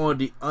take on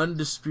the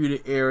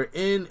Undisputed Era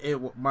in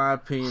my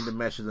opinion, the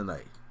match of the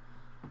night.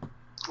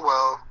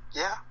 Well,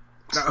 yeah.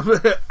 I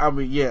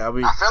mean,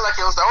 I felt like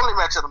it was the only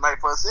match of the night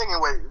for us.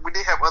 Anyway, we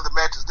did have other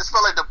matches. This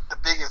felt like the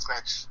biggest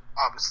match,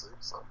 obviously.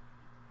 So.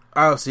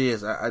 Oh, see,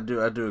 yes, I do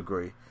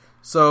agree.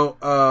 So,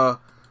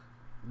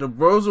 the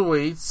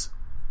Broserweights.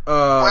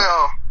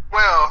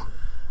 Well,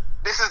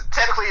 this is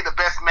technically the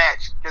best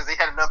match because they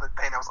had another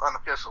thing that was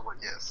unofficial. But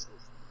yes,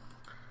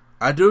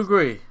 I do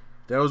agree.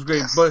 That was great,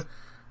 yes. But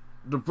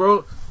the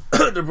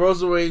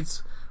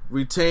Broserweights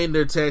retained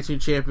their tag team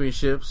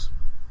championships,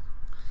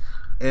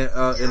 and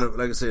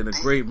like I said, in a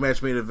great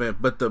match main event.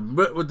 But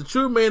the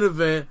true main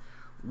event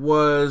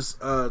was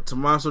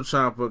Tommaso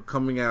Ciampa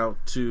coming out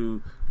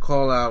to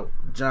call out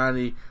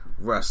Johnny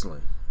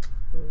Wrestling,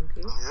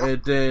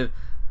 and then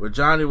where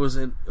Johnny was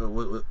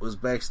was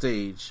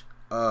backstage,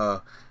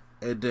 and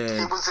then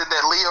he was in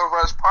that Leo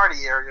Rush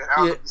party area. I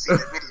don't know if you see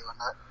that video or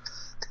not.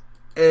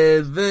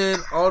 And then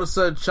all of a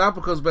sudden,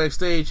 Ciampa comes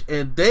backstage,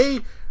 and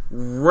they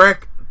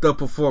wreck the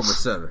Performance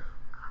Center.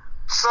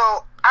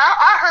 So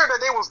I heard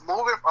that they was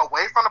moving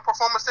away from the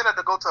Performance Center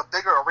to go to a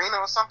bigger arena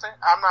or something.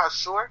 I'm not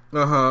sure.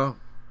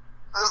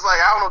 It's like,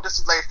 I don't know, this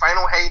is like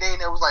final heyday,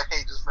 and it was like,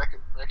 hey, just wreck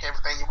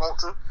everything you want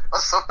to, or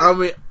something. I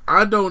mean,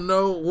 I don't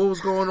know what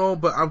was going on,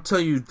 but I'm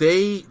telling you,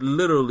 they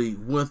literally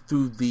went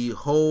through the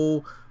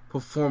whole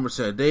Performance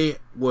Center. They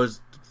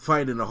was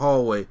fighting in the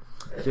hallway.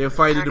 They were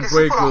fighting the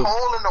break room. They put a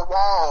hole in the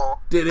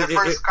wall. They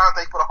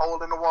put a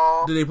hole in the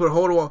wall. Did they put a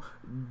hole in the wall?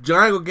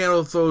 Johnny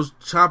Gargano throws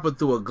Ciampa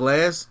through a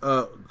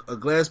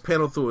glass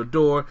panel through a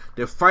door.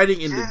 They're fighting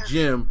in the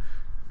gym.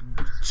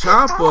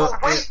 Ciampa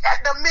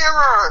at the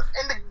mirror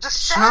and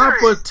just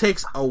Ciampa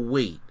takes a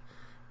weight,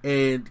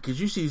 and because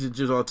you see these in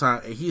gyms all the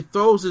time, and he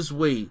throws his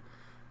weight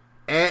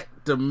at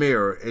the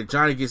mirror, and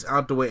Johnny gets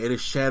out the way, and it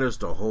shatters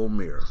the whole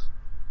mirror.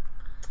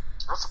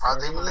 I'm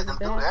surprised they even let them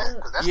do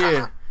that.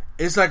 That's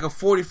it's like a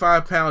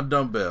 45-pound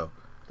dumbbell,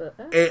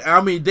 and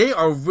I mean they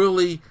are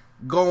really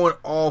going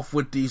off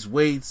with these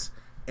weights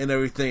and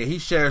everything. He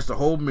shatters the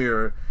whole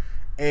mirror.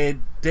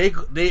 And they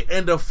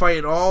end up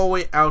fighting all the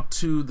way out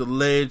to the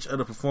ledge of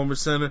the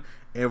Performance Center,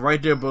 and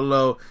right there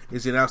below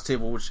is the announce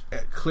table, which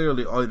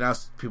clearly all the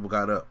announce people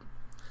got up.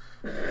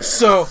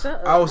 So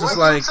I was just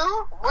like,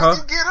 "What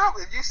you get up?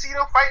 Did you see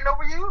them fighting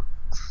over you?"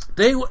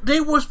 They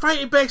was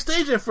fighting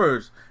backstage at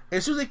first.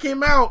 As soon as they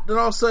came out, then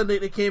all of a sudden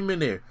they came in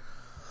there.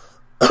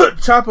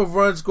 Ciampa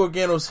runs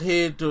Gargano's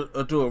head to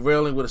a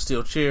railing with a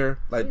steel chair.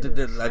 Like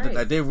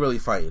they really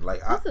fighting.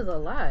 Like this is a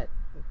lot.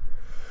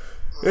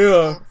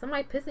 Yeah.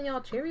 Somebody pissing y'all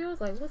Cheerios?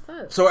 Like, what's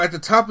up? So at the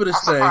top of this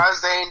I'm thing,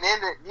 surprised they ain't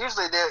end it.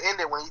 Usually they'll end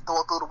it when you throw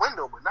it through the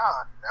window, but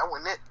nah, that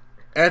wasn't it.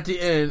 At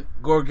the end,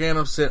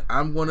 Gargano said,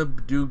 "I'm going to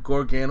do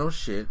Gargano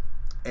shit,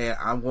 and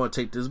I'm going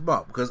to take this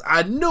bump," because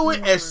I knew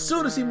it as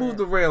soon as he moved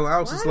the rail. I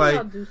was just like,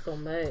 y'all do so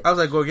much? I was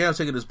like, Gargano's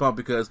taking this bump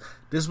because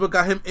this is what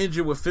got him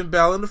injured with Finn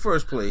Balor in the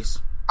first place.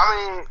 I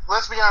mean,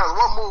 let's be honest.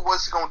 What move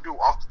was he going to do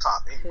off the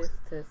top? Anyway?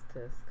 Tisk.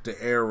 The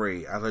air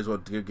raid. I thought he was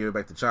going to give it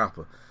back to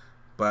Ciampa.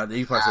 But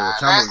he probably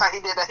said, last time he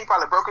did that, he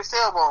probably broke his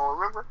tailbone,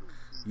 remember?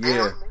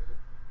 Yeah.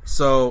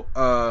 So,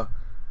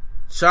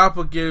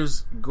 Ciampa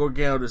gives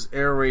Gargano this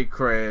air raid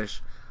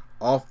crash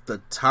off the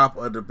top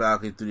of the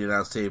balcony through the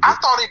announce table. I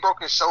thought he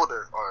broke his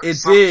shoulder. Or it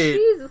something. did.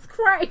 Jesus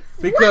Christ.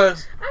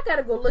 Because what? I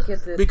gotta go look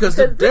at this. Because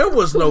there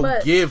was no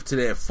much. give to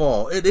that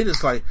fall. They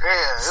just like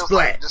it splat. was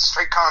like just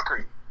straight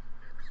concrete.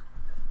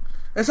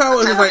 That's how it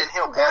was. Like, didn't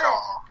help at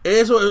all.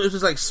 It was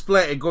just like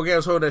splat, and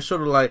Gargano's holding that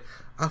shoulder like,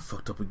 I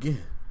fucked up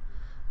again.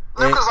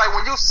 Because like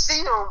when you see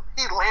him,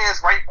 he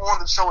lands right on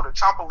the shoulder.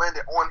 Ciampa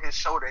landed on his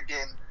shoulder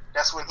again.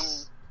 That's when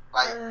he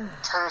like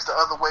turns the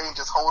other way and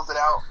just holds it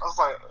out. I was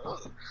like,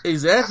 ugh.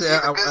 Exactly.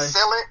 That's either good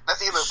selling.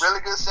 That's either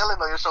really good selling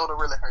or your shoulder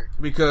really hurt.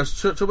 Because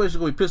Triple H is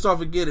going to be pissed off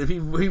again if he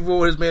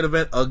ruined his main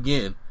event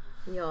again.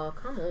 Y'all,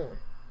 come on.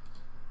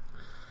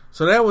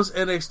 So that was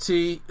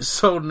NXT.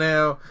 So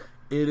now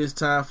it is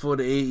time for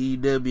the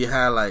AEW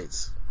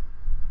highlights.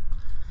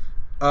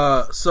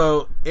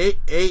 So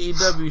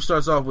AEW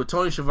starts off with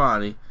Tony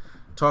Schiavone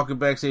talking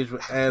backstage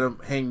with Adam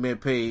Hangman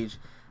Page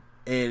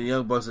and the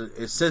Young Bucks.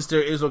 And since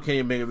there is no Kenny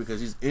Omega because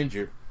he's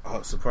injured,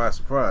 surprise,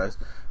 surprise,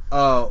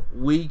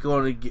 we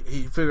going to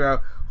figure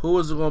out who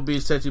is going to be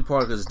his tag team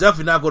partner, because it's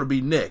definitely not going to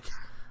be Nick.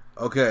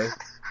 Okay.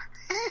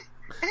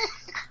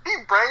 He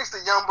brings the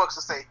Young Bucks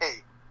to say, hey,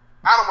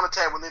 I don't want to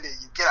tag with any of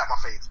you. Get out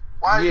my face.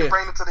 Why are you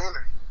bringing it to the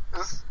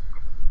interview?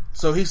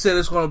 So he said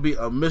it's going to be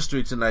a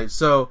mystery tonight.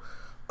 So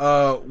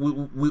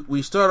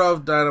we start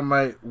off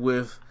Dynamite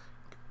with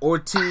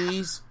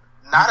Ortiz.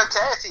 Not a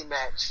tag team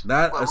match.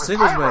 Not a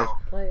singles match.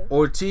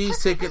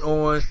 Ortiz taking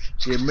on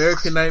the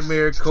American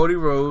Nightmare, Cody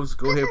Rhodes.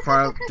 Go ahead,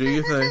 Prime. Do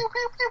your thing.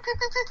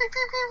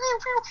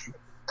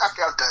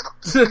 I've done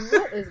it.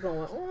 What is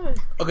going on?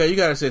 Okay, you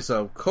gotta say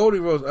something. Cody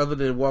Rhodes, other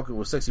than walking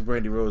with sexy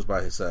Brandy Rhodes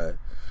by his side,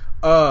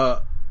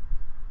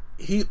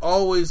 he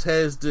always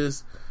has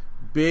this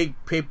big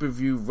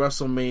pay-per-view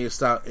WrestleMania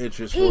style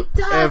interest for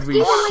every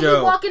Even show. when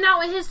he's walking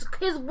out in his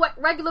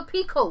regular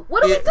peacoat.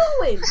 What are we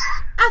doing?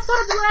 I saw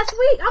it last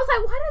week. I was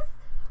like, what is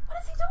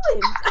he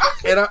doing?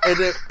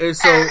 and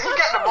so he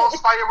got the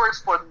most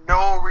fireworks for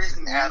no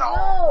reason at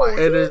all.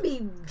 He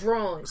be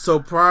drawn. So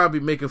Prime be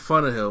making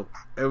fun of him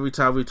every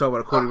time we talk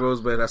about a Cody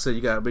Rhodes match. I said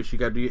you gotta make sure you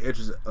gotta do your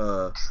entrance.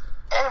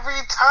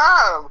 Every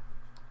time.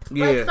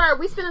 Yeah. Like, sir,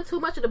 we spending too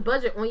much of the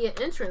budget on your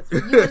entrance for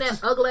you and that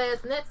ugly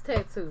ass Nets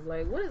tattoo.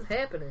 Like, what is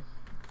happening?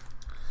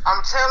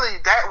 I'm telling you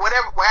that what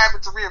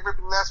happened to Rhea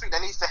Ripley last week,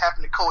 that needs to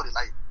happen to Cody.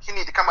 Like, he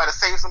need to come out and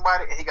save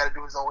somebody, and he got to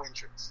do his own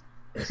entrance.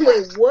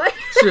 Wait, what?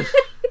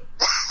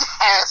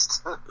 Has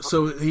to.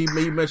 So he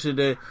mentioned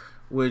that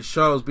when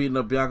Charlotte was beating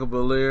up Bianca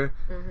Belair,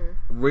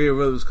 Rhea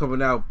Ripley was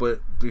coming out, but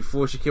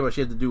before she came out,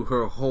 she had to do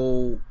her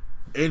whole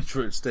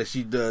entrance that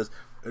she does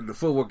and the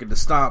footwork and the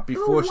stomp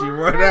before she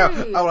run out.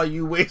 I'm like,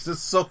 you wasted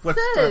so much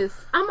time.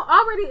 I'm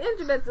already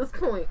injured at this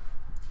point.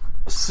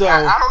 So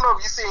I don't know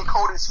if you've seen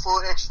Cody's full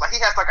entrance. Like, he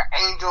has like an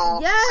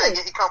angel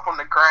singing. He come from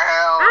the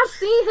ground. I've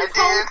seen his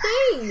whole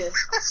thing.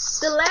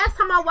 The last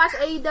time I watched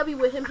AEW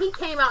with him, he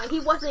came out and he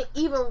wasn't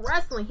even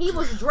wrestling. He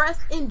was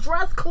dressed in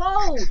dress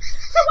clothes.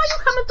 So why you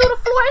coming through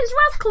the floor in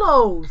dress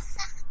clothes?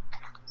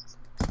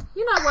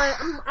 You know what?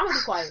 I'm gonna be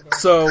quiet now.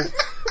 So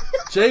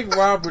Jake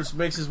Roberts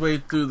makes his way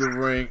through the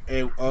ring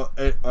and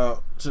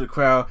to the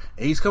crowd,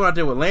 and he's coming out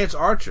there with Lance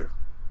Archer.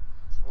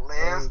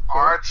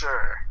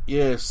 Archer.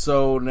 Yeah,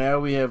 so now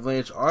we have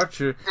Lance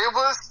Archer. It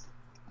was.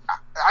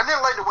 I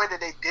didn't like the way that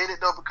they did it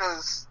though,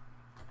 because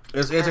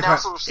it's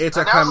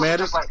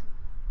anticlimactic.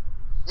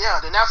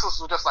 The announcers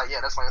were just like, yeah,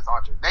 that's Lance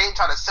Archer. They ain't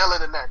trying to sell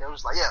it in that. They were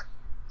just like, yeah,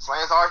 it's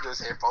Lance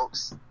Archer's here,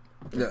 folks.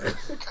 Yeah.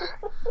 Okay.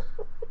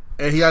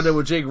 And he out there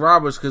with Jake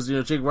Roberts, because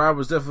Jake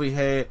Roberts definitely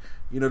had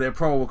that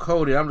promo with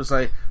Cody. I'm just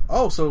like,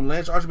 oh, so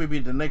Lance Archer may be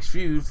the next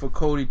feud for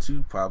Cody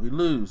to probably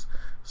lose.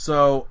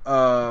 So,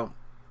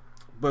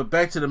 but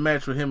back to the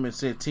match with him and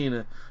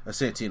Santina,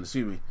 excuse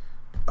me.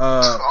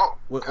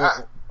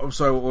 I'm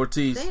sorry, with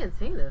Ortiz.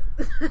 Santina.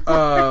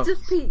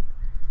 Just Pete.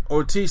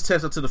 Ortiz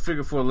taps up to the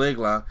figure 4 leg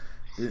lock.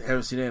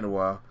 Haven't seen that in a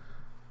while.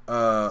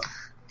 I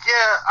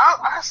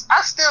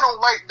still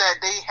don't like that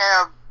they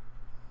have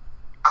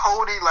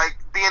Cody like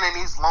being in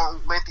these long,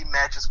 lengthy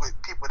matches with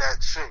people that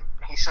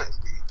he shouldn't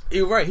be.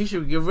 You're right. He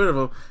should get rid of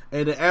him.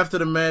 And then after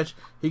the match,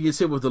 he gets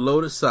hit with the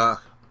loaded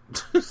sock.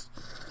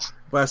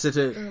 But I said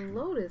that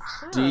loaded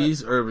sock.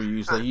 These urban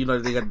use, like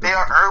they got. They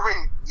are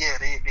urban. Yeah,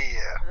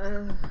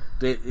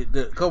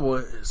 they come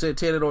on,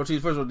 Santana and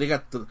Ortiz. First of all, they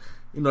got the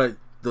like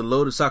the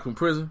loaded sock from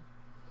prison.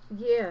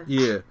 Yeah.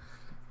 Yeah.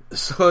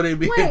 So they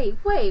be wait.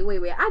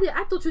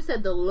 I thought you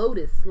said the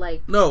lotus,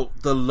 like no,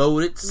 the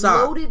loaded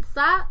sock. Loaded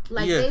sock,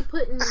 like they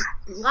putting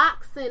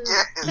locks and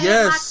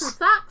locks and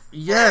socks.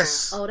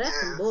 Yes. Oh, that's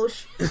some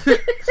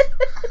bullshit.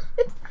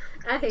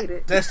 I hate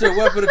it. That's their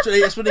weapon.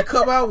 That's what they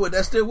come out with.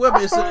 That's their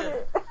weapon.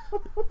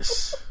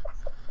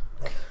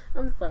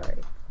 I'm sorry.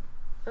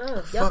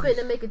 Y'all fitting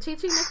to make a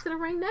chi-chi next to the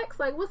ring next?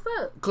 Like, what's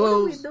up?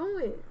 Close. What are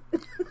we doing?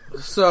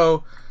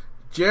 So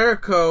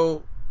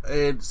Jericho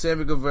and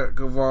Sammy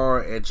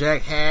Guevara and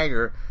Jack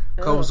Hager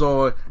comes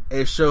on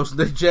and shows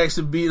Nick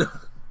Jackson beat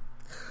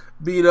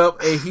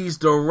up, and he's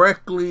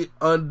directly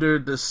under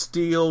the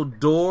steel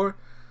door,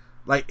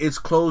 like it's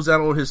closed out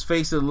on his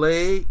face and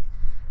leg,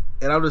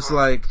 and I'm just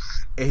like,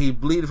 and he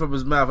bleeding from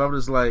his mouth. I'm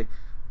just like,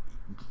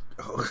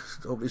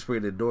 hope they spray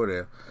their door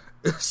down.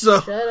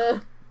 So,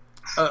 Shut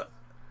up.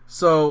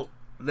 So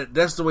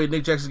that's the way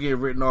Nick Jackson's getting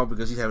written off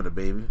because he's having a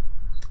baby.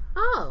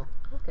 Oh,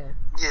 okay.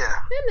 Yeah.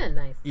 Isn't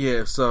that nice?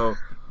 Yeah, so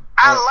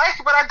I like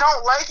it, but I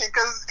don't like it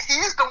because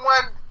he's the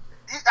one.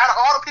 Out of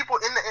all the people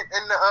in the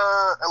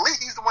elite,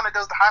 he's the one that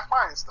does the high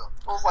flying stuff.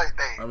 I was like,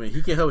 dang. I mean,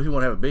 he can't help if he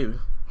want to have a baby.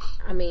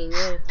 I mean,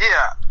 yeah.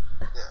 Yeah.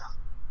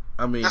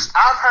 I mean,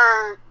 I've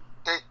heard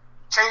they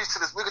changes to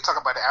this. We could talk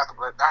about it after,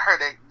 but I heard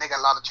they got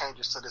a lot of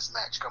changes to this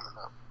match coming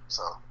up.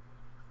 So.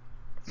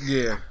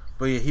 Yeah,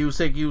 but yeah, he was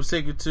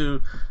taken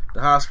to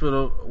the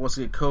hospital. Once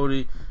again,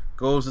 Cody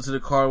goes into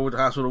the car with the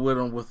hospital with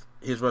him with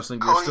his wrestling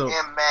gear. Cody still.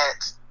 and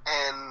Matt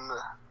and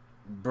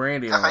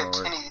Brandy. I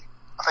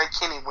think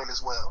Kenny went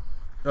as well.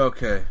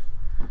 Okay.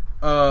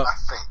 I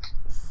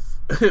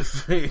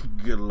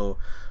think. Good Lord.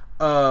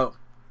 Up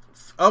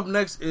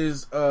next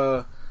is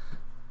Fatal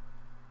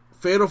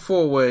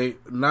 4-Way.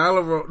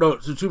 Nyla Rose. No,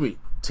 excuse me.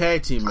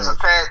 Tag team match.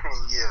 Tag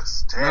team,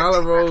 yes.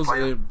 Nyla Rose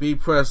and B.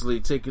 Presley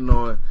taking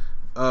on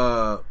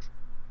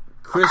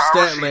Chris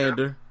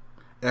Statlander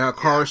and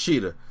Hikaru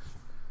Shida.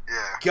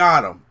 Yeah.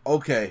 Got him.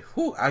 Okay.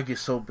 Whew, I get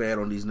so bad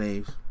on these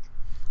names.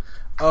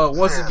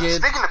 Once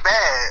again, speaking of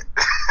bad,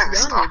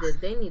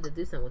 they need to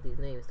do something with these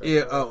names.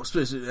 Yeah.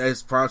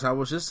 As Primetime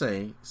was just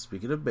saying,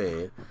 speaking of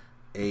bad,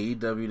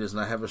 AEW does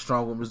not have a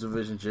strong women's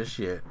division just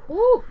yet.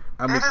 Woo.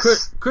 I mean,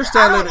 Chris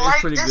Statlander is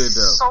pretty good though.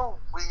 So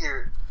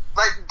weird.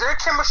 Like their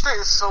chemistry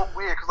is so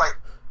weird because like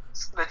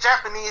the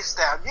Japanese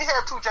style, you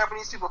have two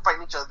Japanese people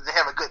fighting each other, they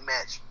have a good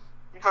match.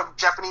 You have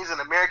Japanese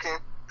and American,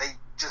 they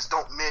just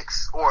don't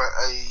mix, or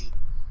a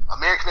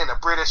American and a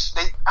British,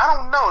 I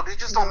don't know, they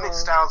just don't mix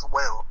styles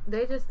well.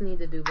 They just need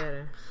to do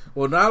better.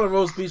 Well, Nyla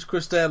Rose beats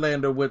Chris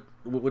Statlander with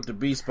the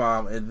Beast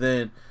Bomb, and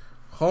then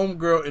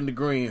Homegirl in the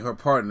green, her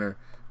partner,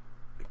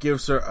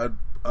 gives her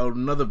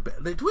another.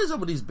 What is up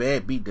with these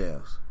bad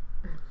beatdowns?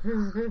 I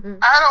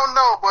don't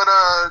know, but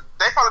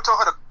they probably told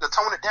her to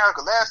tone it down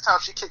because last time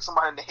she kicked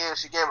somebody in the head,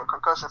 she gave her a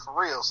concussion for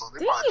real, so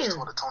they probably just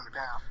told her to tone it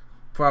down.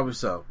 Probably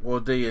so.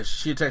 Well,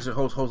 she attacks her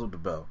holds up the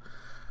belt.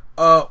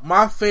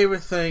 My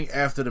favorite thing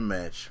after the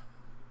match,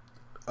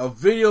 a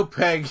video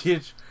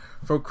package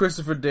from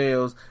Christopher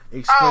Dales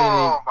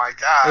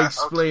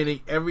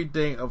explaining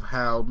everything of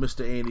how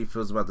Mr. Andy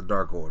feels about the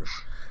Dark Order.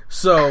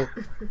 So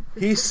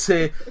he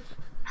said,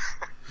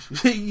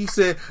 he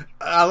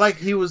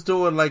was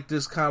doing like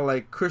this kind of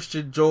like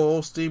Christian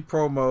Joel Osteen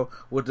promo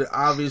with the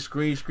obvious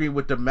green screen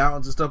with the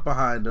mountains and stuff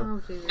behind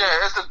him. Yeah,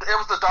 it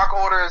was the Dark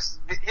Order's.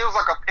 He was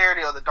like a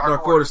parody of the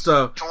Dark Order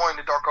stuff. Join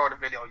the Dark Order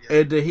video. Yeah.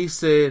 And then he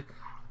said,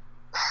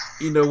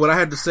 what I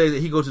had to say that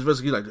he goes to his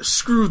wrestling, he's like,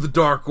 screw the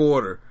Dark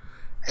Order.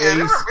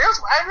 And it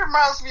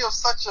reminds me of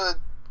such a.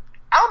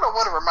 I don't know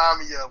what it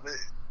reminded me of, but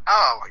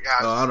oh my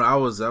gosh. I don't know. I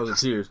was in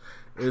tears.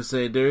 It was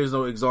saying there is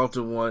no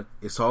Exalted One.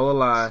 It's all a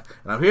lie.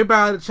 And I'm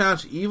hereby to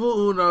challenge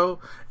Evil Uno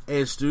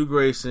and Stu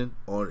Grayson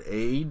on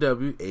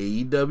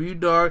AEW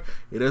Dark.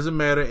 It doesn't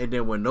matter. And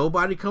then when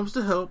nobody comes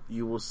to help,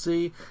 you will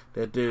see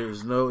that there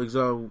is no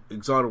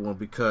Exalted One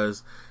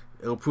because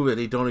it will prove that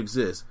they don't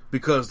exist.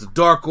 Because the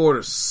Dark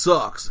Order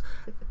sucks.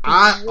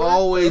 I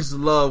always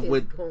love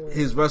when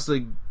his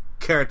wrestling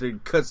character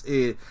cuts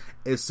in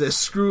and says,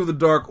 screw the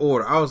Dark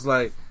Order. I was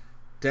like,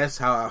 that's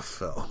how I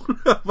felt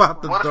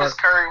about the What if it's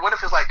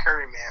like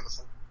Curry Man or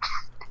something?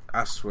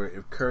 I swear,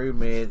 if Curry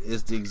Man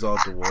is the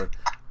Exalted One,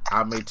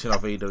 I may turn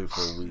off AEW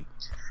for a week.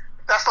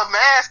 That's the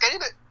mask,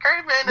 ain't it?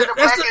 Curry Man in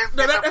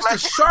That's the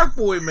Shark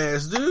Boy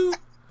mask, dude.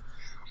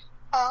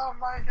 Oh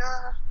my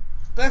god.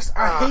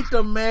 I hate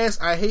the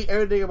mask. I hate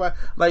everything about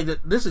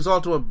this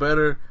Exalted One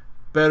better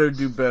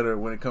do better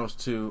when it comes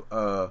to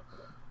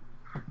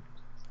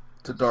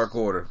Dark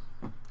Order.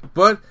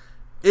 But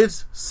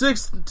it's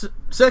six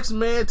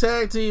man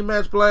tag team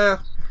match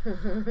blast.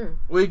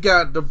 We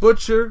got the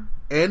Butcher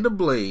and the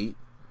Blade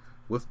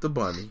with the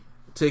Bunny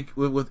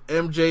with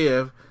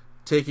MJF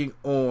taking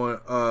on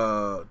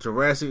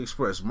Jurassic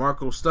Express,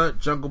 Marco Stunt,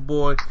 Jungle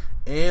Boy,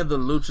 and the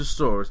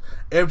Luchasaurus.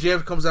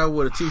 MJF comes out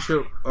with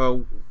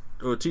a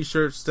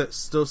t-shirt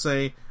still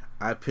saying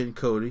 "I pinned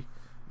Cody,"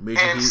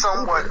 and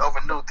somewhat of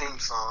a new theme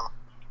song.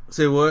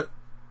 Say what?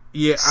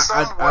 Yeah,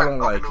 I don't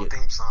like it.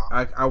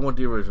 I want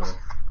the original.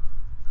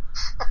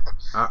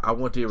 I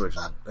want the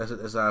original.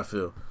 That's how I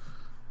feel.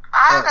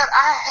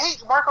 I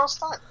hate Marco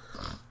Stunt.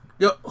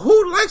 Yo,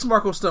 who likes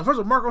Marco Stunt? First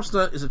of all, Marco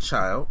Stunt is a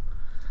child.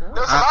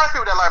 There's a lot of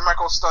people that like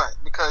Marco Stunt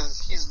because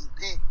he is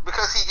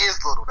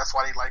little. That's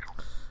why they like him.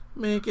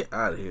 Man, get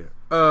out of here.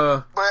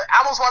 But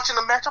I was watching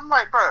the match. I'm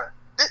like, bro,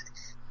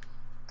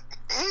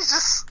 he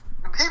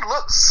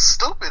looks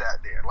stupid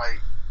out there.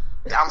 Like,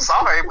 I'm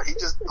sorry, but he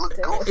just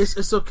looked cool.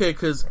 It's okay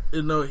because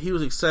he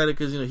was excited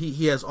because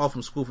he has off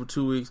from school for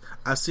 2 weeks.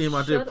 I see him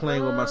out there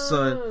playing with my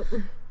son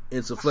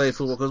in some flag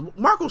football because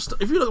Marco,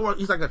 if you look,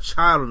 he's like a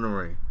child in the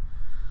ring.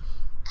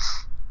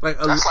 Like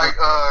that's like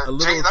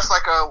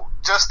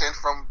Justin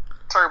from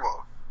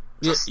Turbo.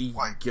 Yeah.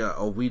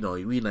 Oh, we know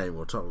we not even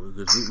gonna talk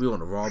because we on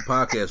the wrong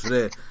podcast for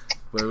that.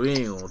 But we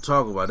ain't gonna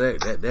talk about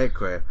that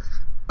crap.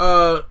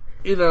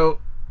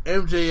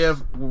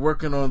 MJF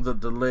working on the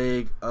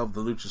leg of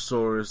the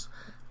Luchasaurus.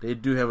 They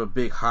do have a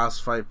big house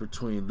fight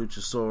between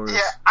Luchasaurus.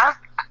 Yeah, I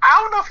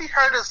don't know if he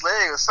hurt his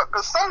leg or something,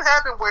 because something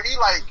happened where he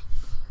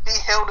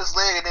held his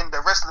leg, and then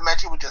the rest of the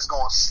match he was just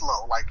going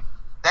slow. Like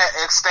that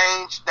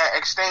exchange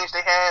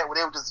they had where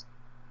they were just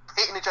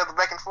hitting each other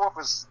back and forth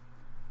was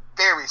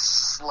very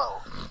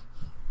slow.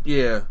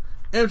 Yeah.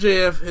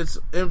 MJF hits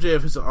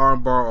an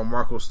armbar on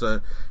Marco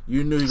Stunt.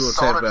 You knew he was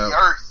going to tap out.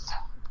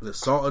 The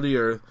salt of the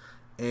earth.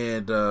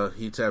 And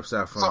he taps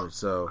out from it.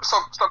 So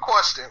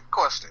question.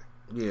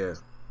 Yeah.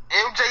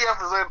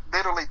 MJF is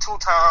literally 2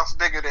 times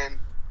bigger than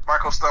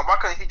Marco Stunt. Why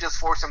couldn't he just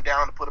force him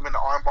down to put him in the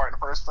armbar in the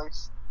first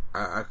place?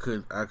 I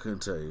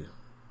couldn't tell you.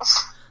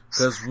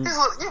 Because you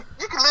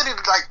can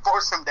literally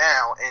force him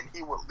down, and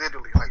he would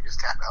literally just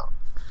tap out.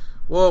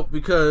 Well,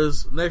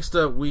 because next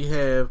up we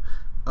have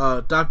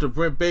Dr.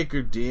 Brent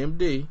Baker,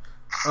 DMD.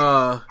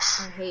 I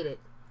hate it.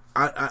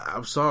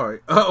 I'm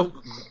sorry.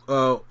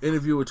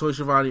 Interview with Toy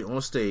Schiavone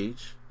on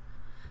stage,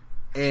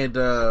 and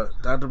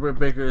Dr. Brent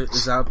Baker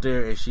is out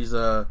there, and she's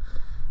talking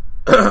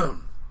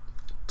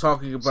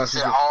about. She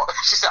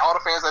said all the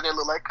fans out there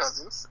look like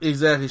cousins.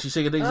 Exactly. She's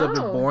shaking things up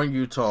in Bourne,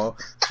 Utah.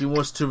 She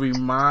wants to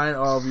remind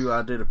all of you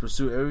out there to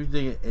pursue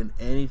everything and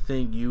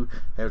anything you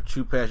have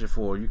true passion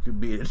for. You can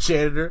be the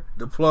janitor,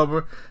 the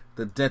plumber,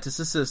 the dentist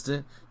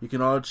assistant. You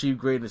can all achieve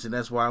greatness, and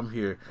that's why I'm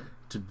here.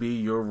 To be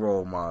your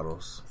role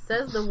models.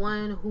 Says the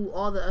one who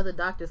all the other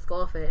doctors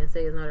scoff at and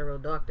say is not a real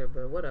doctor,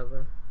 but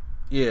whatever.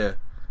 Yeah.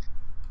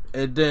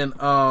 And then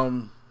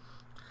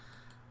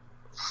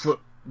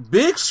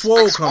Big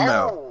Swole come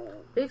out.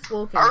 Big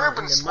Swole came out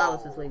and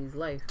demolished this lady's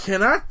life.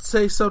 Can I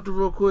say something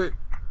real quick?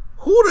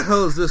 Who the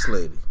hell is this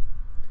lady?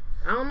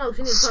 I don't know.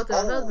 She needs to talk to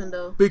her husband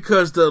though.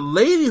 Because the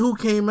lady who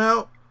came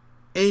out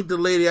ain't the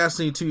lady I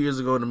seen 2 years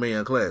ago in the Mae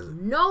Young Classic.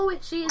 No,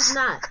 she is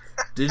not.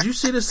 Did you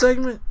see the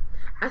segment?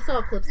 I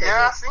saw clips of it.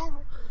 Yeah, I seen it.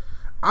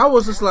 I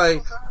was just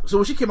like, so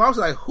when she came out, I was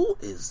like, who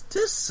is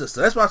this sister?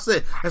 That's what I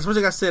said. That's the first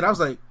thing I said. I was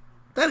like,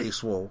 that ain't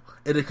Swole.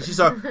 And then she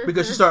saw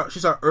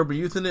Urban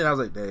Youth in it. And I was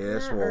like, yeah,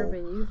 that's Swole.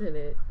 Urban Youth in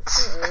it.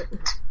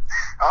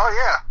 Oh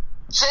yeah,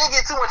 she didn't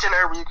get too much in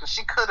Urban Youth because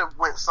she could have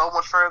went so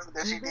much further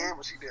than she did,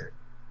 but she did.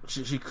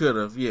 She could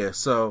have, yeah.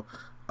 So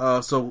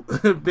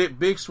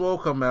Big Swole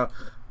come out.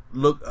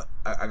 Look,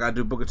 I gotta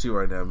do Booker T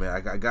right now,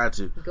 man. I got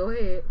to. Go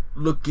ahead.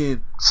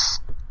 Looking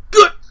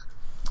good.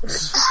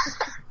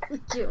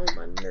 Get on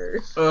my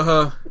nerves.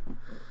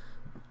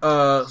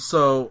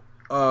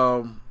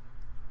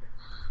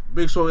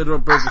 Big Swole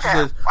interrupt Baker. She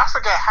says, I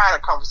forgot how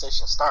the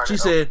conversation started. She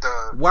said,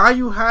 "Why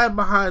you hide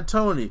behind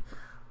Tony?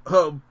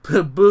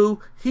 Boo,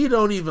 he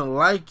don't even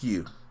like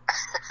you."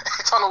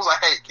 Tony was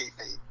like, "Hey, Kate."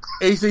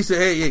 And he said,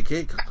 "Hey,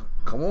 Kate,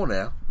 come on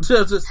now."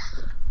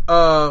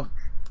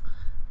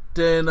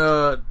 Then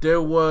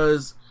there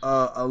was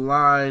a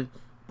line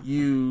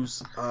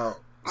used. No,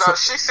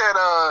 she said,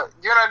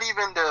 "You're not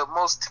even the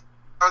most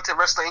talented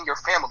wrestler in your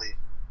family."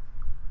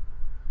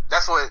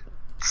 That's what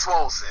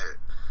Swole said.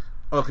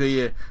 Okay,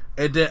 yeah.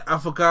 And then I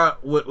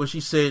forgot what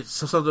she said.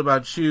 Something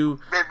about you.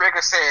 Big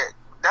Baker said,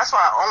 "That's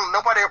why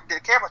nobody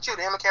did care about you.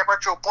 They only care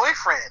about your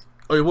boyfriend."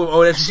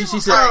 Oh, that's what she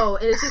said. Oh,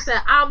 and she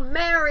said, "I'm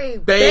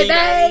married, baby."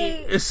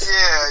 Yeah.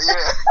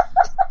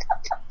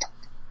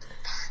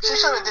 She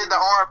should have did the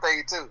arm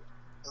thing too.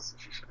 That's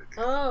what she should have did.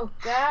 Oh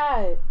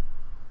God.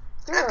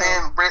 Girl. And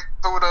then Britt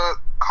threw the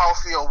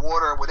coffee or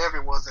water or whatever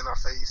it was in her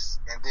face,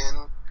 and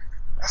then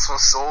that's when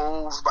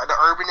Soul was about to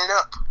urban it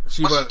up.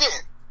 She didn't.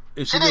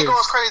 She didn't go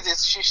as crazy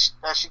as she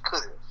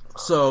could have.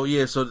 So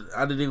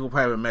I didn't go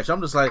private match. I'm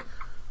just like,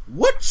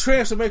 what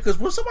transformation? Because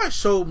when somebody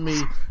showed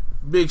me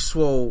Big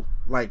Swole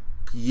like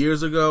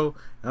years ago,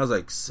 and I was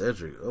like,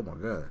 Cedric, oh my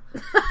God.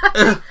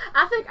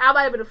 I think I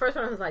might have been the first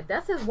one who was like,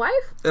 that's his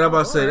wife? And I'm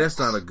about to say, that's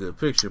not a good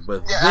picture.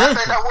 But yeah, I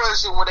think that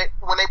was when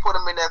they put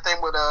him in that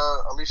thing with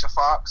Alicia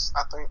Fox.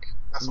 I think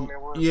that's when it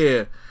was.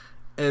 Yeah.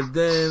 And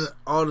then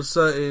all of a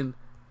sudden,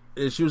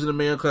 she was in the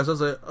Mae Young class. I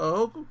was like,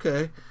 oh,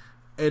 okay.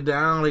 And then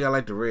I don't think I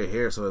like the red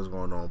hair, so that's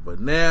going on.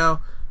 But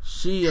now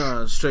she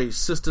straight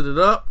sistered it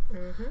up,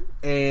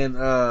 and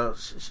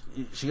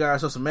she got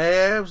herself some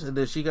abs, and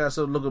then she got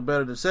herself looking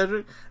better than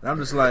Cedric. And I'm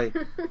just like,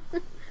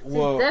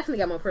 well, she definitely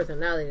got more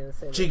personality than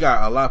Cedric. She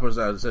got a lot of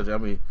personality than Cedric.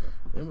 I mean,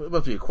 it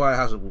must be a quiet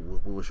house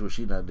with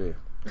she not there.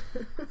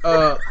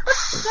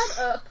 Shut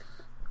up.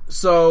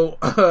 So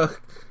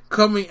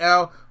coming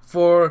out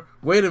for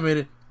wait a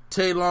minute,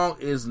 Tay Long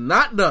is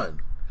not done.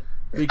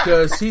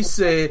 Because he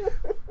said,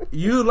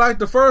 you like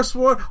the first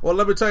one? Well,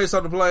 let me tell you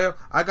something, player.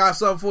 I got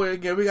something for you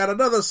again. We got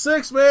another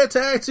 6-man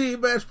tag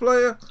team match,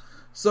 player.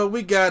 So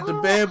we got the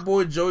bad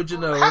boy Joey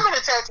Janela. How many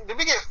tag team? Did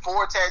we get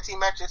 4 tag team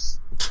matches?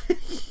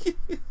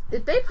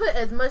 If they put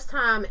as much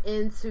time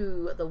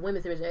into the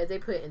women's division as they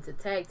put into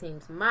tag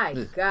teams,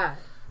 my God.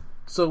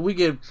 So we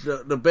get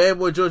the bad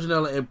boy Joey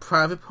Janela and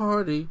Private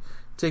Party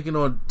taking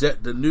on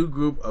the new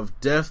group of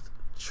Death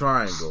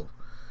Triangle,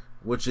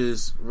 which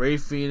is Ray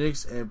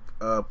Phoenix and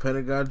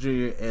Pentagon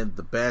Jr. and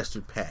the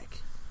Bastard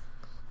Pack.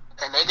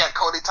 And they got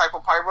Cody Type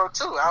of Pyro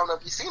too. I don't know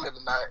if you've seen it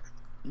or not.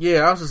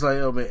 Yeah, I was just like,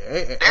 oh man.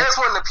 That's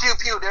when the pew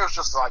pew. There was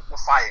just like the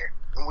fire.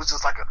 It was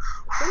just like a.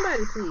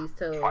 Somebody please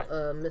tell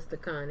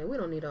Mr. Khan that we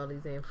don't need all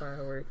these damn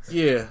fireworks.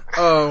 Yeah.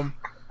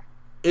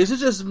 Is it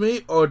just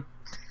me, or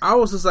I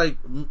was just like,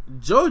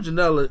 Joey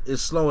Janela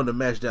is slowing the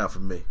match down for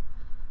me.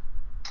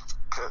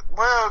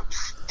 Well,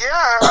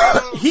 yeah.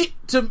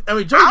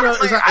 Joey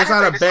Janela is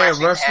not a bad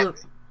wrestler.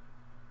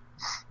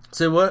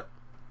 Say what?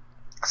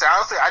 So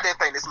honestly, I didn't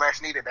think this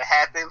match needed to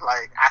happen.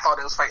 Like, I thought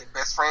it was fighting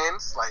best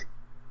friends. Like,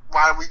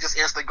 why did we just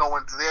instantly go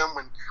into them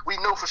when we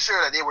knew for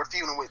sure that they were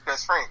feuding with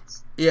best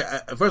friends? Yeah,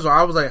 first of all,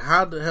 I was like,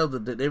 how the hell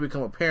did they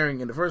become a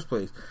pairing in the first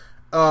place?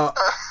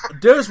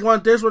 There's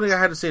one thing I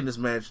had to say in this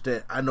match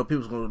that I know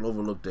people's going to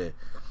overlook that.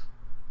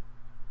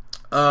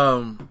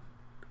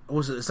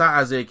 It's not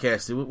Isaiah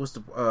Cassidy. What's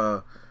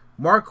the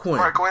Mark Quinn?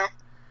 Mark Quinn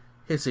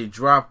hits a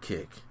drop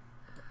kick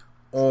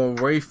on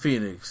Ray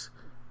Phoenix.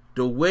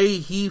 The way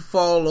he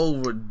fall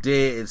over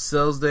dead and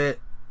sells that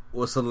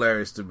was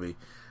hilarious to me.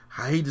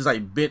 How he just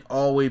like bent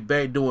all the way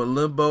back doing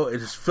limbo and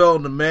just fell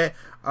on the mat.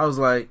 I was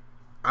like,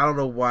 I don't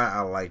know why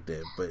I like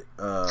that, but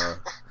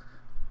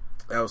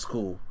that was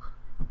cool.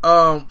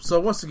 So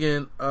once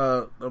again,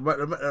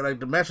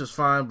 the match was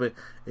fine, but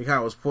it kind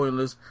of was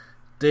pointless.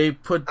 They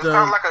put it's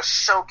kind of like a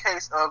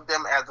showcase of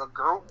them as a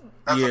group.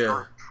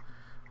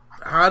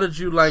 How did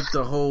you like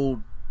the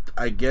whole,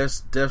 I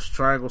guess, Death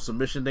Triangle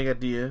submission thing at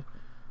the end?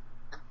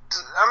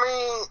 I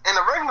mean, in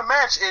a regular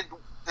match, it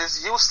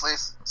is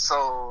useless.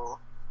 So,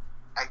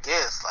 I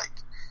guess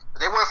if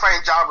they weren't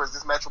fighting jobbers,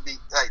 this match would be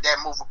that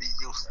move would be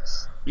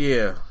useless.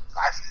 Yeah,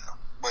 I feel.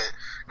 But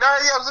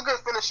it was a good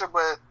finisher.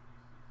 But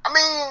I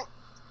mean,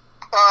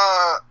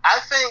 I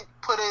think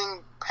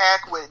putting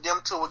Pac with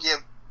them two will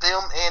give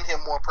them and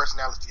him more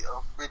personality.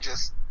 We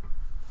just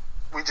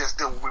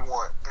do what we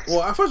want. Basically.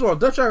 Well, first of all,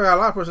 Death Triangle got a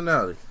lot of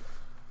personality.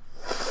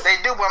 They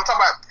do, but I'm talking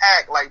about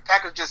Pac. Like,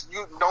 Pac is just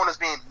known as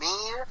being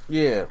mean.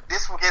 Yeah.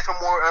 This will give him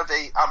more of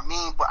I'm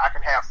mean, but I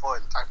can have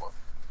fun type of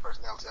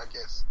personality, I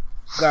guess.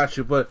 Got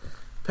you, but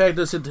Pac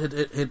does hit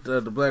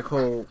the black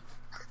hole,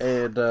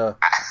 and I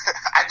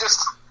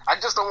just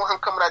don't want him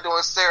coming out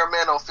doing Sarah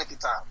Mano 50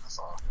 times. That's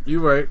all. You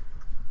right.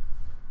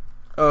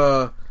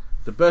 The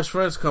best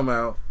friends come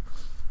out,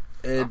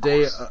 and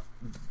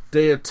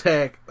they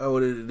attack.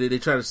 They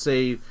try to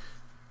save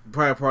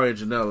Private Party and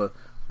Janela.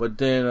 But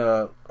then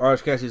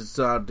Orange Cassidy's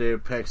still out there.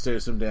 Pac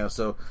stares him down.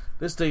 So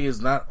this thing is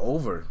not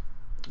over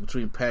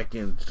between Pac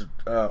and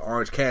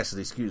Orange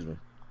Cassidy. Excuse me.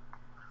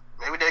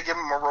 Maybe they'll give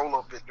him a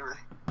roll-up victory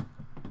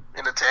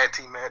in a tag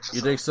team match.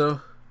 You think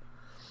so?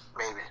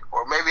 Maybe,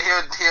 or maybe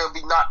he'll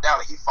be knocked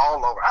out and he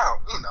fall over.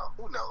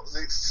 Who knows?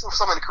 There's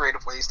so many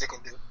creative ways they can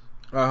do.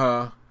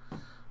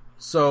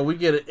 So we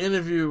get an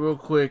interview real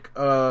quick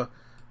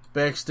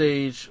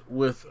backstage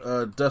with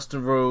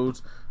Dustin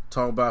Rhodes.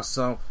 Talking about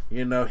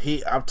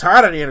I'm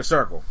tired of the Inner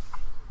Circle.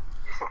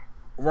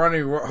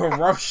 Running a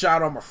rough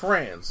shot on my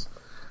friends.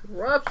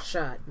 Rough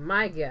shot,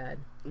 my God.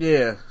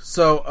 Yeah,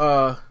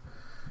 so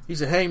he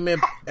said,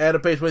 Hangman,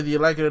 Adam Page, whether you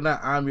like it or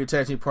not, I'm your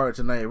tag team partner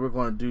tonight. We're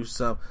going to do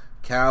some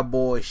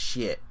cowboy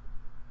shit.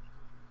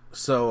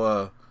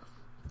 So,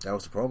 that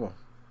was the promo.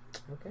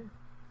 Okay.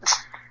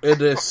 And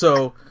then,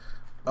 so,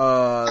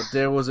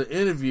 there was an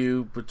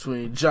interview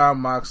between Jon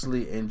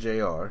Moxley and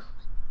JR.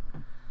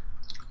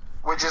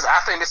 Which is, I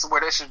think this is where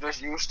they should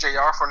just use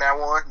JR from now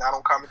on, not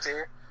on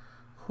commentary.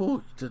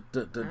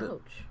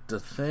 The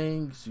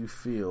things you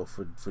feel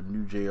for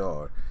new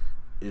JR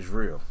is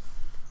real.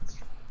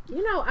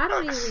 I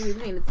don't even be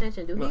paying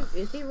attention.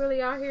 Is he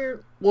really out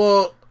here?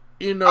 Well,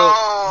 he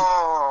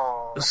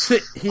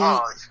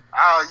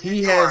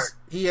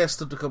has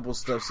stopped a couple of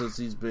stuff since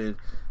he's been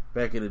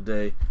back in the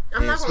day,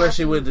 and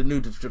especially with the new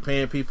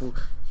Japan people,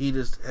 he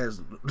just has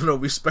no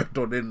respect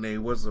on their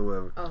name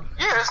whatsoever. Oh.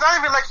 Yeah, it's not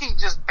even like he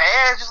just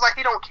bad, just like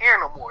he don't care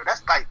no more.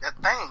 That's like the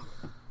thing.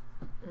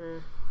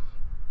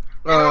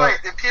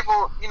 If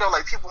people,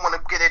 people want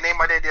to get their name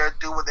out there, they'll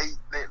do what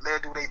they'll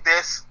do their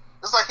best.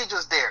 It's like he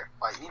just there,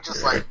 like he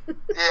just like, yeah,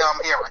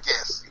 I'm here, I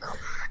guess.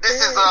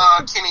 This is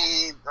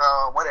Kenny,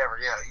 whatever.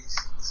 Yeah,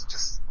 he's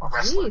just a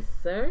wrestler. Jeez,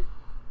 sir.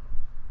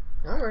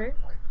 All right.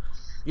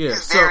 Yeah,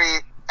 he's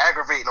very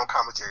aggravating on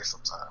commentary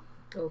sometimes.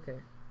 Okay.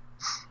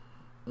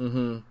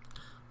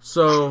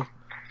 So,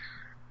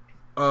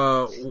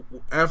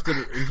 after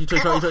he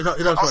talks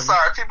I'm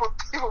sorry,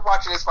 people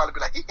watching this probably be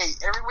like, he hate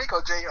every week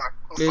on JR.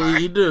 Yeah,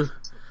 he do.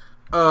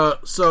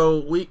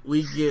 So we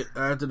get,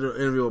 after the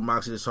interview with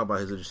Moxley, just talk about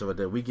his and stuff like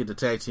that. We get the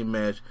tag team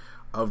match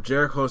of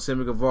Jericho and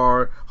Sammy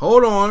Guevara.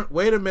 Hold on,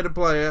 wait a minute,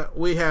 player.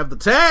 We have the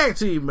tag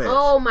team match.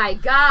 Oh my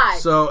God!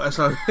 So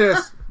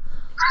this.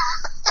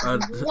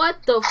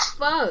 What the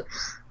fuck?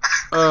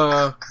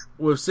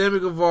 With Sammy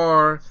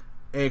Guevara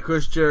and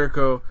Chris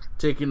Jericho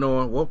taking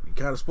on, you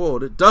kind of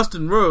spoiled it,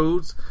 Dustin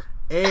Rhodes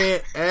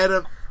and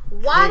Adam.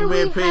 Why do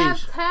we Page.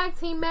 have tag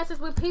team matches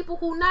with people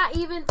who not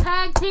even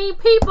tag team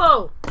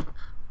people?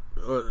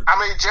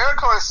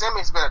 Jericho and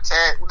Sammy's been a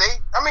tag.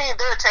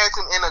 They're a tag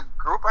team in a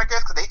group, I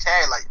guess, because they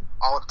tag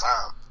all the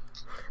time.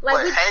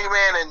 But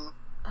Hangman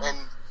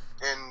and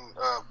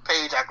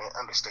Page, I can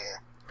understand.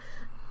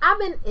 I've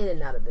been in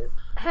and out of this.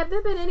 Have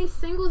there been any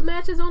singles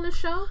matches on the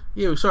show?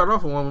 Yeah, we started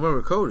off with one.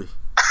 Remember Cody?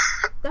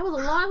 That was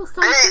a long. It was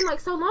something seemed like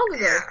so long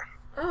ago. Yeah.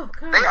 Oh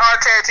God. They are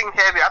tag team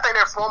heavy. I think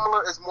their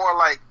formula is more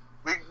like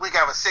we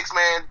got a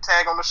 6-man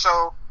tag on the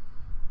show.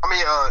 I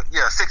mean,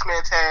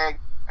 6-man tag,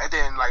 and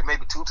then like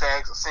maybe 2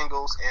 tags of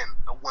singles and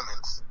the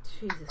women's.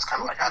 Jesus. It's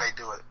kind of like how they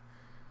do it.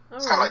 All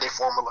It's right. kind of like their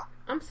formula.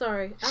 I'm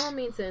sorry. I don't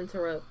mean to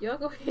interrupt. Y'all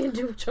go ahead and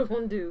do what y'all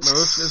want to do. No,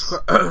 it's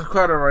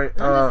quite all right.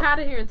 I'm just tired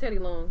of hearing Teddy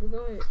Long. But go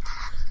ahead.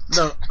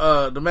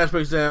 No, the match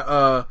breaks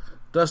down.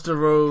 Dustin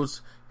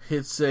Rhodes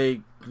hits a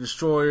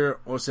destroyer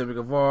on Sammy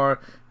Guevara.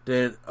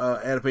 Then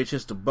Adam Page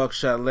hits the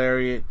buckshot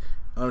lariat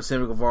on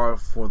Sammy Guevara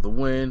for the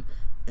win.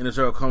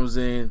 Inner comes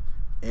in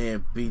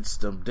and beats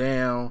them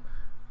down.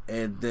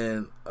 And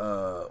then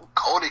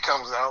Cody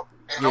comes out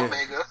and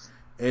Omega.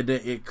 And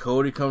then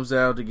Cody comes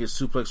out to get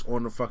suplexed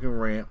on the fucking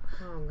ramp.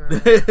 Oh,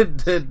 God.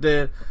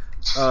 then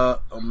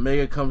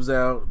Omega comes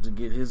out to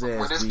get his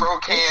ass with his beat.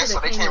 broke hand, so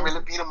they can't really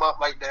beat him up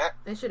like that.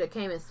 They should have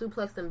came and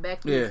suplexed him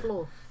back to the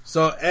floor.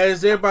 So as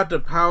they're about to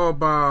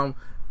powerbomb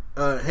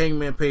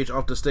Hangman Page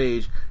off the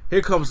stage,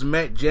 here comes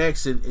Matt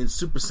Jackson in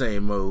Super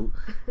Saiyan mode,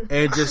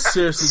 and just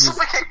seriously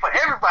Super kick for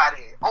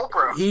everybody.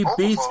 Oprah. He Oprah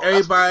beats mode.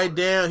 everybody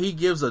down. He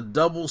gives a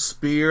double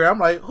spear. I'm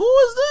like, who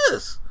is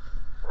this?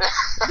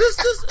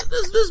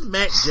 this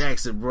Matt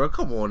Jackson, bro.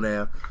 Come on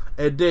now.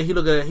 And then he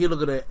look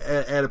at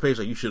Adam Page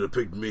like, you should have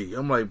picked me.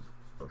 I'm like,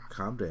 oh,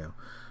 calm down.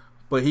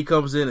 But he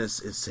comes in and it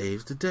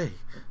saves the day.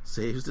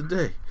 Saves the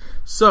day.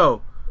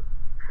 So.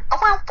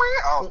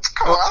 Oh,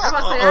 come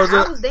on.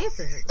 I was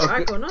dancing. Okay. All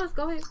right, cool. No, let's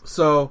go ahead.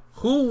 So,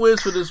 who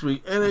wins for this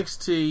week?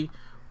 NXT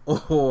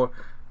or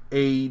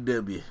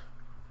AEW?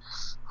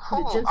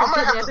 The Gentle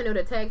Kidnapping or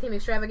the Tag Team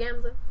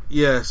Extravaganza?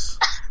 Yes.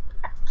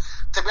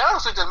 To be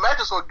honest with you, the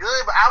matches were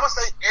good, but I would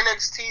say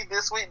NXT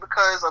this week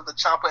because of the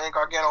Ciampa and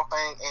Gargano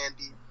thing and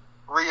the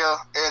Rhea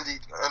and the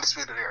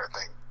Undisputed Era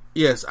thing.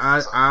 Yes,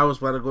 I was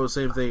about to go the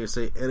same thing and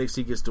say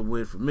NXT gets the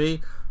win for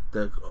me.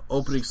 The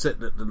opening set,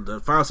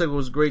 the final segment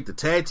was great. The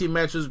tag team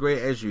match was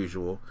great as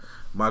usual.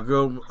 My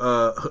girl,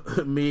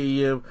 Mia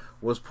Yim,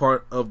 was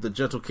part of the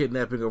Gentle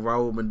Kidnapping of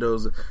Raul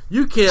Mendoza.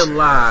 You can't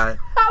lie.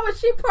 How was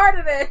she part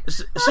of that?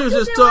 She was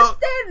just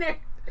talking.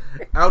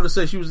 I would just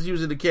say she was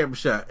in the camera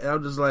shot, and I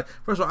was just like,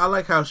 first of all, I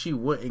like how she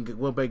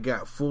went back,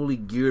 got fully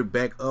geared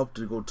back up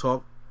to go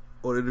talk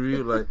on the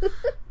interview. Like,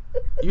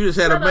 you just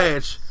had a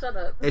match,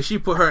 and she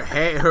put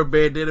her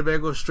bandana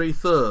back on straight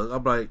thug.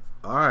 I'm like,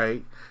 all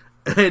right,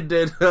 and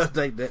then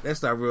like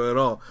that's not real at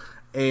all.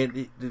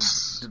 And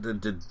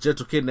the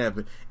Gentle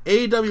Kidnapping,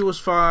 AEW was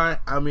fine.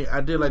 I mean,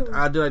 I did like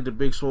the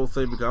Big Swole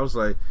thing because I was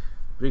like,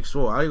 Big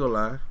Swole, I ain't gonna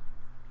lie,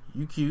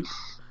 you cute.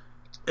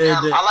 And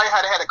I like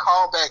how they had a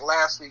callback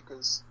last week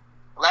because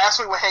last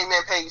week when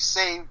Hangman Page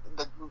saved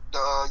the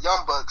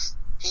Young Bucks,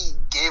 he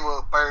gave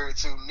a bird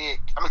to Matt,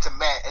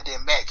 and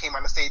then Matt came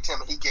on the stage to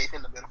him and he gave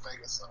him the middle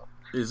finger. So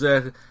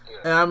exactly, yeah.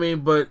 And I mean,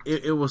 but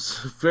it was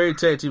very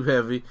tag team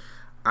heavy.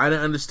 I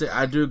didn't understand.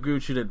 I do agree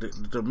with you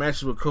that the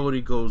matches with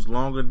Cody goes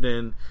longer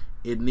than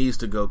it needs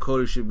to go.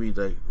 Cody should be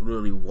like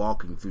really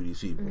walking through these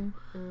people,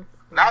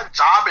 not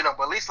jobbing them,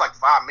 but at least like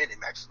 5-minute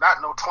matches,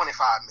 not no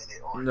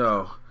 25-minute. Or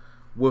no.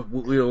 With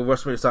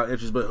WrestleMania style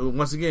interest, but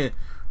once again,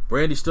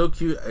 Brandy's still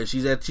cute, and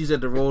she's at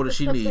the role that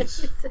she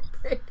needs.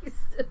 Brandy's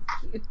still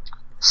cute.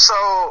 So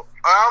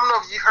I don't know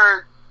if you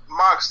heard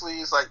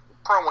Moxley's like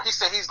promo. He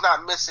said he's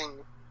not missing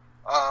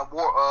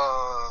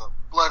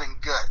blood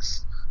and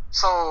guts.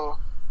 So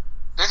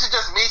this is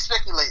just me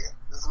speculating.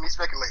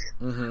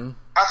 Mm-hmm.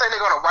 I think they're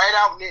gonna write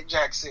out Nick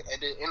Jackson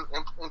and then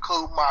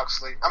include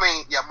Moxley.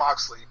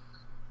 Moxley.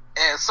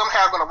 And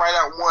somehow going to write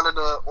out one of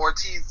the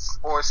Ortiz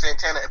or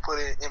Santana and put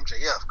in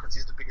MJF because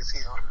he's the biggest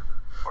heel.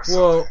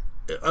 Well,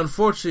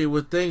 unfortunately,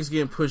 with things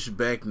getting pushed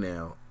back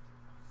now,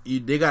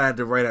 they got to have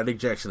to write out Nick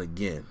Jackson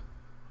again.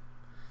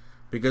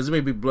 Because it may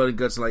be blood and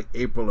guts in like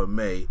April or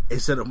May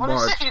instead of March.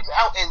 They said he's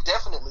out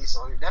indefinitely,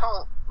 so that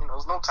don't,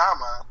 there's no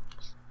timeline.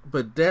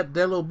 But that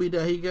little beat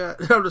that he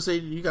got, I'm just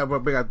saying, you got to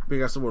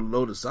bring out someone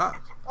loaded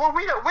socks. Well,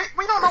 we don't know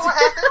what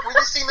happened. We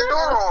just seen the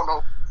door on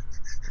them.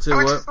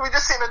 We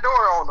just seen the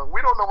door on them.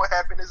 We don't know what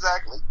happened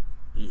exactly.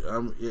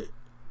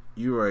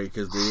 You're right,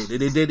 because they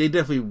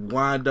definitely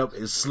wind up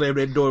and slam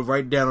that door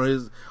right down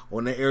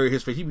on that area of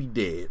his face. He'd be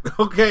dead.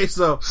 Okay,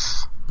 so,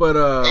 but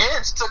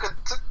Edge took a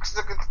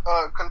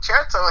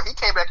concerto. He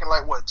came back in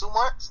like what, 2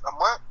 months, a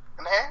month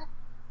and a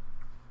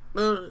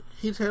half.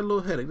 He had a little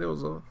headache. That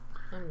was all.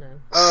 I'm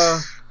done.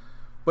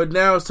 But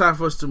now it's time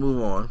for us to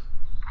move on.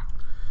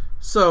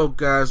 So,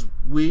 guys,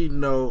 we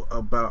know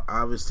a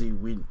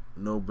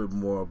bit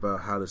more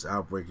about how this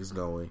outbreak is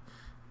going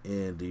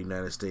in the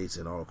United States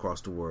and all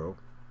across the world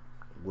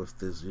with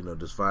this,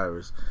 this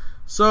virus.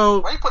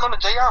 So, why you put on the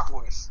JR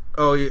voice?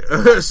 Oh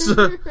yeah.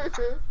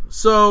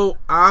 so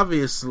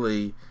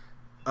obviously,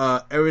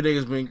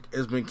 everything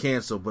has been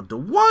canceled. But the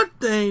one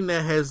thing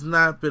that has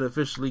not been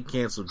officially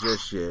canceled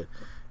just yet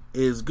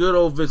is good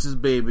old Vince's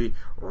baby,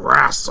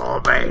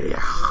 WrestleMania.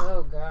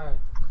 Oh God.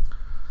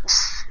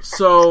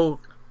 So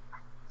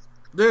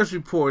there's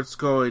reports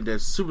going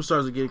that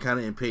superstars are getting kind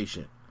of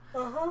impatient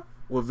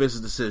with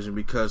Vince's decision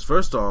because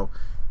first off,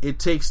 it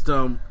takes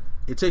the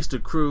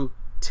crew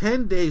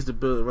 10 days to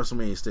build a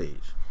WrestleMania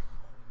stage.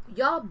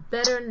 Y'all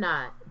better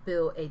not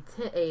build a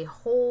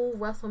whole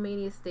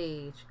WrestleMania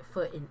stage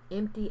for an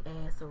empty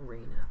ass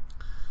arena.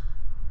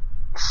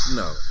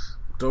 No,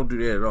 don't do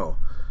that at all.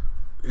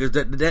 Because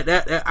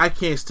that I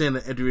can't stand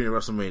the empty arena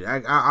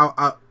WrestleMania.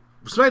 I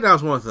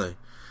SmackDown's one thing,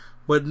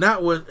 but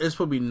not when it's supposed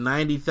to be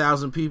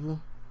 90,000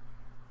 people.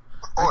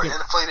 Or an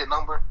inflated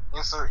number.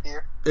 Insert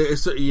here.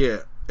 It's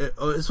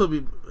supposed to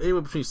be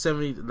anywhere between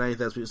 70 to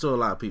 90,000 people. It's still a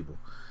lot of people.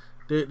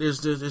 There's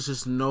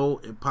just no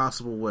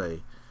impossible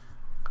way.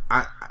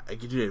 I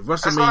can do that.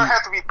 WrestleMania. It's gonna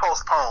have to be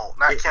postponed,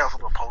 not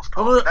canceled, but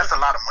postponed. That's a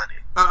lot of money.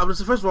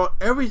 First of all,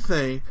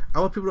 everything I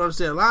want people to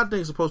understand. A lot of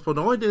things are postponed.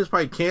 The only thing that's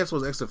probably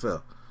canceled is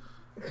XFL.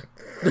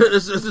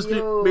 Let's just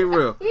be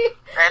real. And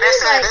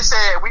they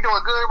said we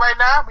doing good right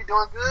now. We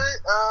doing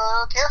good.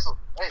 Cancel.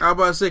 Hey. I'm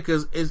about to say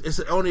because it's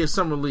only a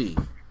summer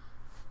league,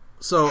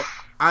 so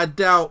I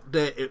doubt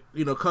that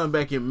coming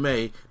back in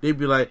May they'd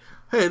be like,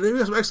 "Hey, we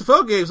got some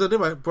XFL games." So they're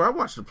like, "Bro, I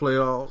watched the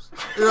playoffs."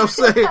 You know what I'm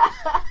saying?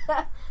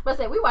 But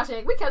say we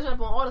catching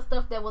up on all the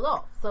stuff that was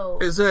off. So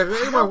exactly,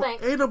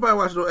 ain't nobody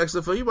watching no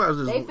XFL. You might as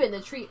well they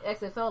finna treat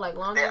XFL like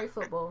long day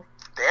football.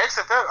 The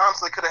XFL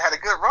honestly could have had a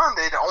good run.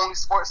 They're the only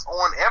sports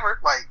on ever.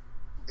 Like,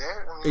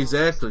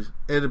 exactly.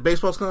 And the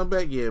baseball's coming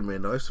back. Yeah,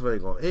 man. No XFL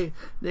ain't gonna. They ain't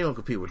gonna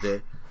compete with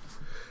that.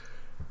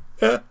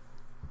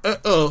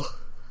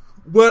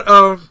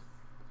 But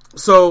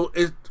so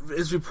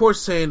it's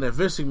reports saying that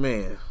Vince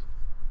McMahon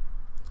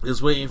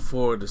is waiting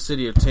for the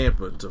city of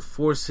Tampa to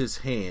force his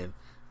hand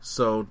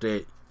so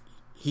that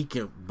he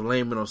can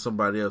blame it on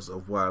somebody else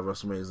of why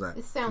WrestleMania is not.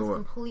 It sounds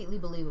completely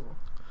believable.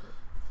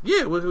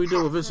 Yeah, what can we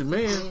do with Vince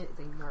McMahon?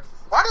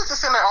 Why does it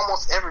seem like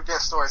almost every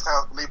Vince story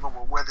sounds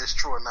believable, whether it's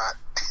true or not?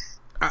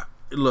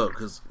 Look,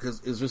 because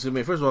it's Vince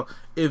McMahon. First of all,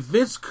 if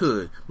Vince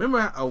could,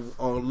 remember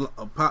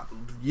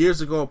years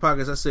ago on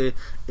podcast I said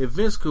if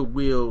Vince could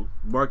wheel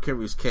Mark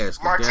Henry's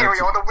casket, Mark Henry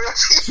on the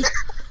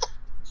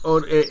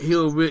wheelchair,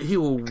 he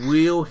will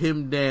wheel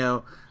him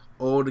down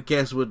on the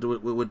casket with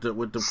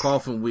the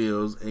coffin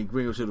wheels and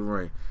bring him to the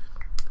ring.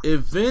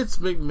 If Vince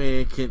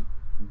McMahon can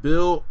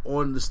build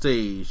on the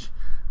stage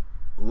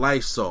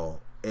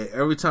Lysol, and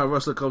every time a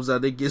wrestler comes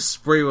out they get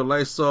sprayed with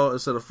Lysol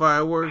instead of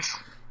fireworks,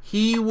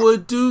 he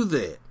would do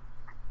that.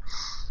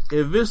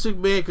 If Vince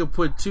McMahon could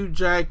put 2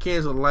 giant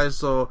cans of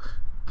Lysol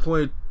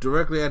pointed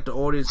directly at the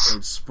audience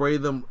and spray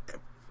them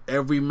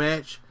every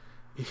match,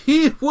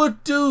 he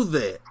would do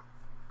that.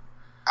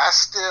 I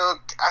still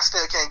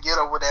can't get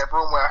over that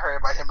rumor I heard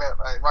about him at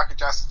Rocky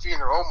Johnson's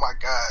funeral. Oh my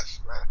gosh,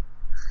 man.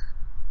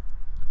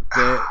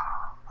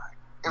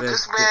 If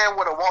this man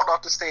would have walked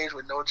off the stage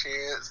with no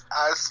chance,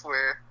 I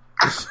swear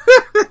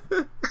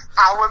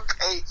I would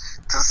pay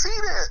to see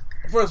that.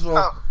 First of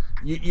all,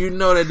 you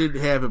know that didn't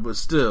happen, but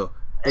still.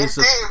 It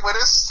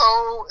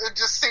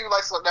just seemed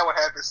like something that would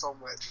happen so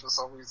much for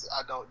some reason.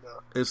 I don't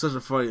know. It's such a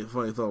funny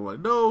thought. Like,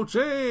 no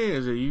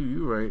chance.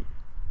 You right.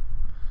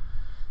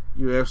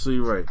 You're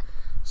absolutely right.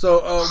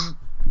 So,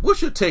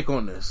 what's your take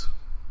on this?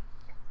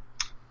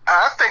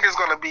 I think it's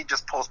going to be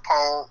just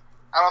postponed.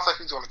 I don't think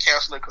he's going to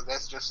cancel it because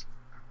that's just.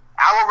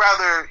 I would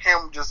rather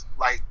him just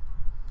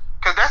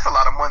because that's a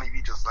lot of money if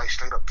you just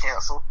straight up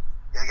cancel.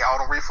 You get all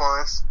the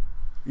refunds.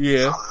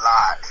 Yeah, a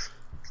lot.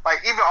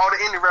 Even all the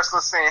indie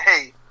wrestlers saying,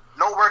 "Hey,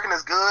 no working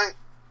is good,"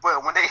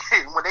 but when they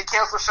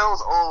cancel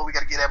shows, we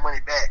got to get that money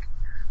back.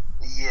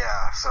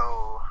 Yeah,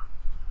 so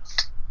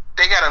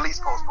they got to at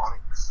least postpone it.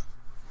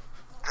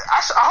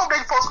 I hope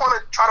they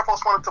try to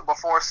postpone it to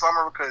before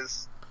summer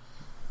because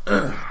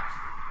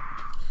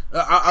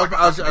I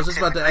was just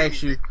about to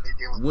ask you.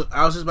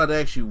 I was just about to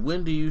ask you,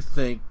 when do you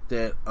think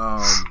that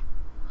how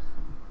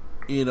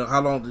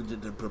long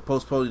did the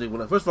postpone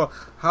thing? First of all,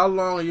 how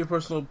long, in your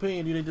personal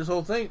opinion, do you think this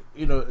whole thing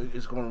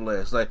is going to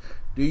last?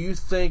 Do you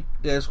think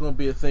there's going to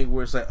be a thing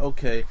where it's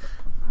okay,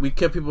 we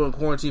kept people in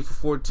quarantine for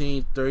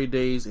 14, 30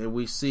 days, and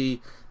we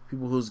see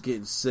people who's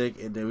getting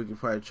sick, and then we can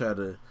probably try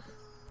to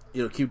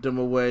keep them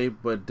away,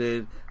 but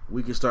then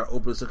we can start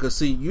opening. Because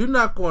see, you're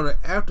not going to,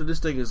 after this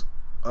thing is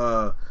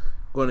going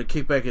to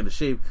kick back into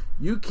shape,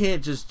 you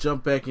can't just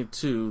jump back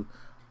into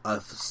a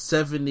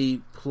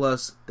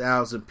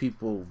 70,000+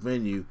 people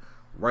venue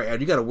right after.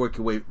 You got to work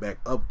your way back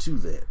up to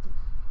that.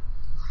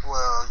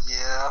 Well,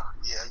 yeah,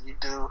 you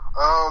do.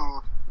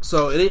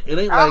 So it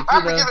ain't I would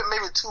give it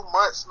maybe 2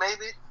 months,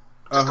 maybe,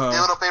 just to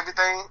build up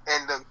everything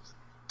and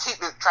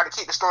try to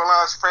keep the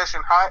storylines fresh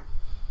and hot.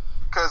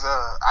 Because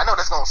I know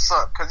that's gonna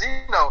suck. Because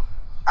I know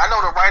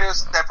the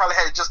writers that probably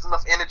had just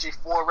enough energy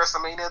for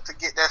WrestleMania to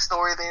get that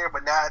story there,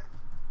 but now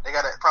they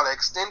gotta probably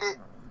extend it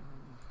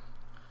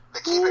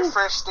to keep it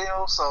fresh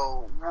still.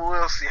 So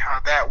we'll see how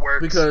that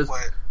works. Because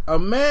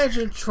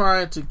imagine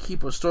trying to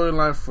keep a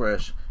storyline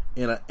fresh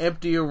in an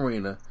empty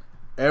arena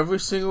every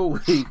single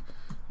week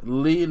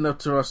leading up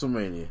to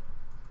WrestleMania.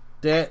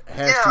 That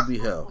has to be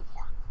hell.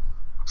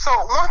 So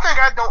one thing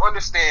I don't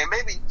understand,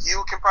 maybe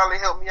you can probably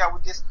help me out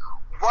with this.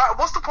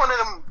 What's the point of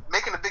them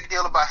making a big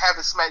deal about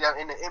having SmackDown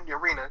in the empty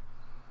arena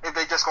if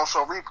they just gonna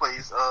show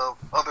replays of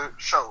other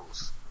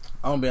shows.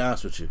 I'm gonna be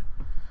honest with you.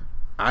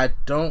 I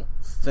don't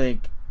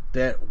think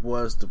that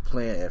was the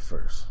plan at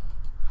first,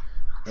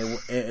 and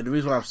the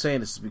reason why I'm saying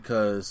this is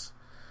because,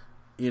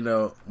 you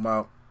know,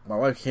 my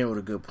wife came with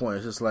a good point.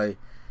 It's just like,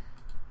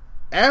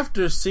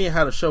 after seeing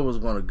how the show was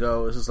going to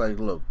go, it's just like,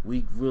 look,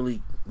 we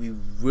really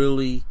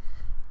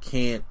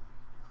can't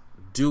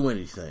do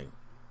anything,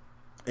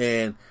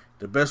 and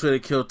the best way to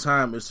kill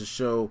time is to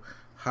show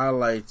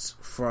highlights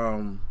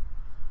from,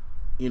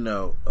 you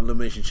know,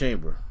 Elimination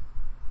Chamber.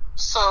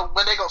 So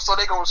they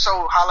gonna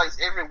show highlights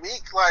every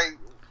week, like.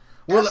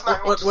 That's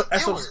what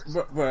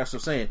I'm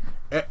saying.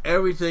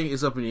 Everything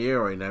is up in the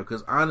air right now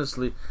because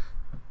honestly,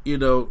 you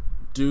know,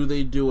 do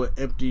they do an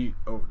empty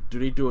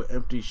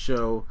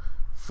show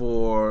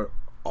for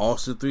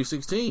Austin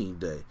 316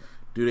 Day?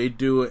 Do they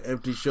do an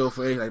empty show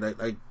for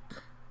like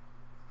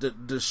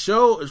the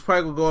show is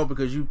probably gonna go on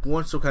because you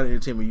want some kind of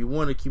entertainment. You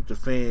want to keep the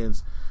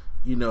fans,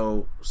 you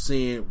know,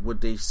 seeing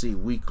what they see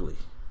weekly.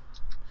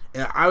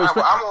 And I want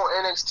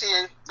NXT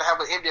to have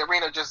an empty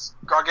arena, just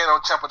Gargano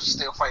and Ciampa just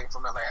still fighting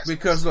from that last.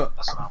 Because look,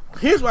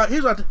 here's what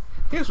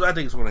I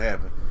think is going to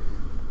happen.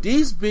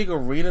 These big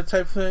arena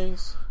type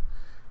things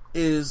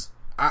is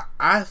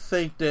I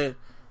think that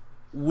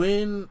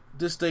when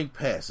this thing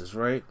passes,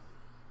 right?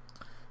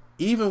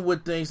 Even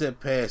with things that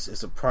pass,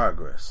 it's a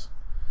progress,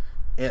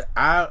 and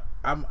I'm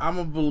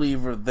a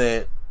believer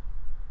that,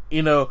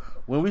 you know,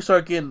 when we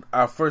start getting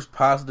our first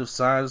positive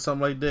signs or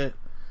something like that,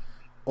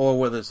 or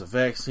whether it's a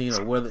vaccine,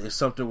 or whether it's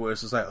something where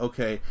it's just like,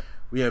 okay,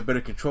 we have better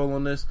control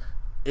on this.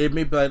 It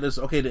may be like this.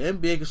 Okay, the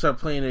NBA can start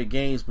playing their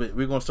games, but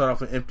we're gonna start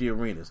off in empty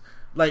arenas.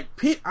 Like,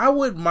 I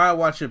wouldn't mind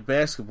watching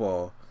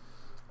basketball,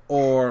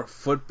 or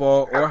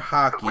football, or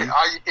hockey. Wait,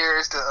 all you hear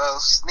is the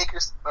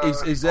sneakers.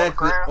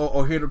 Exactly,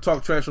 or hear them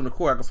talk trash on the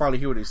court. I can finally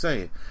hear what they're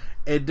saying,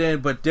 and then,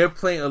 but they're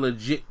playing a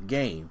legit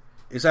game.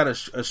 It's not a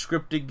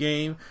scripted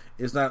game.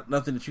 It's not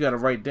nothing that you got to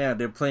write down.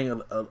 They're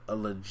playing a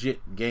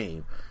legit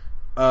game.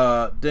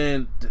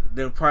 Then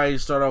they'll probably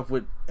start off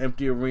with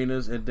empty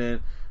arenas, and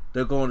then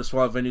they'll go into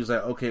small venues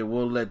like, okay,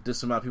 we'll let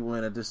this amount of people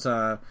in at this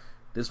time,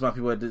 this amount of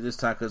people at this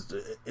time, because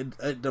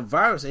the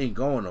virus ain't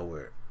going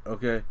nowhere,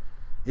 okay?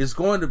 It's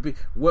going to be,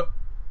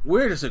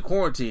 we're just in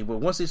quarantine, but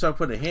once they start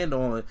putting a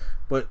handle on it,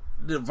 but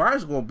the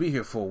virus is going to be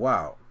here for a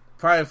while,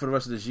 probably for the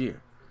rest of this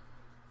year.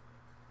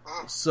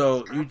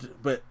 So,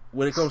 but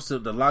when it comes to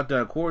the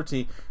lockdown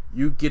quarantine,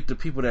 you get the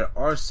people that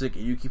are sick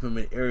and you keep them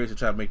in areas to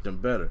try to make them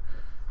better.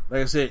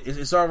 Like I said,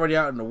 it's already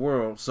out in the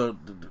world. So,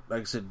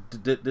 like I said,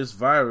 this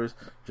virus,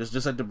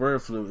 just like the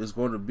bird flu, is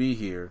going to be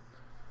here,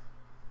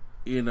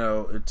 you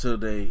know, until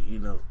they, you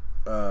know,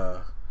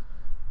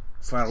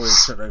 find a way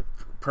to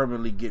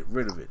permanently get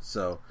rid of it.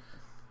 So,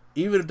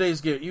 even if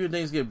things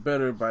get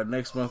better by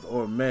next month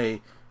or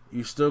May,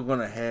 you're still going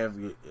to have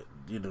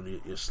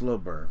your slow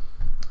burn.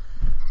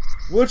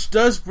 Which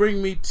does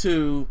bring me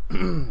to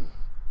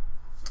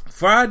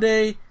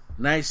Friday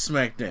Night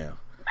SmackDown.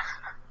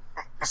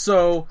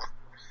 So,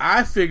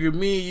 I figured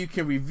me and you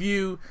can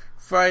review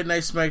Friday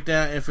Night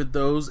SmackDown, and for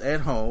those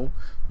at home,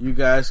 you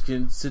guys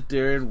can sit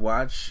there and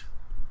watch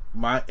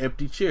my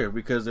empty chair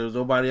because there was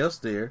nobody else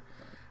there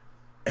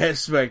at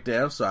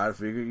SmackDown. So I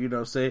figured, you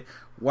know, say,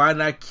 why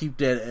not keep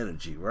that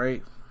energy,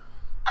 right?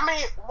 I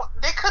mean,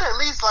 they could at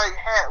least like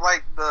had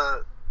like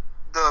the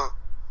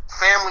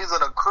families of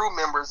the crew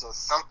members or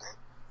something.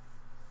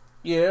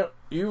 Yeah,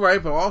 you're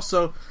right, but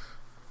also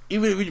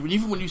even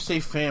when you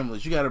say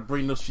families, you got to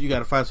bring those, you got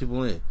to find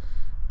people in.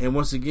 And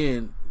once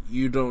again,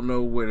 you don't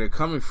know where they're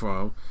coming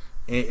from,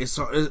 and it's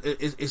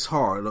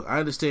hard. Look, I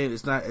understand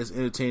it's not as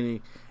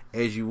entertaining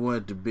as you want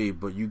it to be,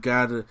 but you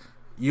don't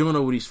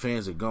know where these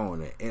fans are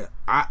going at. And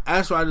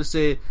that's why I just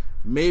said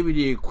maybe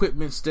the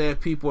equipment staff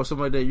people or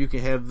something like that, you can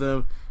have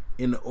them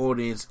in the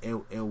audience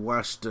and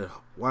watch the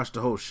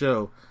whole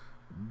show.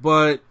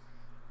 But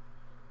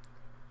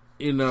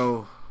you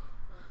know,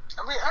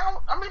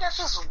 I mean that's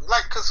just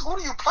like, because who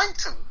do you play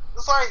to?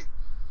 It's like.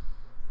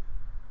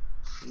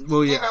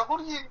 Well, yeah. You know, who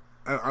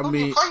do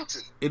you play to?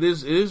 It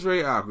is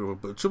very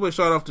awkward. But Triple H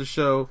started off the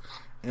show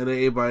and let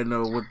everybody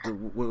know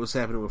what was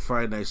happening with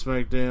Friday Night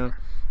SmackDown,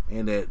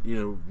 and that, you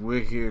know,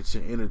 we're here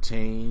to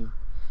entertain.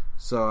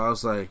 So I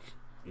was like,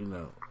 you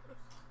know,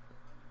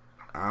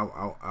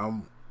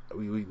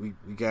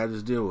 we gotta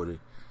just deal with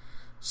it.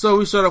 So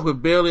we start off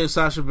with Bayley and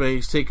Sasha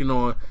Banks taking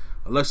on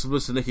Alexa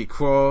Bliss and Nikki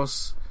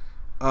Cross.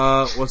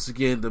 Once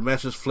again, the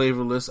match was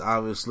flavorless,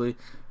 obviously.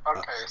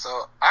 Okay,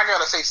 so I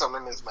gotta say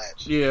something in this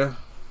match. Yeah.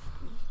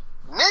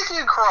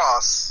 Nikki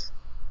Cross,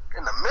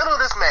 in the middle of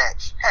this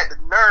match, had the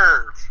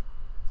nerve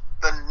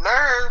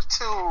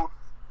to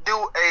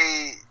do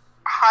a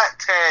hot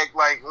tag,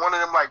 like one of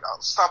them, like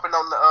stomping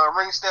on the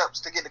ring steps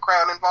to get the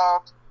crowd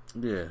involved.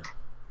 Yeah.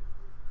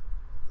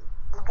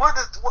 Why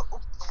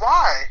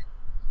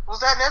was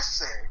that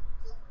necessary?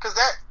 Because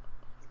that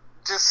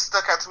just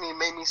stuck out to me and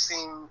made me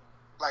seem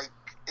like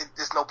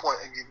there's no point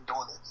in even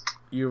doing this.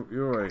 You're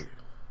right.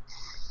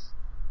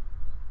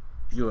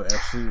 You're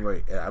absolutely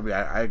right. I mean,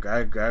 I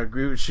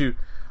agree with you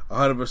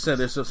 100%.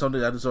 There's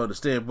something I just don't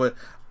understand. But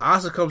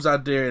Asuka comes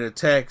out there and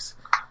attacks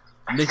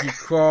Nikki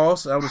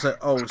Cross. I was like,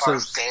 oh,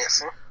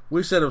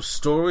 we set up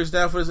stories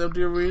now for this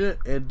empty arena,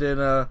 and then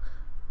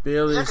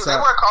Bayley. Yeah, because they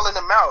weren't calling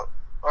them out.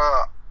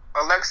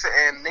 Alexa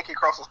and Nikki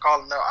Cross was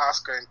calling out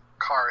Asuka and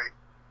Kari.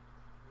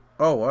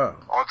 Oh wow!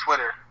 On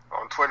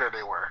Twitter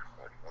they were.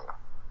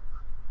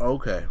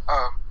 Okay.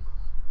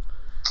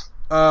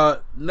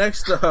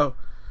 Next up,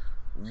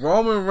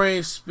 Roman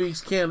Reigns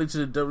speaks candidly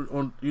to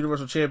the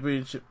Universal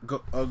Championship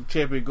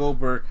champion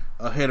Goldberg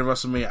ahead of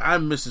WrestleMania. I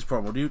missed this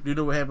promo. Do you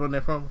know what happened on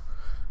that promo?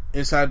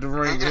 Inside the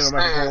ring, he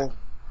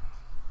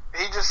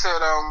just said,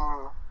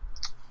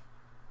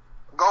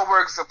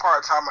 Goldberg's a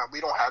part-timer. We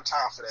don't have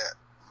time for that.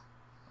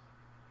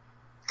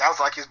 That was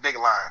like his big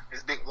line,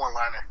 his big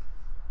one-liner.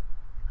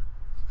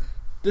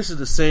 This is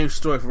the same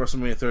story for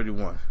WrestleMania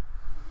 31.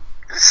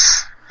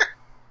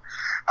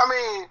 I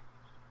mean,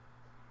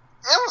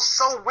 it was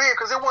so weird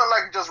because it wasn't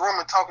like just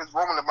Roman talking,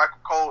 Roman and Michael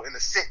Cole in a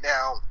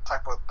sit-down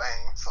type of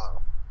thing. So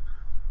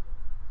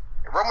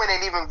Roman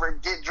didn't even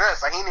get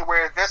dressed. Like, he didn't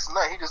wear a vest or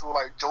nothing. He just wore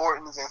like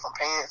Jordans and some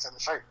pants and a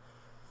shirt.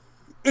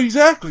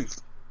 Exactly.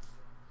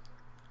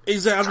 I'm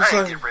just I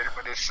ain't get ready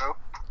for this show.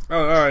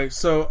 Oh, all right.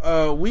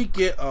 So we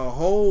get a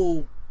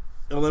whole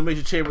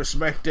Elimination Chamber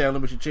SmackDown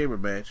Elimination Chamber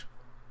match.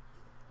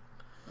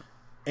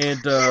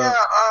 And let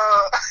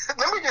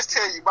me just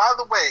tell you, by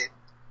the way,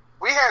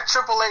 we had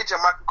Triple H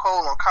and Michael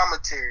Cole on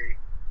commentary,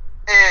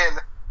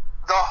 and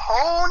the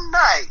whole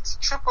night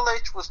Triple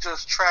H was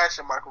just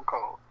trashing Michael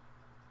Cole.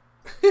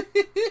 The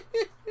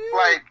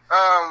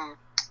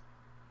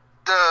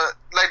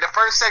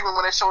first segment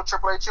when they showed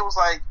Triple H, it was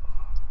like,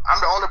 I'm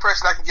the only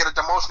person that can get a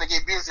demotion to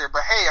get busier,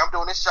 but hey, I'm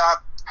doing this job.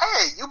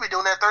 Hey, you've been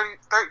doing that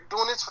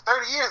doing this for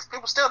 30 years.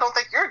 People still don't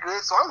think you're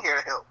good, so I'm here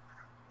to help.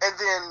 And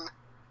then,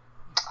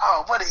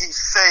 what did he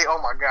say? Oh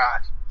my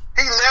God,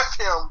 he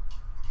left him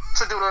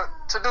to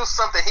do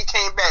something. He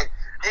came back.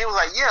 He was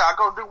like, yeah, I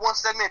go do one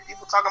segment.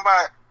 People talking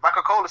about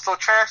Michael Cole is so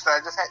trash that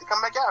I just had to come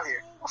back out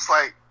here. It's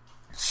like,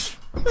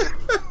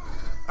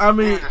 I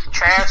mean, he was just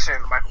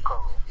trashing Michael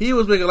Cole. He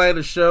was making light of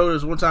the show.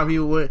 There's one time he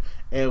went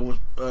and was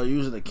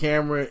using the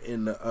camera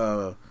in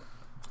the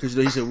because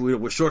he said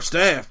we're short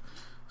staffed.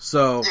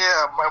 So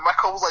yeah,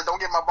 Michael was like, "Don't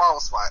get my ball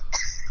spot."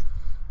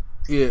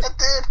 Yeah, and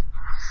then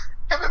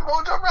him and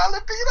Mojo Rawley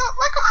beat up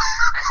Michael.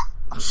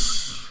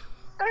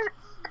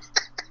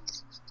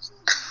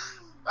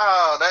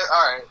 Oh, that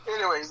all right.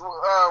 Anyways,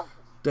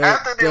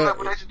 after the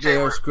Elimination Chamber,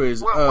 that was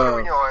crazy. What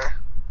are we on?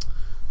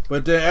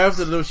 But then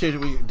after the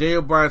Elimination,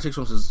 Daniel Bryan takes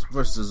on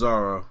versus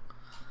Cesaro.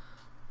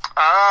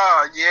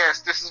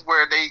 Yes, this is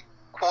where they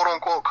quote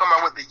unquote come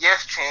out with the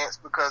yes chants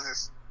because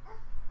it's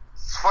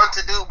fun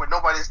to do, but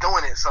nobody's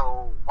doing it.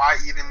 So why?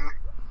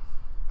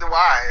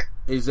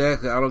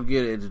 Exactly, I don't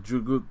get it.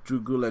 Drew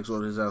Gulak's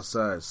on his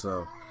outside,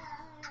 so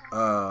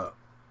I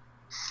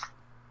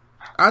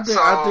think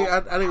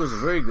it was a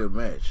very good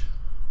match.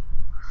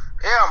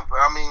 Yeah,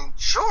 I mean,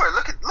 sure.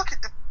 Look at them.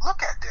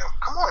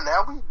 Come on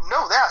now, we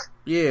know that.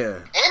 Yeah.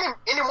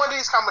 Any one of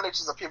these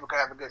combinations of people can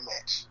have a good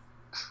match.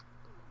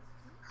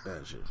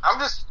 Gotcha. I'm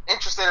just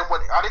interested in what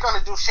are they going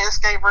to do?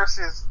 Shinsuke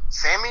versus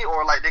Sammy,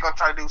 or like they're going to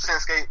try to do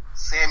Shinsuke,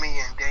 Sammy,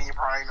 and Daniel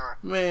Bryan, or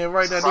man,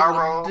 right now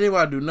they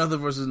want to do nothing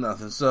versus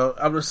nothing. So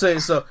I'm just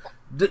saying. So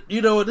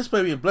you know what? This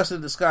may be a blessing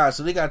in disguise.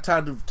 So they got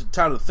time to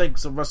think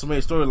some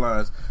WrestleMania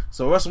storylines.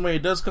 So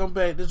WrestleMania does come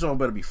back. This joint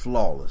better be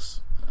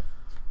flawless.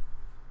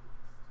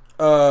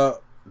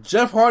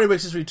 Jeff Hardy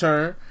makes his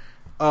return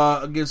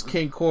against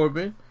King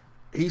Corbin.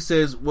 He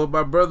says, "What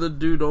my brother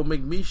do don't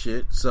make me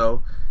shit."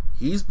 So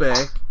he's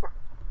back.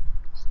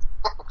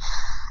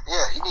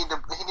 Yeah, he need to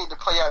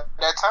play out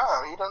that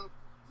time. He done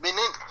been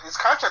in his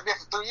contract been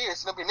for 3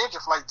 years. He's gonna be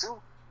ninja for like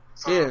 2.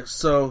 So. Yeah,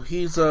 so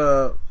he's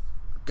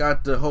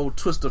got the whole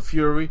twist of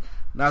fury,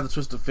 not the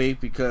twist of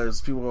fate,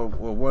 because people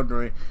were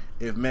wondering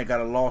if Matt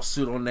got a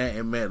lawsuit on that,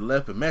 and Matt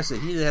left. But Matt said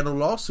he didn't have no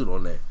lawsuit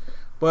on that.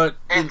 But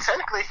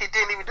technically, he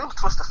didn't even do the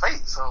twist of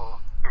fate. So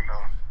you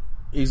know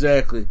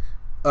exactly.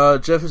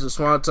 Jeff is a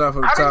swan time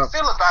for the top. How do you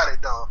feel about it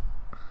though?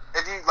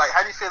 How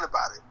do you feel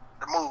about it?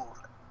 The move.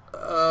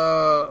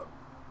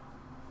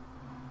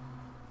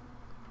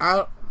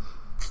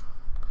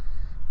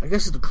 I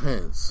guess it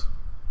depends.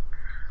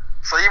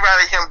 So you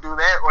rather him do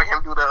that or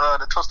him do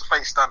the twist of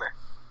fate stunner?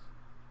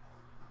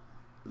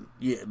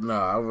 Yeah, no,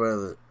 I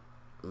don't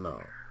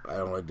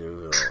like that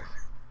move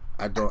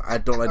at all. I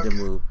don't like that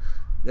move.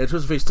 That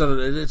twist of fate stunner,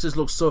 it just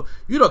looks so.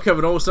 You know,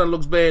 Kevin Owens' stunner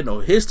looks bad. No,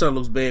 his stunner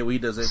looks bad when he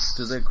does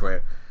that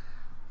crap.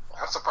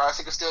 I'm surprised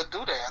he can still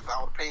do that after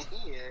all the pain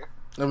he had.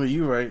 I mean,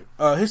 you're right.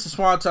 Hits the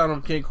swan time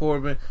on King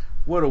Corbin.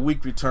 What a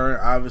weak return.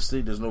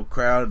 Obviously, there's no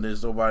crowd and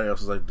there's nobody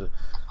else like to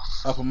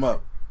up him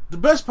up. The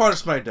best part of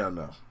SmackDown,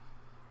 though,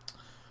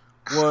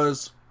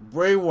 was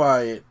Bray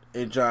Wyatt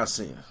and John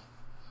Cena.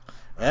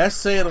 And that's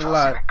saying a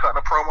lot. Cutting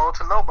a promo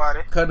to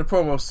nobody. Cutting the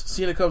promo.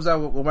 Cena comes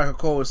out with Michael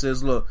Cole and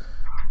says, look,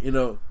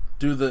 do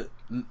the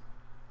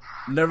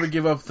never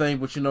give up thing,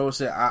 but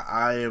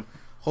I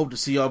hope to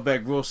see y'all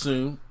back real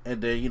soon.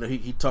 And then,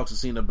 he talks to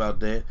Cena about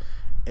that.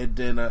 And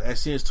then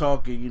as Cena's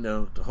talking,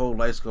 the whole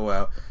lights go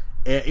out.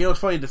 And it's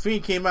funny, The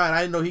Fiend came out, and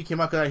I didn't know he came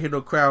out because I didn't hear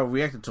no crowd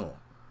reacting to him.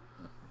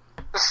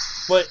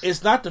 But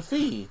it's not The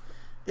Fiend.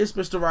 It's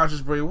Mr.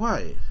 Rogers Bray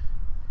Wyatt.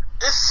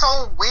 It's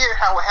so weird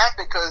how it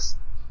happened because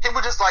he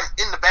was just like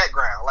in the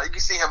background. Like you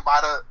see him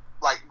by the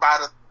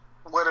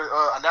where the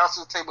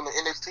announcer's table in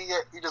NXT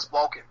yet. He just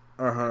walking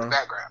in the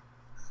background.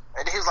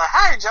 And he was like,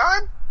 "Hi,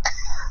 John."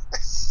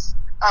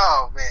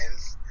 Oh man,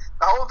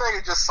 the whole thing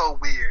is just so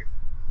weird.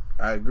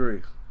 I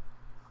agree.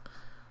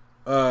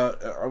 I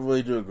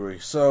really do agree.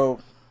 So,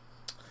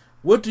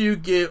 what do you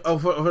give? Oh,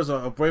 first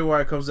of all, Bray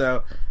Wyatt comes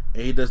out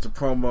and he does the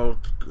promo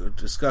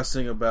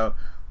discussing about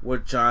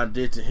what John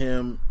did to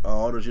him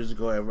all those years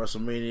ago at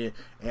WrestleMania,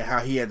 and how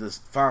he had to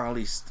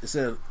finally,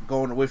 instead of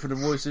going away from the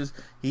voices,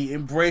 he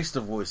embraced the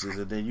voices,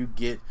 and then you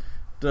get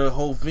the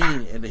whole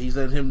Fiend, and he's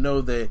letting him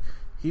know that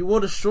he will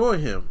destroy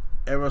him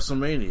at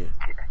WrestleMania.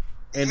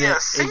 And yeah,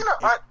 Cena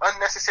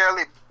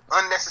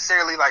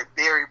unnecessarily like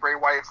bury Bray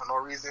Wyatt for no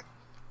reason.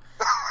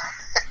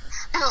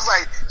 He was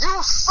like,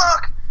 "You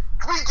suck.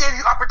 We gave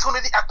you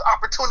opportunity after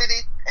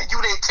opportunity, and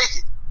you didn't take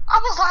it."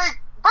 I was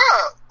like,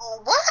 "Bruh,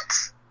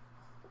 what?"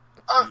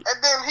 And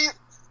then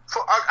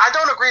I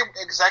don't agree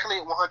exactly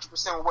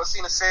 100% with what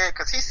Cena said,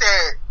 because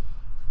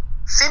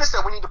Cena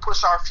said we need to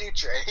push our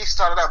future, and he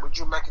started out with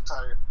Drew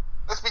McIntyre.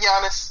 Let's be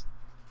honest,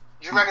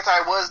 Drew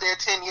McIntyre was there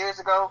 10 years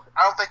ago.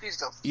 I don't think he's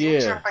the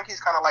future. Yeah. I think he's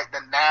kind of like the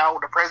now,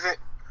 the present.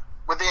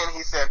 But then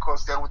he said, of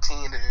course,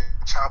 Velveteen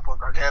and Ciampa and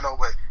Gargano.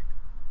 But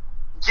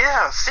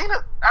yeah,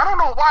 Cena, I don't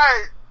know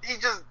why he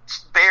just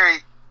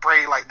buried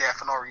Bray like that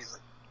for no reason.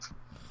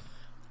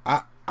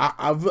 I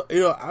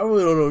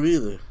really don't know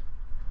either.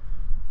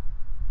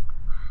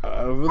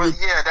 But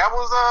yeah, that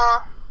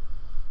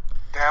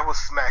was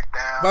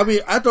SmackDown. But I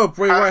mean, I thought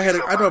Bray Wyatt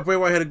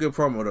had a good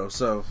promo though.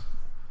 So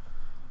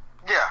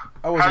yeah,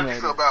 how did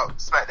you feel about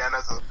SmackDown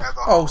as a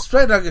Oh, whole?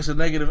 SmackDown gets a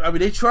negative. I mean,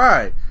 they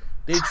tried,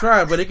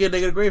 but they get a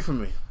negative grade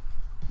from me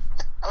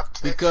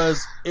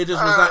because it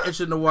just was not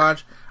interesting to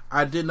watch.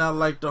 I did not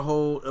like the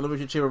whole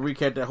Elimination Chamber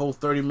recap, that whole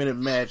 30-minute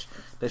match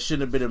that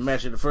shouldn't have been a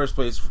match in the first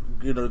place,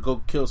 to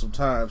go kill some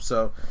time.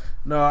 So,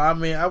 no, I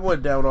mean, I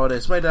went down with all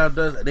that.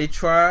 SmackDown they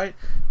tried,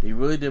 they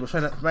really did, but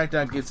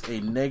SmackDown gets a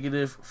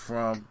negative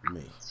from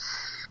me.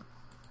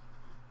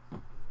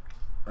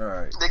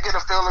 Alright. They get a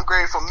feeling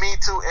grade from me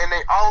too, and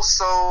they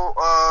also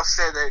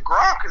said that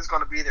Gronk is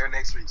going to be there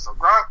next week. So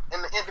Gronk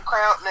in the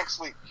crowd next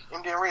week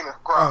in the arena.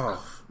 Gronk.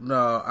 Oh,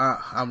 no,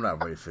 I'm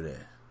not ready for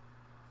that.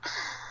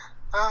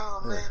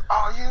 Oh man,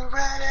 are you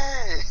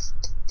ready?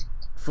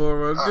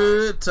 For a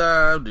good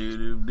time,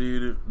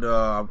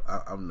 No,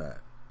 I'm not.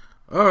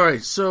 All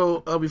right, so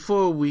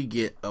before we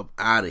get up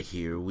out of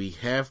here, we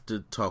have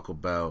to talk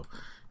about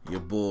your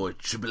boy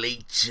Triple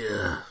H.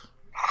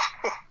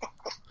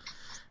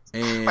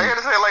 And I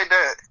gotta say it like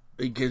that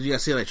because you gotta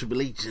say it like Triple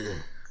H.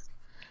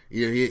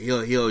 He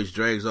always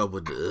drags off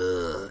with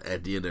the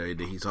at the end of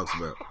everything he talks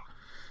about.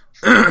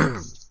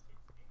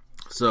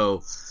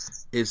 So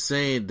it's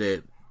saying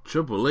that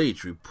Triple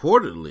H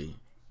reportedly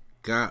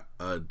got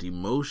a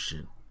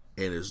demotion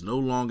and is no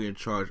longer in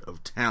charge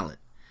of talent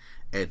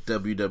at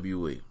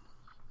WWE.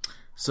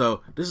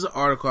 So this is an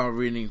article I'm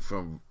reading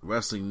from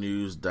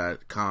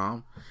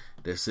WrestlingNews.com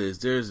that says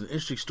there's an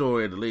interesting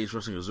story at the latest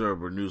Wrestling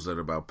Observer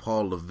newsletter about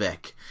Paul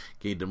Levesque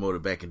getting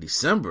demoted back in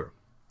December.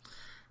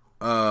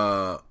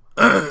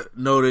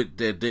 Noted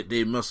that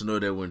they must know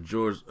that when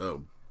George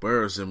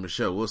Burris and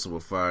Michelle Wilson were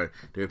fired,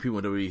 there were people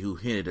in WWE who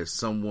hinted that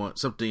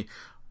something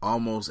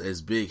almost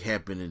as big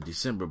happened in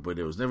December, but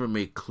it was never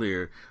made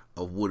clear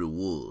of what it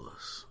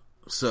was.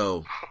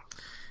 So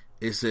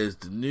it says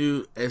the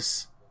new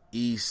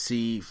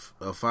SEC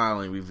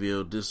filing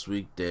revealed this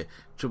week that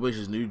Triple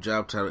H's new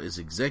job title is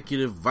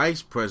Executive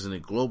Vice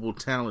President, Global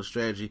Talent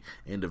Strategy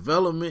and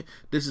Development.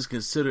 This is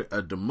considered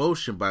a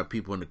demotion by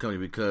people in the company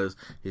because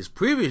his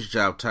previous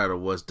job title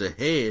was the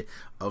Head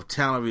of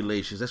Talent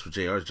Relations. That's what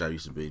JR's job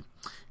used to be.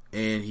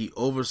 And he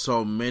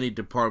oversaw many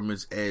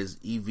departments as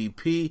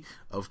EVP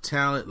of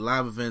Talent,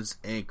 Live Events,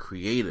 and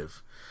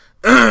Creative.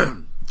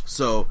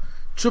 So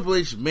Triple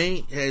H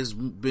has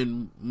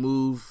been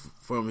moved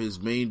from his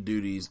main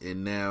duties,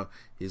 and now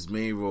his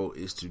main role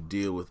is to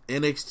deal with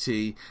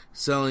NXT,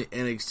 selling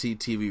NXT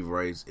TV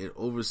rights, and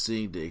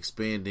overseeing the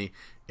expanding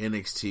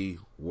NXT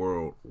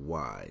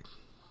worldwide.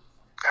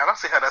 I don't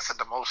see how that's a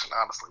demotion,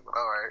 honestly, but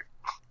alright.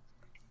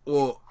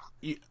 Well,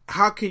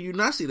 how can you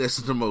not see that's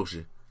a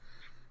demotion?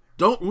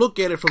 Don't look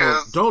at it from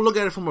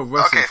a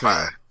wrestling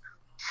fan.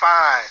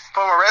 Fine.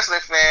 From a wrestling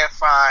fan,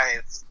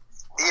 fine.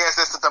 Yes,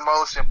 it's a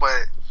demotion,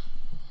 but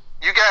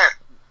you got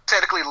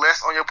technically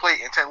less on your plate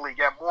and technically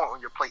got more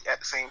on your plate at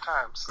the same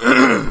time.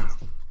 So.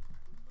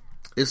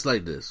 It's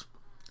like this.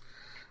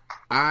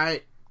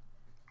 I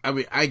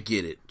mean, I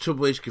get it.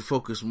 Triple H can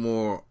focus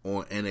more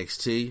on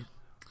NXT,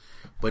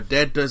 but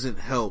that doesn't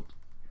help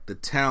the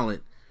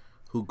talent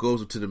who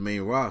goes up to the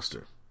main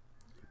roster.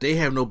 They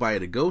have nobody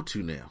to go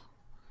to now.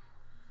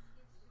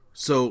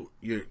 So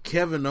your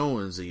Kevin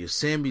Owens and your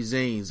Sami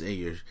Zayns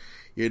and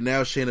your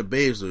now Shayna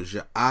Baszlers,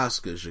 your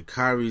Asukas, your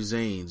Kairi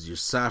Zanes, your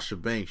Sasha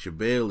Banks, your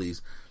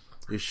Baileys,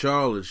 your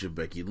Charlottes, your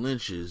Becky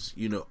Lynches,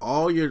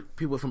 all your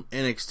people from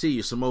NXT,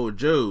 your Samoa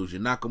Joes,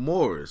 your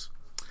Nakamura's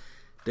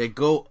that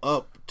go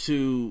up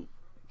to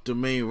the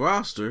main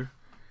roster,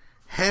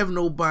 have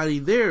nobody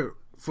there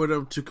for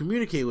them to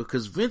communicate with,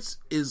 because Vince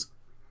is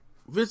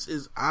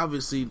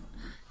obviously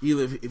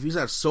either if he's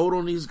not sold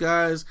on these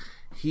guys,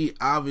 he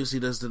obviously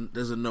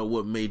doesn't know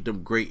what made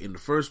them great in the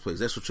first place.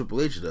 That's what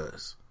Triple H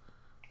does.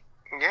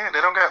 Yeah,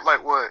 they don't got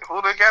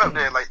who they got up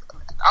there? Like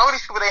all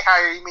these people they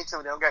hire, you mean to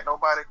me, they don't got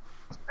nobody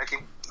that can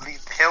at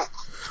least help.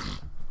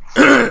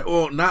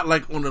 Well, not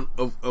like on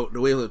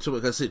the way of Triple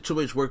H. I said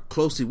Triple H worked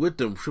closely with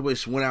them. Triple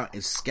H went out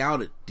and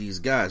scouted these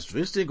guys.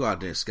 Vince didn't go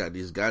out there and scout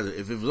these guys.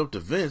 If it was up to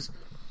Vince,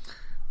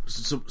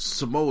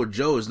 Samoa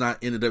Joe is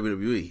not in the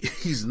WWE.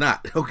 He's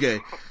not, okay?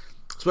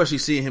 Especially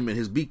seeing him in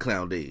his Beat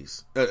Clown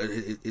days. Was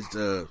it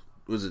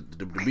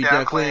the Beat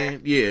Down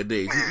Clan? Yeah,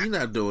 days. He's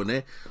not doing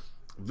that.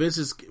 Vince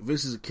is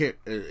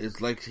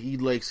it's like he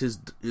likes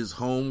his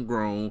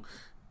homegrown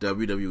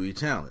WWE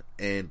talent,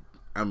 and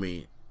I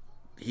mean,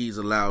 he's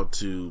allowed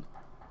to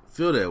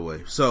feel that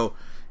way. So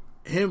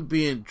him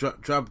being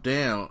dropped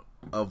down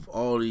of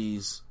all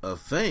these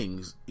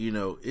things,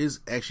 is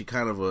actually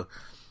kind of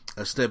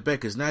a step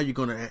back, because now you're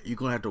gonna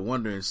have to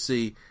wonder and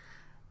see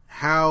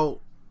how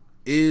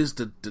is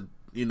the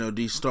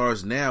these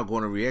stars now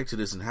going to react to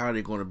this, and how are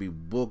they going to be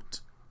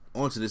booked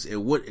onto this,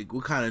 and what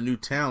kind of new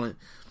talent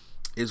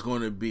is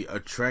going to be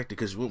attracted.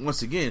 Because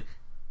once again,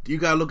 you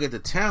got to look at the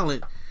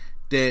talent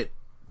that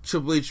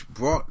Triple H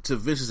brought to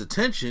Vince's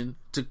attention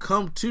to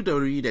come to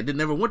WWE that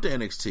never went to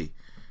NXT.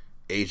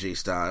 AJ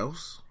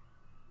Styles.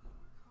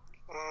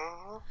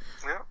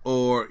 Yeah.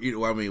 Or,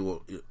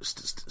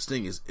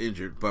 Sting is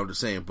injured, but I'm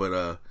just saying,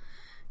 but,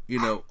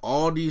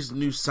 all these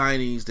new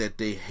signings that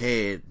they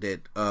had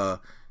that,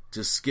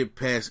 just skipped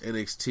past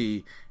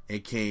NXT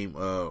and came,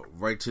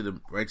 right to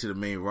the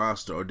main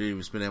roster, or didn't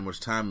even spend that much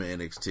time in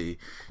NXT,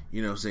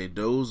 I'm saying,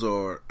 those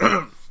are,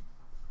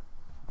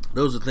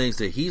 those are things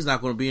that he's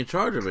not going to be in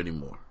charge of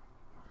anymore.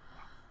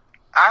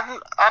 I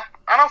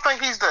don't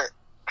think he's the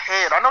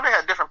head. I know they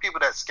had different people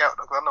that scout,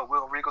 because I know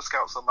Will Regal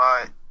scouts a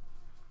lot.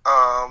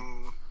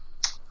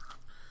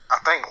 I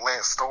think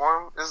Lance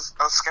Storm is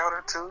a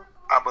scouter too,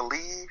 I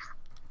believe.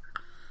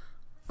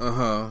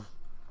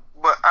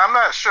 But I'm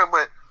not sure.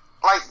 But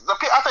I think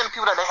the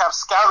people that they have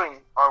scouting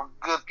are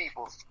good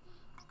people.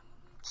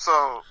 So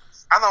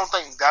I don't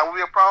think that would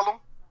be a problem.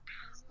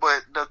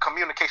 But the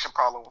communication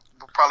problem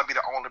will probably be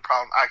the only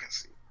problem I can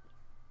see.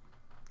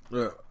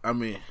 Well, I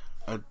mean,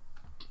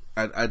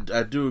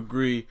 I do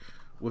agree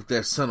with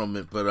that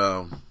sentiment,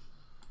 but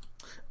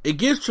it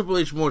gives Triple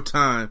H more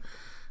time,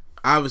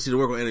 obviously, to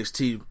work on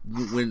NXT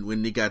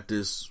when they got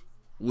this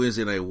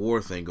Wednesday Night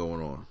War thing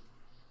going on.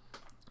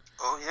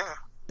 Oh yeah.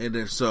 And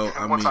then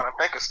more time to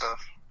think of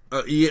stuff.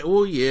 Yeah.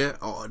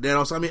 That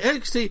also, I mean,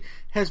 NXT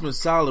has been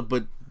solid,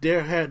 but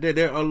there are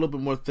a little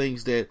bit more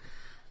things that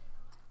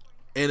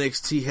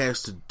NXT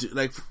has to do.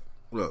 Like,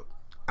 look,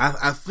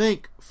 I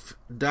think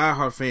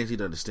diehard fans need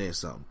to understand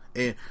something.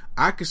 And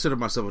I consider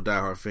myself a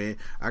diehard fan.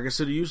 I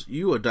consider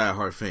you a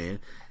diehard fan.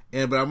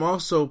 But I'm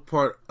also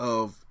part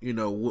of,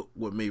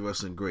 what made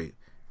wrestling great.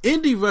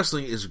 Indie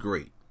wrestling is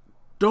great.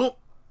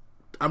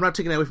 I'm not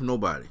taking that away from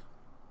nobody.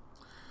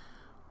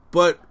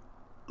 But,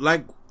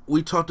 like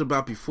we talked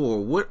about before,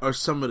 what are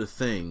some of the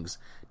things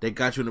that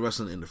got you into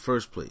wrestling in the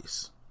first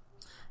place?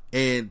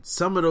 And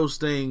some of those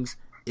things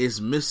is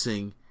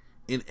missing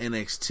in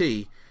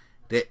NXT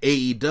that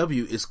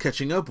AEW is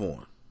catching up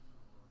on.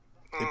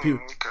 And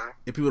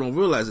people don't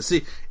realize it.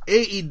 See,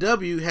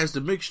 AEW has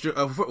the mixture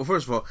of,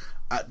 first of all,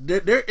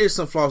 there is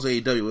some flaws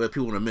in AEW, whether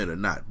people want to admit or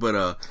not.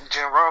 But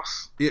Jim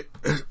Ross,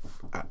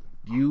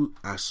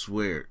 I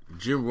swear,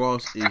 Jim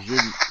Ross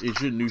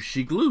is your new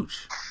Sheik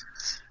Luch.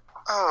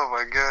 Oh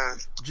my God,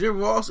 Jim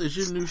Ross is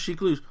your new Sheik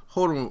Luch.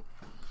 Hold on,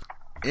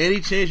 any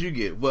chance you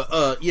get.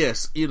 But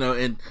yes,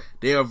 and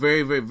they are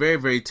very, very, very,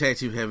 very tag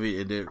team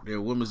heavy, and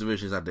their women's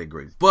division is not that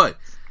great. But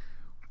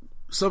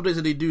some things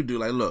that they do,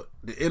 like, look,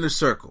 the Inner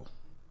Circle.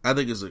 I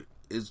think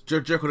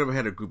Jericho never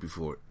had a group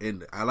before,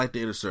 and I like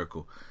the Inner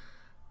Circle.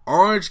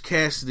 Orange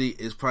Cassidy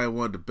is probably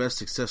one of the best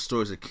success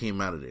stories that came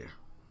out of there.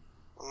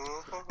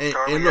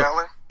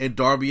 And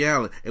Darby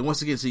Allin. And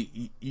once again,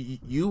 see,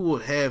 you will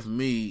have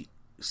me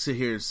sit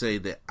here and say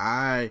that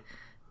I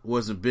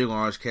wasn't big on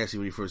Orange Cassidy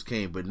when he first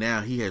came, but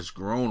now he has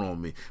grown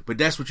on me. But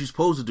that's what you're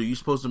supposed to do. You're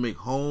supposed to make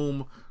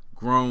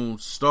homegrown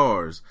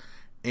stars.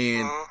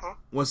 And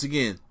once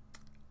again,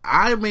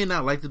 I may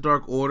not like the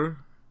Dark Order,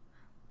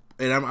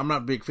 and I'm not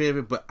a big fan of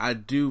it, but I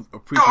do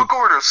appreciate. Dark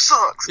Order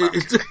sucks.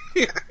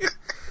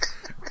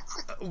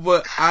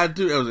 But I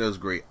do. That was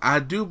great. I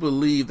do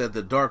believe that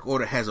the Dark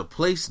Order has a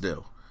place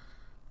though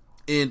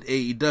in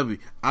AEW.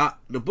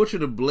 The Butcher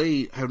and the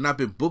Blade have not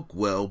been booked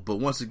well, but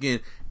once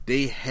again,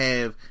 they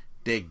have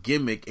that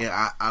gimmick, and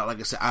I like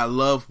I said, I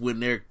love when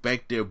they're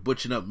back there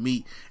butchering up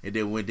meat, and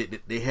then when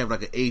they have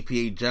like an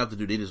APA job to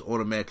do, they just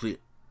automatically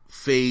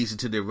phase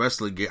into their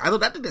wrestling gear. I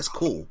think that's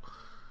cool.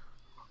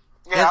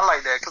 Yeah, I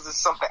like that because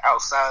it's something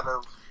outside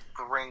of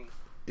the ring.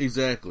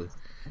 Exactly.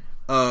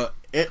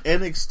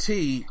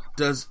 NXT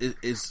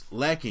is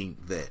lacking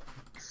that.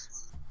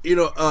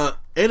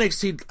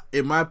 NXT,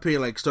 in my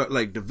opinion,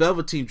 like the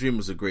Velveteen Dream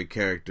was a great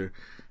character.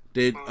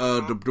 Then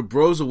the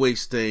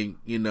Broserweights thing,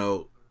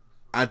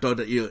 I thought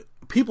that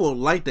people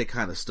like that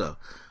kind of stuff,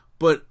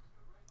 but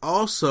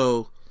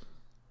also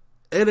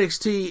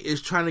NXT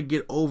is trying to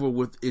get over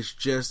with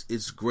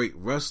it's great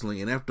wrestling,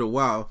 and after a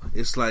while,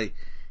 it's like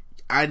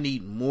I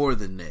need more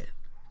than that.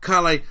 Kind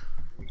of like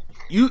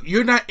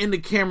you're not into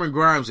Cameron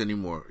Grimes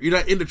anymore. You're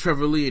not into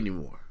Trevor Lee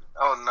anymore.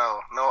 Oh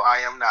no, I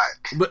am not.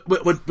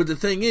 But the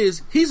thing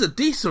is, he's a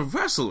decent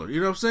wrestler. You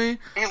know what I'm saying?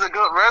 He's a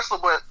good wrestler,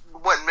 but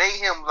what made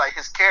him like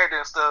his character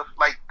and stuff,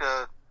 like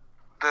the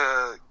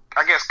I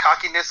guess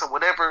cockiness or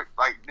whatever,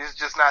 like it's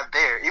just not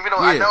there. Even though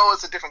I know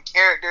it's a different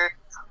character,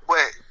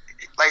 but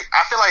like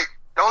I feel like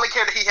the only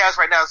character he has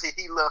right now is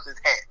he loves his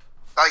hat.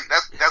 Like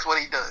that's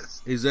what he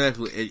does.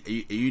 Exactly, and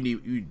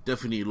you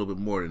definitely need a little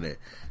bit more than that.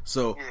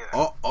 So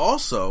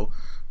also,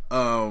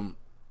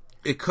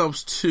 it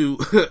comes to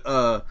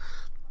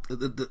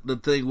the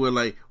thing where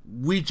like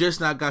we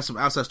just now got some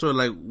outside story,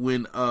 like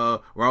when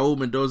Raul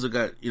Mendoza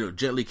got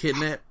gently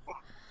kidnapped.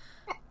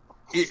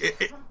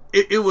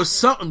 It was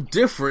something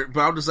different,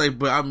 but I'm just like,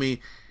 but I mean,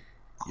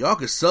 y'all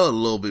could sell it a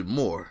little bit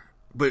more.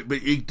 But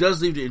it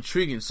does leave it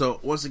intriguing.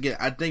 So once again,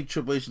 I think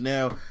Triple H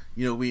now,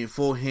 we in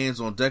full hands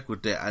on deck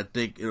with that. I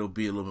think it'll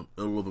be a little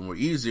bit more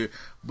easier.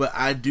 But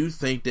I do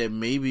think that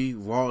maybe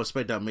Raw and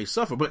SmackDown may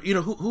suffer. But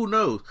who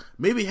knows?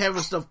 Maybe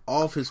having stuff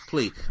off his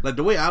plate. Like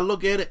the way I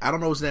look at it, I don't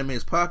know what's in that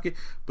man's pocket.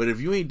 But if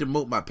you ain't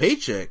demote my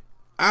paycheck,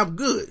 I'm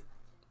good.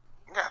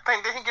 Yeah, I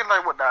think they can get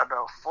like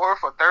the fourth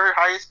or third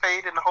highest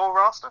paid in the whole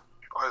roster,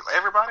 or is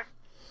everybody?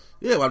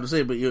 Yeah, well, I'm just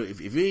saying. But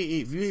if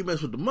you ain't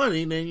mess with the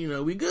money,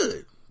 then we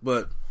good.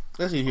 But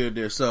that's here and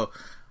there. So,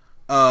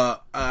 I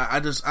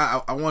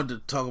wanted to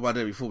talk about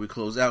that before we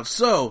close out.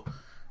 So,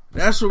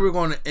 that's where we're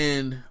going to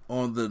end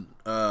on the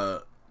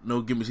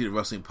No Give Me See the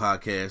Wrestling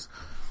podcast.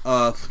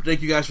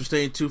 Thank you guys for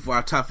staying tuned for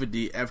our top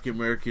 50 African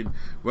American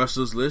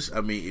wrestlers list.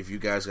 I mean, if you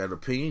guys got an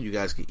opinion, you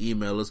guys can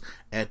email us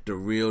at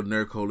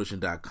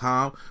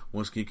therealnerdcoalition.com.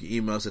 Once again, you can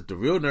email us at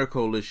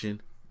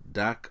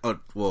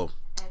therealnerdcoalition.com.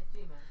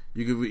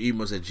 You can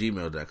email us at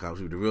gmail.com.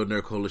 So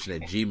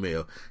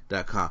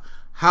therealnerdcoalition@gmail.com.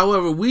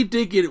 However, we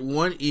did get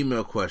one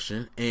email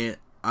question, and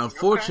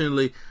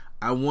unfortunately,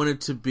 I wanted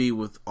to be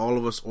with all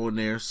of us on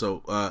there.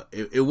 So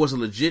it was a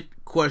legit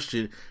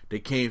question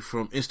that came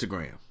from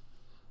Instagram.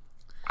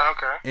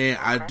 Okay. And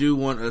I do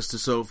want us to,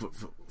 so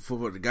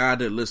for the guy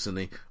that's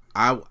listening,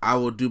 I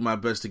will do my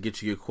best to get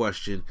to your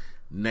question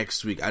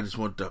next week. I just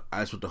want the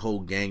whole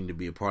gang to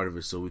be a part of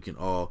it, so we can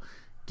all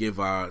give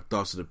our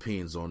thoughts and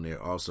opinions on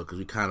there also, because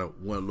we kind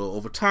of went a little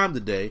over time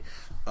today,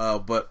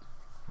 but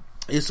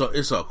it's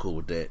all cool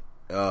with that.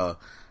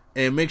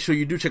 And make sure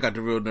you do check out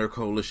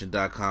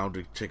therealnerdcoalition.com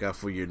to check out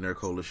for your Nerd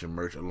Coalition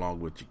merch,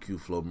 along with your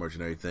Q-Flow merch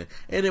and everything.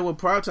 And then when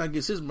Prime Time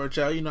gets his merch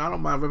out, I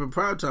don't mind repping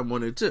Prime Time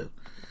on it too.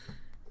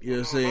 You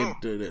know what I'm saying?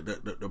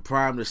 The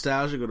Prime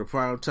Nostalgic or the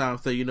Prime Time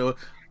thing.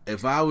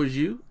 If I was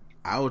you,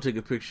 I would take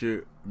a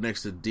picture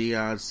next to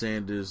Deion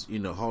Sanders,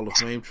 Hall of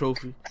Fame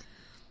trophy.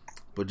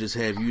 But just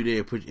have you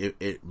there,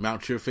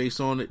 mount your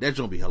face on it. That's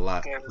gonna be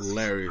hilarious.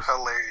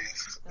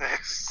 Hilarious.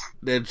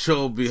 That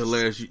show will be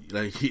hilarious.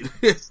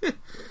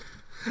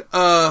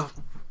 But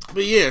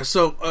yeah.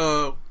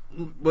 So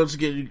once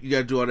again, you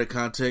gotta do all that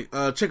content.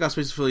 Check out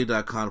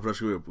SpacePhilly.com.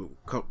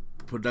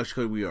 Production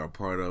code we are a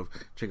part of.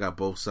 Check out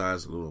both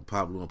sides, Lou and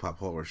Pop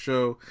Horror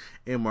Show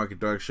and Market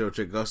Dark Show.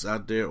 Check us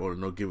out there on the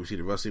No Give Me See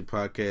the Wrestling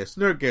podcast.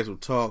 Nerdcast will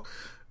talk.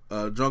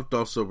 Drunk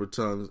Thought Sober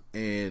Tongues,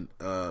 and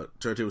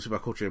Turntable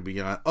About Culture and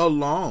Beyond,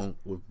 along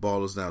with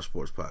Ballers Now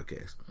Sports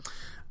Podcast.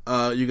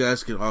 You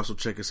guys can also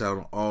check us out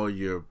on all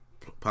your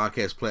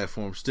podcast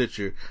platforms: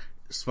 Stitcher,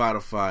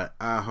 Spotify,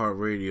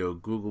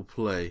 iHeartRadio, Google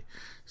Play,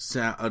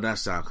 not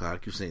SoundCloud, I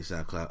keep saying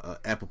SoundCloud,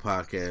 Apple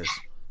Podcasts,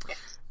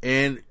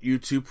 and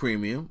YouTube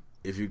Premium.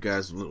 If you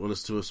guys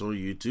listen to us on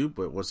YouTube,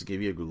 but once again,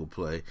 if you have Google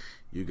Play,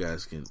 you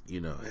guys can,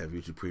 have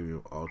YouTube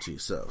Premium all to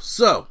yourself.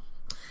 So,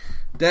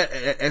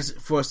 as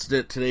for us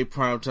today,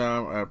 Prime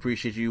Time, I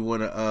appreciate you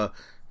want to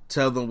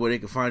tell them where they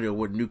can find you or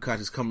what new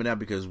content's coming out,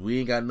 because we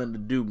ain't got nothing to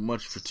do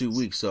much for 2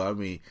 weeks. So I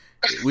mean,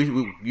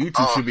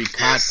 YouTube should be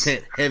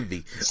content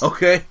heavy.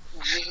 Okay.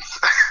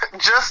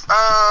 Just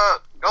go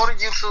to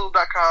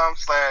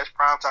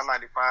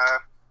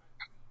youtube.com/primetime95.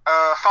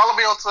 Follow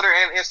me on Twitter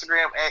and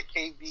Instagram at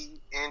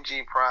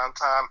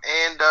KVNGPrimetime.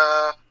 And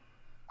I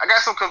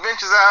got some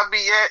conventions I'll be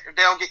at. If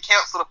they don't get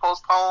canceled or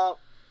postponed,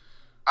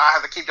 I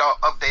have to keep y'all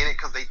updated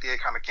because they did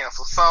kind of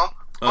cancel some.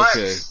 But,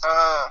 okay.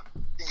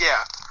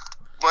 Yeah.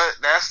 But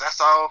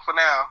that's all for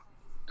now.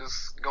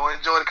 Just go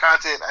enjoy the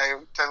content. I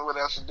ain't telling you what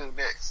else to do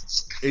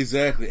next.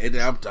 Exactly. And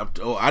I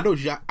know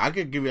I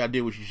can give you an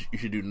idea what you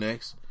should do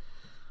next.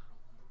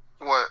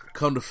 What?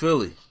 Come to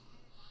Philly.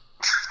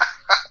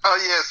 Oh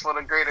yes, for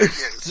the greater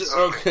yes.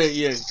 Okay,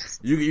 yeah.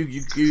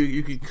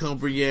 You can come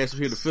bring your ass up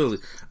here to Philly.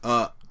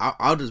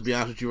 I'll just be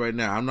honest with you right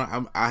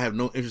now. I have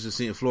no interest in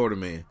seeing Florida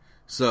Man.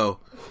 So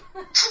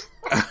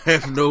I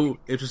have no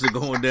interest in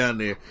going down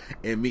there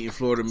and meeting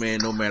Florida Man,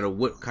 no matter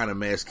what kind of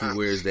mask he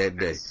wears that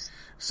day.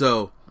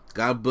 So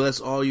God bless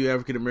all you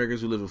African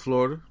Americans who live in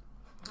Florida.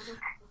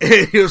 You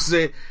know what I'm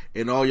saying?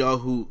 And all y'all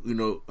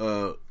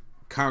who,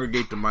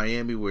 congregate to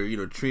Miami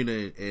where,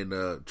 Trina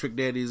and Trick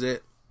Daddy's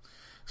at.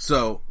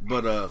 So,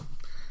 but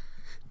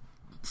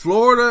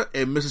Florida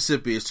and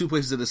Mississippi is two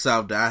places in the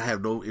South that I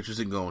have no interest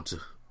in going to.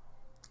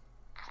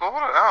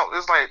 Florida,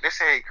 it's like they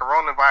say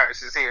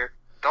coronavirus is here.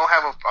 Don't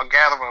have a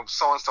gathering of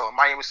so and so.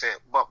 Miami said,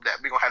 "Bump that.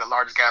 We're gonna have the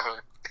largest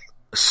gathering."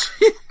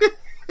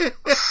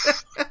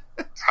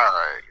 All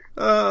right.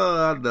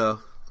 I know.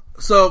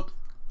 So,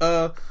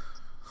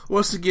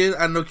 once again,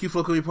 I know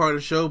Q-Flow could be part of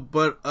the show,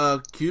 but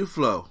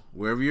Q-Flow,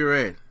 wherever you're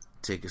at,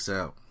 take us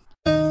out.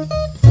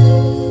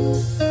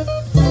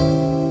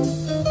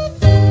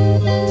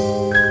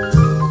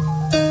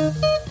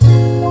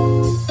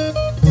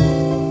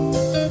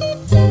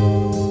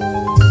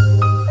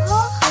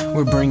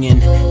 We're bringing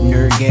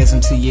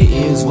nerdgasm to your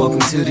ears. Welcome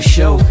to the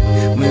show.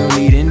 We don't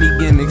need any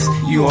gimmicks,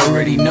 you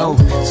already know.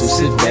 So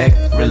sit back,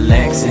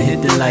 relax, and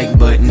hit the like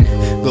button.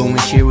 Go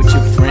and share with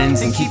your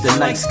friends and keep the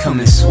likes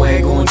coming.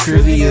 Swag on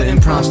trivia and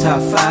prompts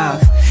top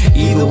 5.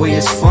 Either way,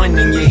 it's fun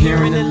and you're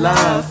hearing it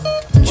live.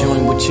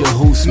 Join with your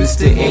host,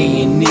 Mr.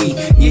 A&E.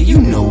 Yeah, you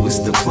know it's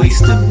the place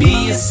to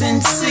be. It's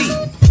NC.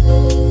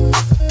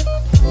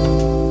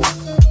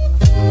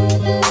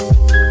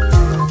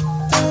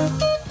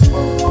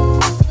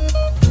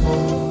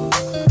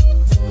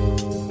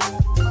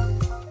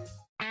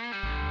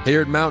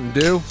 Here at Mountain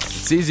Dew,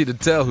 it's easy to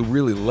tell who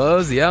really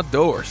loves the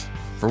outdoors.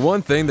 For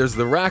one thing, there's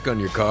the rack on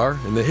your car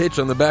and the hitch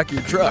on the back of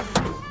your truck.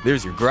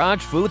 There's your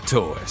garage full of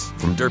toys,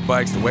 from dirt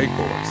bikes to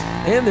wakeboards.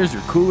 And there's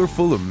your cooler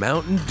full of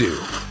Mountain Dew,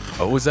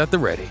 always at the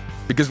ready.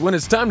 Because when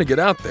it's time to get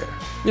out there,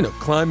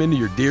 climb into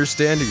your deer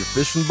stand or your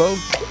fishing boat,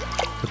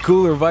 a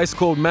cooler of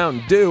ice-cold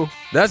Mountain Dew,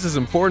 that's as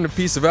important a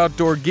piece of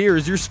outdoor gear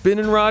as your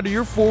spinning rod or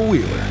your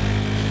four-wheeler.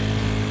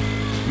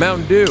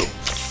 Mountain Dew.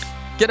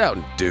 Get out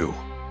and do.